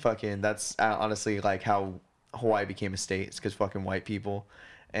 fucking, that's honestly like how Hawaii became a state. It's because fucking white people,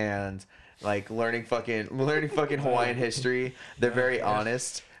 and like learning fucking Hawaiian history. They're very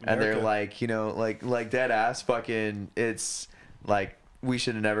honest, and they're like, you know, like dead ass fucking. It's like we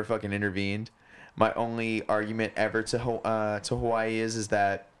should have never fucking intervened. My only argument ever to Hawaii is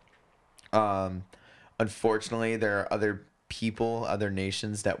that, unfortunately, there are other people, other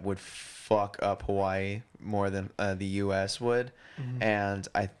nations that would fuck up Hawaii more than the U.S. would, and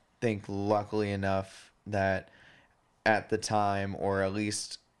think luckily enough that at the time, or at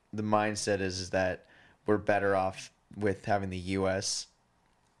least the mindset is that we're better off with having the U.S.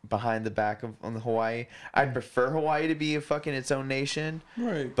 behind the back of on the Hawaii. I'd prefer Hawaii to be a fucking its own nation,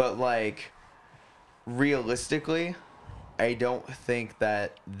 Right. but like realistically, I don't think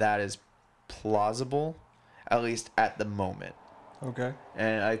that is plausible, at least at the moment. Okay.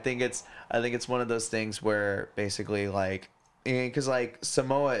 And I think it's one of those things where basically like, because like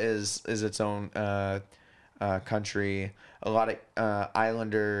Samoa is its own country. A lot of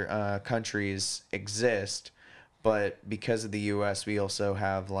islander countries exist, but because of the U.S., we also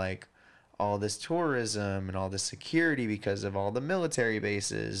have like all this tourism and all this security because of all the military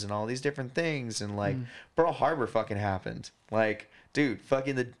bases and all these different things. And like Pearl Harbor fucking happened. Like, dude,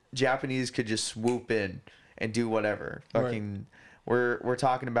 fucking the Japanese could just swoop in and do whatever. Fucking, we're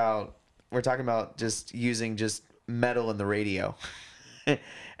talking about just using just metal in the radio,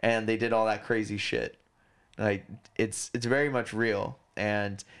 and they did all that crazy shit. Like, it's very much real.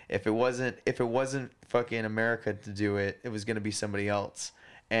 And if it wasn't fucking America to do it, it was gonna be somebody else.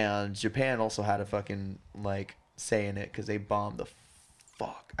 And Japan also had a fucking like say in it because they bombed the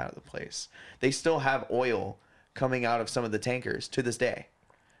fuck out of the place. They still have oil coming out of some of the tankers to this day.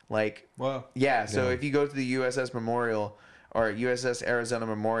 Like, Wow. yeah. So if you go to the USS Memorial or USS Arizona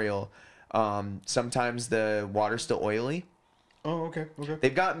Memorial, sometimes the water's still oily. Oh, okay. Okay.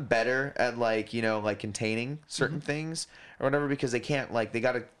 They've gotten better at like, you know, like containing certain things or whatever, because they can't, like, they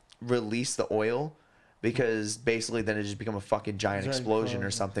got to release the oil because basically then it just become a fucking giant explosion or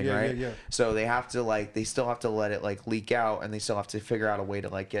something, right? Yeah. So they have to like, they still have to let it like leak out, and they still have to figure out a way to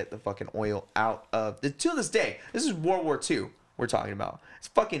like get the fucking oil out of to this day. This is World War II we're talking about. It's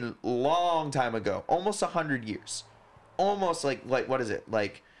fucking long time ago, almost 100 years, almost like what is it?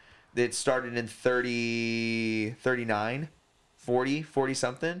 Like it started in 39, 40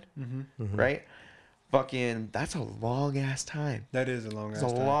 something, right? Fucking, that's a long ass time. That is a long ass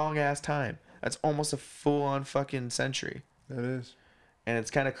It's a time. long ass time. That's almost a full on fucking century. That is. And it's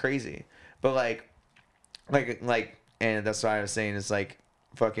kind of crazy. But like, and that's what I was saying is like,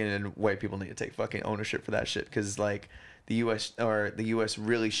 fucking white people need to take fucking ownership for that shit. Cause like the U.S.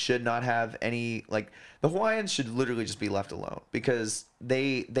 really should not have any, like, the Hawaiians should literally just be left alone because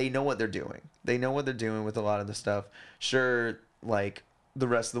they know what they're doing. They know what they're doing with a lot of the stuff. Sure, like the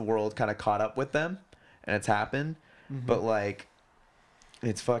rest of the world kind of caught up with them and it's happened. But like,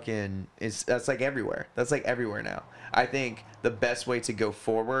 that's like everywhere. That's like everywhere now. I think the best way to go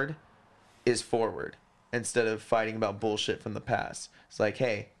forward is forward instead of fighting about bullshit from the past. It's like,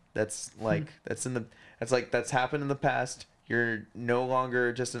 hey, that's happened in the past. You're no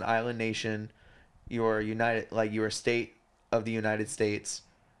longer just an island nation. You're united, like you're a state of the United States.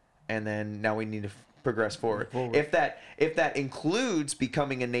 And then now we need to progress forward. If that includes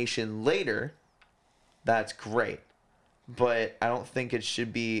becoming a nation later, that's great. But I don't think it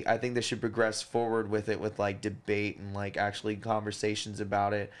should be. I think they should progress forward with it with like debate and like actually conversations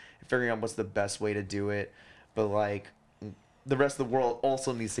about it and figuring out what's the best way to do it. But like the rest of the world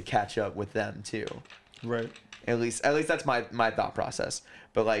also needs to catch up with them too. Right. At least that's my thought process.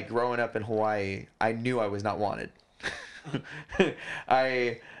 But like growing up in Hawaii, I knew I was not wanted.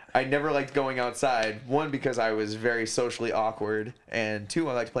 I never liked going outside. One, because I was very socially awkward, and two,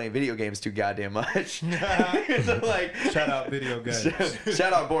 I liked playing video games too goddamn much. So like, Shout out video games.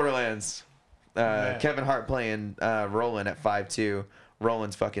 shout out Borderlands. Kevin Hart playing Roland at 5'2".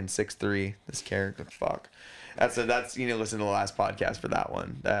 Roland's fucking 6'3". This character, fuck. That's you need to listen to the last podcast for that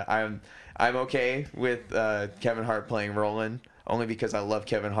one. I'm okay with Kevin Hart playing Roland only because I love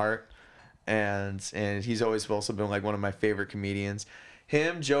Kevin Hart, and he's always also been like one of my favorite comedians.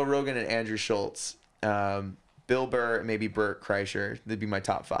 Him, Joe Rogan, and Andrew Schultz. Bill Burr, and maybe Burt Kreischer. They'd be my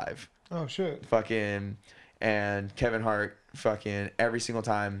top 5. Oh shit. Fucking, and Kevin Hart, fucking every single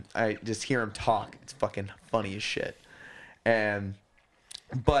time I just hear him talk, it's fucking funny as shit. And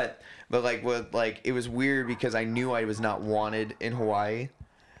but like it was weird because I knew I was not wanted in Hawaii.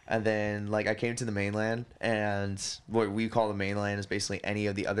 And then like I came to the mainland, and what we call the mainland is basically any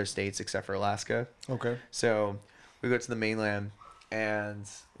of the other states except for Alaska. Okay. So we go to the mainland, and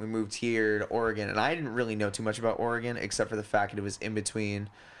we moved here to Oregon, and I didn't really know too much about Oregon except for the fact that it was in between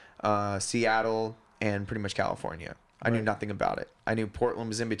Seattle and pretty much California. I knew nothing about it. I knew Portland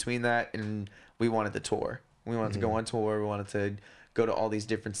was in between that, and we wanted the tour. We wanted to go on tour. We wanted to go to all these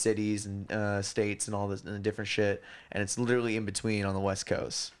different cities and states and all this and different shit, and it's literally in between on the West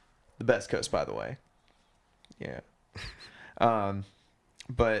Coast. The best coast, by the way. Yeah.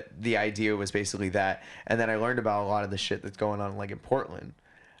 But the idea was basically that. And then I learned about a lot of the shit that's going on like in Portland.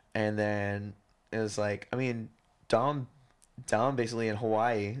 And then it was like, I mean, Dom Dom basically in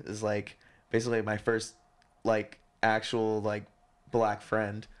Hawaii is like basically my first like actual like black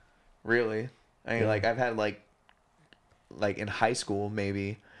friend, really. I mean, Yeah. like I've had like in high school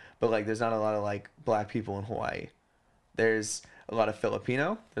maybe, but like there's not a lot of like black people in Hawaii. There's a lot of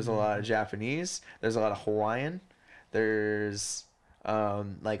Filipino, there's a lot of Japanese, there's a lot of Hawaiian, there's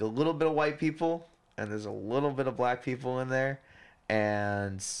like a little bit of white people, and there's a little bit of black people in there,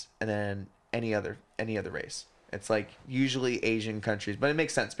 and then any other race. It's like usually Asian countries, but it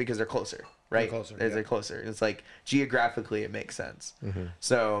makes sense because they're closer, right? closer, They're yeah. closer. It's like geographically it makes sense. Mm-hmm.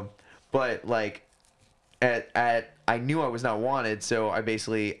 So, but like I knew I was not wanted, so I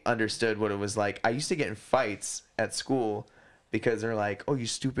basically understood what it was like. I used to get in fights at school because they're like, "Oh, you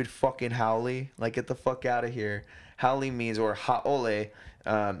stupid fucking haole, like get the fuck out of here." Haole means, or haole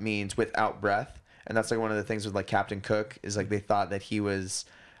means without breath, and that's like one of the things with like Captain Cook is like they thought that he was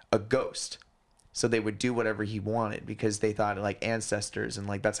a ghost. So they would do whatever he wanted because they thought like ancestors, and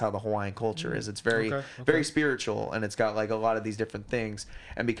like that's how the Hawaiian culture is. It's very very spiritual, and it's got like a lot of these different things.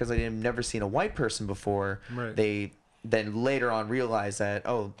 And because I didn't never seen a white person before, Right. they then later on realized that,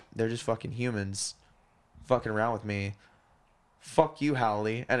 oh, they're just fucking humans fucking around with me. Fuck you,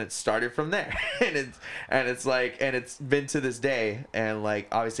 Howley. And it started from there. and it's like, and it's been to this day. And like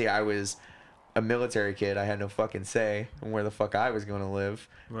obviously I was a military kid. I had no fucking say on where the fuck I was going to live,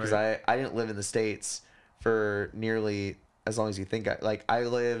 because Right. I didn't live in the States for nearly as long as you think.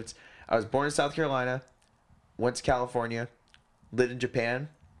 I was born in South Carolina, went to California, lived in Japan,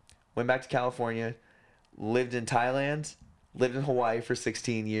 went back to California, lived in Thailand, lived in Hawaii for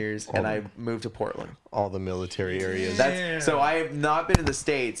 16 years, and I moved to Portland. All the military areas. That's so I have not been in the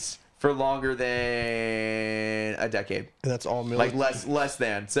States for longer than a decade. And that's all Like military. less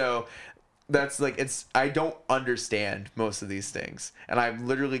than. So that's like, it's, I don't understand most of these things, and I'm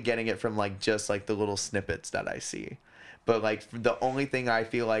literally getting it from like just like the little snippets that I see. But like the only thing I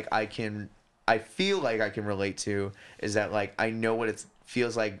feel like I can relate to is that like I know what it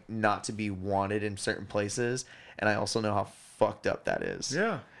feels like not to be wanted in certain places, and I also know how fucked up that is.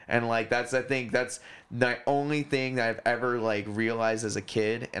 Yeah. And like I think that's the only thing that I've ever like realized as a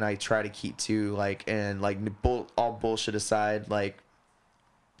kid, and I try to keep to like, and like all bullshit aside, like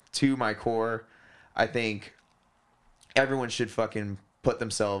to my core, I think everyone should fucking put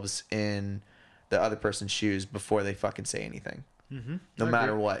themselves in the other person's shoes before they fucking say anything. Mm-hmm. No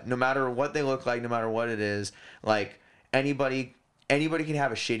matter what they look like, no matter what it is, like anybody can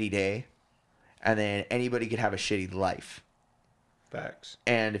have a shitty day, and then anybody could have a shitty life. Facts.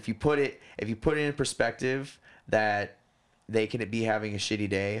 And if you put it in perspective that they can be having a shitty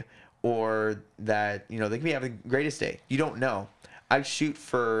day, or that, you know, they can be having the greatest day, you don't know. I shoot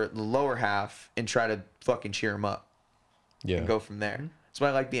for the lower half and try to fucking cheer them up. Yeah. And go from there. That's why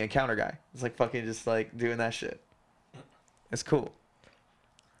I like being a counter guy. It's like fucking just like doing that shit. It's cool.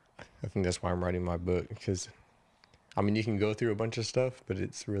 I think that's why I'm writing my book, because I mean, you can go through a bunch of stuff, but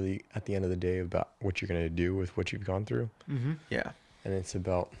it's really at the end of the day about what you're going to do with what you've gone through. Mm-hmm. Yeah. And it's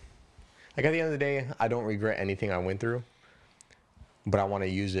about, like, at the end of the day, I don't regret anything I went through, but I want to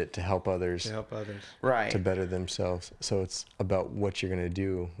use it to help others, To help others. Right. to better themselves. So it's about what you're going to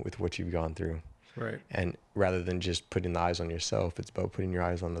do with what you've gone through. Right. And rather than just putting the eyes on yourself, it's about putting your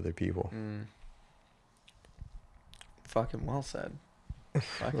eyes on other people. Fucking well said.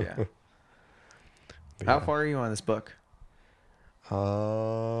 Fuck yeah. But How yeah. far are you on this book?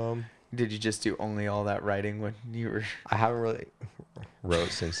 Did you just do only all that writing when you were... I haven't really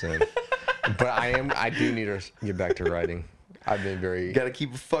wrote since then, but I do need to get back to writing. I've been You gotta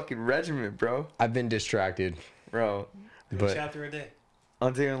keep a fucking regiment, bro. I've been distracted, Bro. Do a but chapter a day.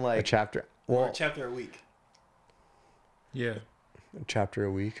 I'm doing a like... chapter, Or well, a chapter a week. Yeah. a chapter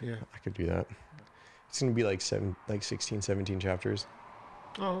a week. Yeah. I could do that. It's going to be like 16, 17 chapters.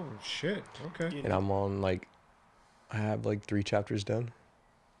 Oh shit. Okay. You And know, I'm on I have like 3 chapters done.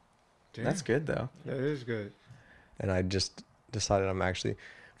 Damn. That's good, though. That is good. And I just decided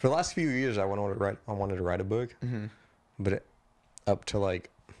for the last few years, I wanted to write a book, Mm-hmm. but up to like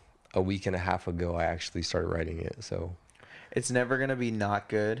a week and a half ago, I actually started writing it. So It's never gonna be not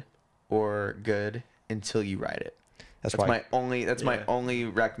good or good until you write it. that's That's why. my only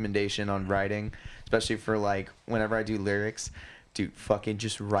recommendation on writing, especially for like whenever I do lyrics. Dude, fucking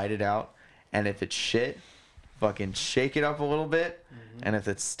just write it out, and if it's shit, fucking shake it up a little bit, and if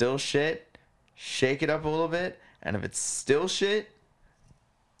it's still shit, shake it up a little bit, and if it's still shit,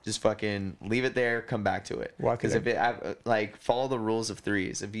 just fucking leave it there, come back to it. Well, I Because think if it like follow the rules of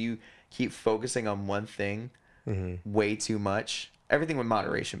threes. If you keep focusing on one thing way too much, everything with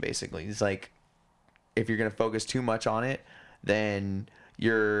moderation basically. It's like if you're gonna focus too much on it, then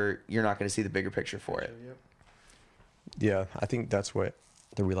you're not gonna see the bigger picture for it. Yeah, I think that's what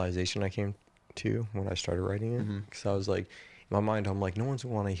the realization I came to when I started writing it. Because I was like, in my mind, I'm like, no one's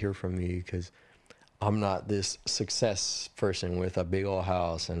going to want to hear from me because I'm not this success person with a big old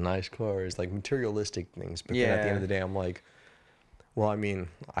house and nice cars, like materialistic things. But then at the end of the day, I'm like, well, I mean,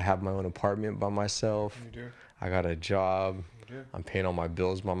 I have my own apartment by myself. You do. I got a job. You do. I'm paying all my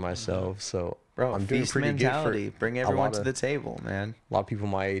bills by myself. So Bro, I'm doing feast pretty mentality. good for Bring a everyone lot to of- the table, man. A lot of people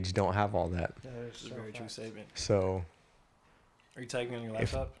my age don't have all that. That is It's a so very true facts. statement. So Are you typing on your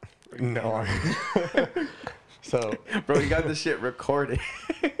laptop? Or you no. So Bro, you got this shit recorded.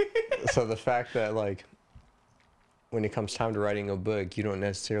 so the fact that like when it comes time to writing a book, you don't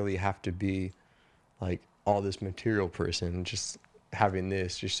necessarily have to be like all this material person. Just having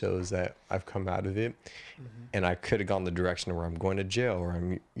this just shows that I've come out of it. And I could have gone the direction where I'm going to jail or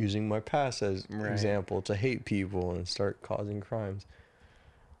I'm using my past as an Right. example to hate people and start causing crimes.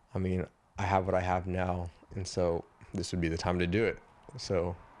 I mean, I have what I have now, and so this would be the time to do it.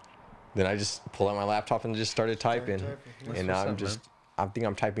 So then I just pulled out my laptop and just started typing. That's And now what's I'm up, just, I think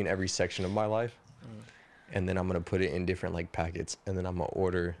I'm typing every section of my life. And then I'm going to put it in different like packets. And then I'm going to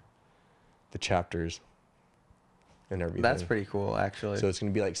order the chapters and everything. That's pretty cool, actually. So it's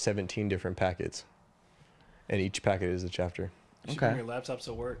going to be like 17 different packets. And each packet is a chapter. You should Okay. bring your laptops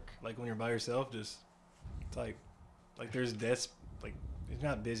to work. Like when you're by yourself, just type. Like there's desks. Like you're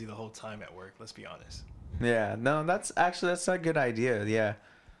not busy the whole time at work. Let's be honest. Yeah, no, that's a good idea. Yeah.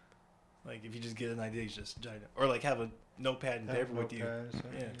 Like if you just get an idea, you just jot it. Or like have a notepad and paper with you.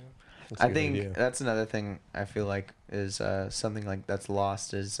 Yeah. That's a I good think idea. that's another thing I feel like is something like that's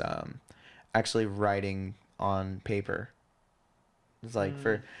lost is actually writing on paper. It's like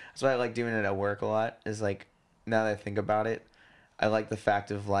that's why I like doing it at work a lot. Is like now that I think about it, I like the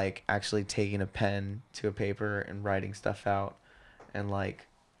fact of like actually taking a pen to a paper and writing stuff out, and like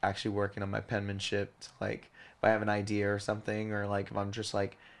actually working on my penmanship. To, like if I have an idea or something, or like if I'm just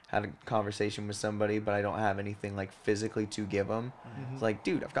like having a conversation with somebody, but I don't have anything like physically to give them. It's like,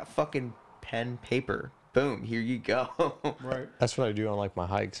 dude, I've got fucking pen, paper. Boom, here you go. Right. That's what I do on like my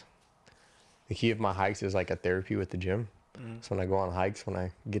hikes. The key of my hikes is like a therapy with the gym. So when I go on hikes, when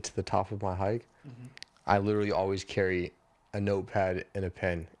I get to the top of my hike, I literally always carry a notepad and a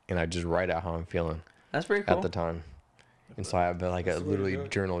pen, and I just write out how I'm feeling That's pretty cool. at the time. And so I have like a That's the way to literally do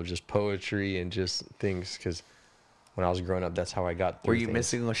it. journal of just poetry and just things, because when I was growing up, that's how I got through Were you things.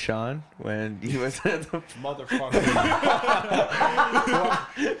 missing LaShawn when he was at the... Motherfucker.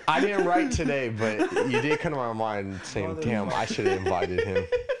 I didn't write today, but you did come to my mind saying, damn, I should have invited him.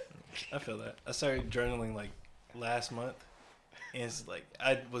 I feel that. I started journaling like last month, and it's like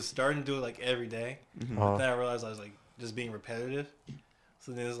I was starting to do it like every day. But then I realized I was like just being repetitive.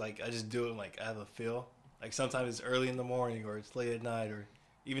 So then it's like I just do it like I have a feel. Like sometimes it's early in the morning or it's late at night, or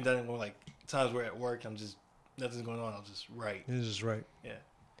even then when like times we're at work, I'm just nothing's going on. I'll just write. This is right. Yeah,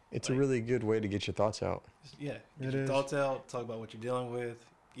 It's a Like- really good way to get your thoughts out. yeah. Get It your is. thoughts out. Talk about what you're dealing with.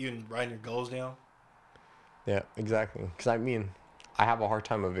 Even writing your goals down. Yeah, exactly. Because I mean, I have a hard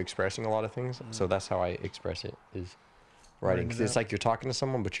time of expressing a lot of things, so that's how I express it, is writing. Writing Because it it's out. like you're talking to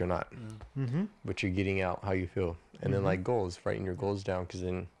someone, but you're not. Mm-hmm. But you're getting out how you feel. And then like goals, writing your goals down, because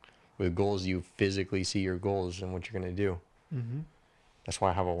then with goals, you physically see your goals and what you're going to do. Mm-hmm. That's why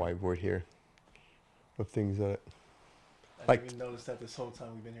I have a whiteboard here of things that, I Like- didn't even notice that this whole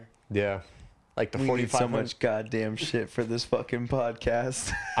time we've been here. yeah. Like the We need 45 so much goddamn shit for this fucking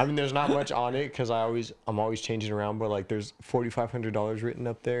podcast. I mean, there's not much on it because I'm always changing around, but like there's $4,500 written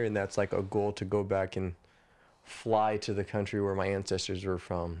up there, and that's like a goal to go back and fly to the country where my ancestors were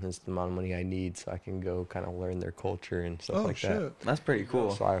from. It's the amount of money I need so I can go kind of learn their culture and stuff Oh like shit. that. That's pretty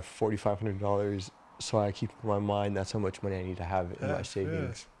cool. So I have $4,500, so I keep in my mind that's how much money I need to have in my Heck,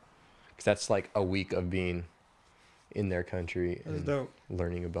 savings, because that's like a week of being in their country That's and dope.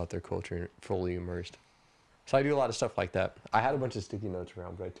 learning about their culture and fully immersed. So I do a lot of stuff like that. I had a bunch of sticky notes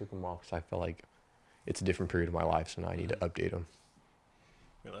around, but I took them off because I felt like it's a different period of my life, so now I need to update them.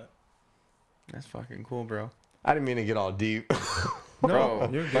 Feel that? That's fucking cool, bro. I didn't mean to get all deep. Bro,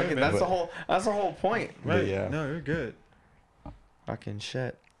 you're good, fucking, man. that's the whole point. But Right. yeah. No, you're good. Fucking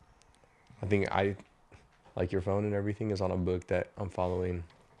shit. I think like your phone and everything is on a book that I'm following.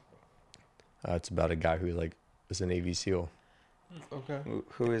 It's about a guy who like is a Navy SEAL. Okay.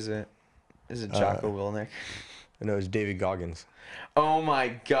 Who is it? Is it Jocko Willink? I know it's David Goggins. Oh my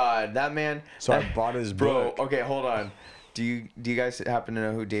god, that man. So I that- bought his Bro, book. okay, hold on. Do you guys happen to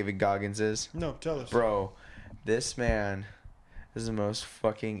know who David Goggins is? No, tell us. Bro, this man is the most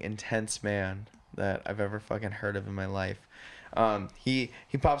fucking intense man that I've ever fucking heard of in my life. He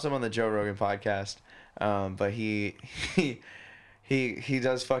pops up on the Joe Rogan podcast, but he he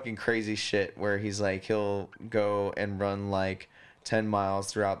does fucking crazy shit where he's like he'll go and run like 10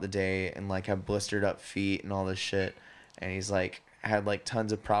 miles throughout the day and like have blistered up feet and all this shit, and he's like had like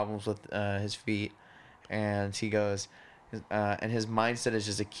tons of problems with his feet, and he goes and his mindset is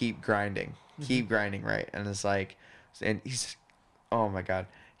just to keep grinding, right? And it's like, and he's, oh my god,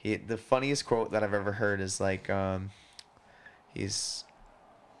 the funniest quote that I've ever heard is like he's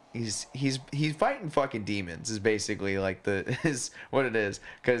fighting fucking demons is basically like is what it is,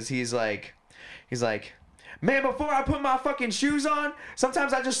 because he's like, man, before I put my fucking shoes on,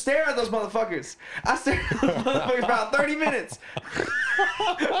 sometimes I just stare at those motherfuckers. I stare at those motherfuckers for about 30 minutes.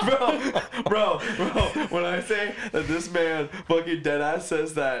 bro, when I say that this man fucking deadass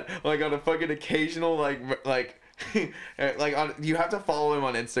says that like on a fucking occasional like you have to follow him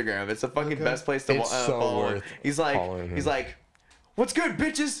on Instagram. It's the fucking best place to follow him. He's like, what's good,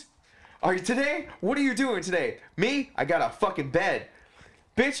 bitches? Today? What are you doing today? Me? I got a fucking bed.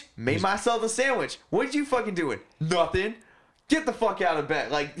 Bitch, made myself a sandwich. What you fucking doing? Nothing. Get the fuck out of bed.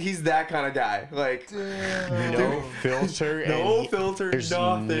 Like, he's that kind of guy. Like, no filter. No filter. There's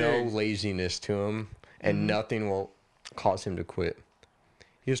nothing. No laziness to him, and nothing will cause him to quit.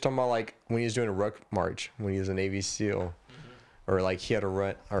 He was talking about like when he was doing a ruck march when he was a Navy SEAL, or like he had a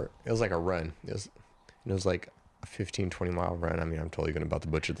run, or it was like a run. It was like a 15-20 mile run. I mean, I'm totally gonna about to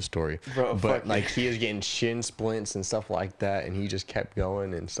butcher the story, bro, but like he was getting shin splints and stuff like that, and he just kept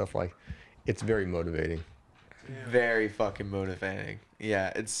going and stuff like. It's very motivating. Very fucking motivating.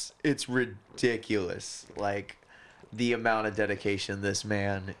 Yeah, it's ridiculous. Like the amount of dedication this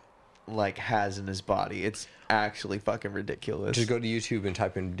man like has in his body. It's actually fucking ridiculous. Just go to YouTube and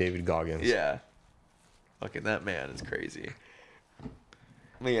type in David Goggins. Yeah. Fucking that man is crazy.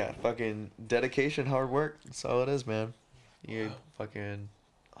 But yeah, fucking dedication, hard work. That's all it is, man. You fucking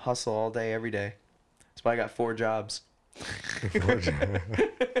hustle all day, every day. That's why I got 4 jobs.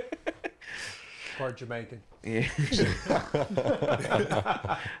 Part Jamaican. Yeah.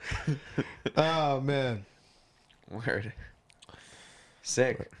 Oh man. Word.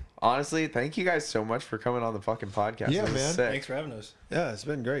 Sick. Honestly, thank you guys so much for coming on the fucking podcast. Yeah, This was man. sick. Thanks for having us. Yeah, it's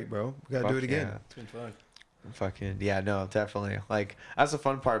been great, bro. We gotta Fuck do it again. yeah. It's been fun. Fucking yeah, no, definitely. Like that's the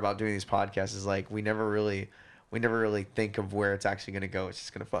fun part about doing these podcasts is like we never really think of where it's actually gonna go. It's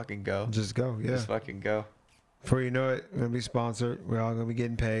just gonna fucking go. Just go, yeah. Just fucking go. Before you know it, we're gonna be sponsored. We're all gonna be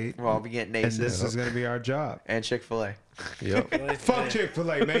getting paid. We'll all be getting And aces. this is gonna be our job. And Chick-fil-A. Yep. Fuck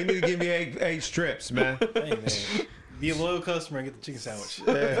Chick-fil-A, man. You need to give me 8 strips, man. Hey, man. Be a loyal customer and get the chicken sandwich.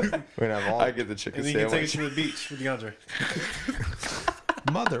 Yeah. We're gonna have all. I get the chicken And then you can take it sandwich. to the beach with DeAndre.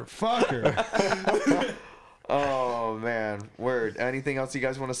 Motherfucker. Oh man, word. Anything else you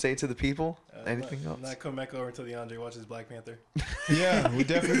guys want to say to the people? Anything else? I'm not coming back over until DeAndre watches Black Panther. Yeah, we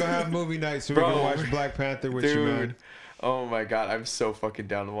definitely gonna have movie night so we Bro. can watch Black Panther with you, Dude. man. Oh my god, I'm so fucking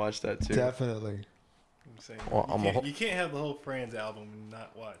down to watch that too. Definitely. I'm saying Well, you can't have the whole Friends album and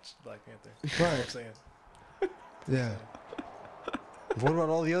not watch Black Panther. Right. I'm saying Yeah. What about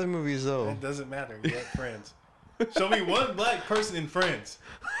all the other movies though? it doesn't matter. You like Friends. Show me one black person in Friends.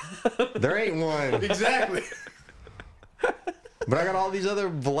 There ain't one. Exactly. But I got all these other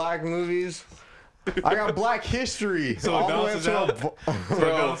black movies. I got Black History. So it all the way balances up out. to So it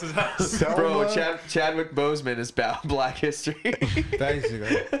balances out. Bro, Selma. Chadwick Boseman is about Black History.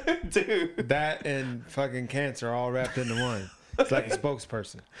 Basically. Dude. That and fucking cancer all wrapped into one. It's like a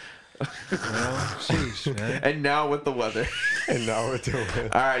spokesperson. You know? Sheesh, man. And now with the weather. And now we're doing.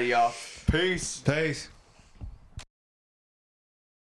 Alrighty, y'all. Peace. Peace.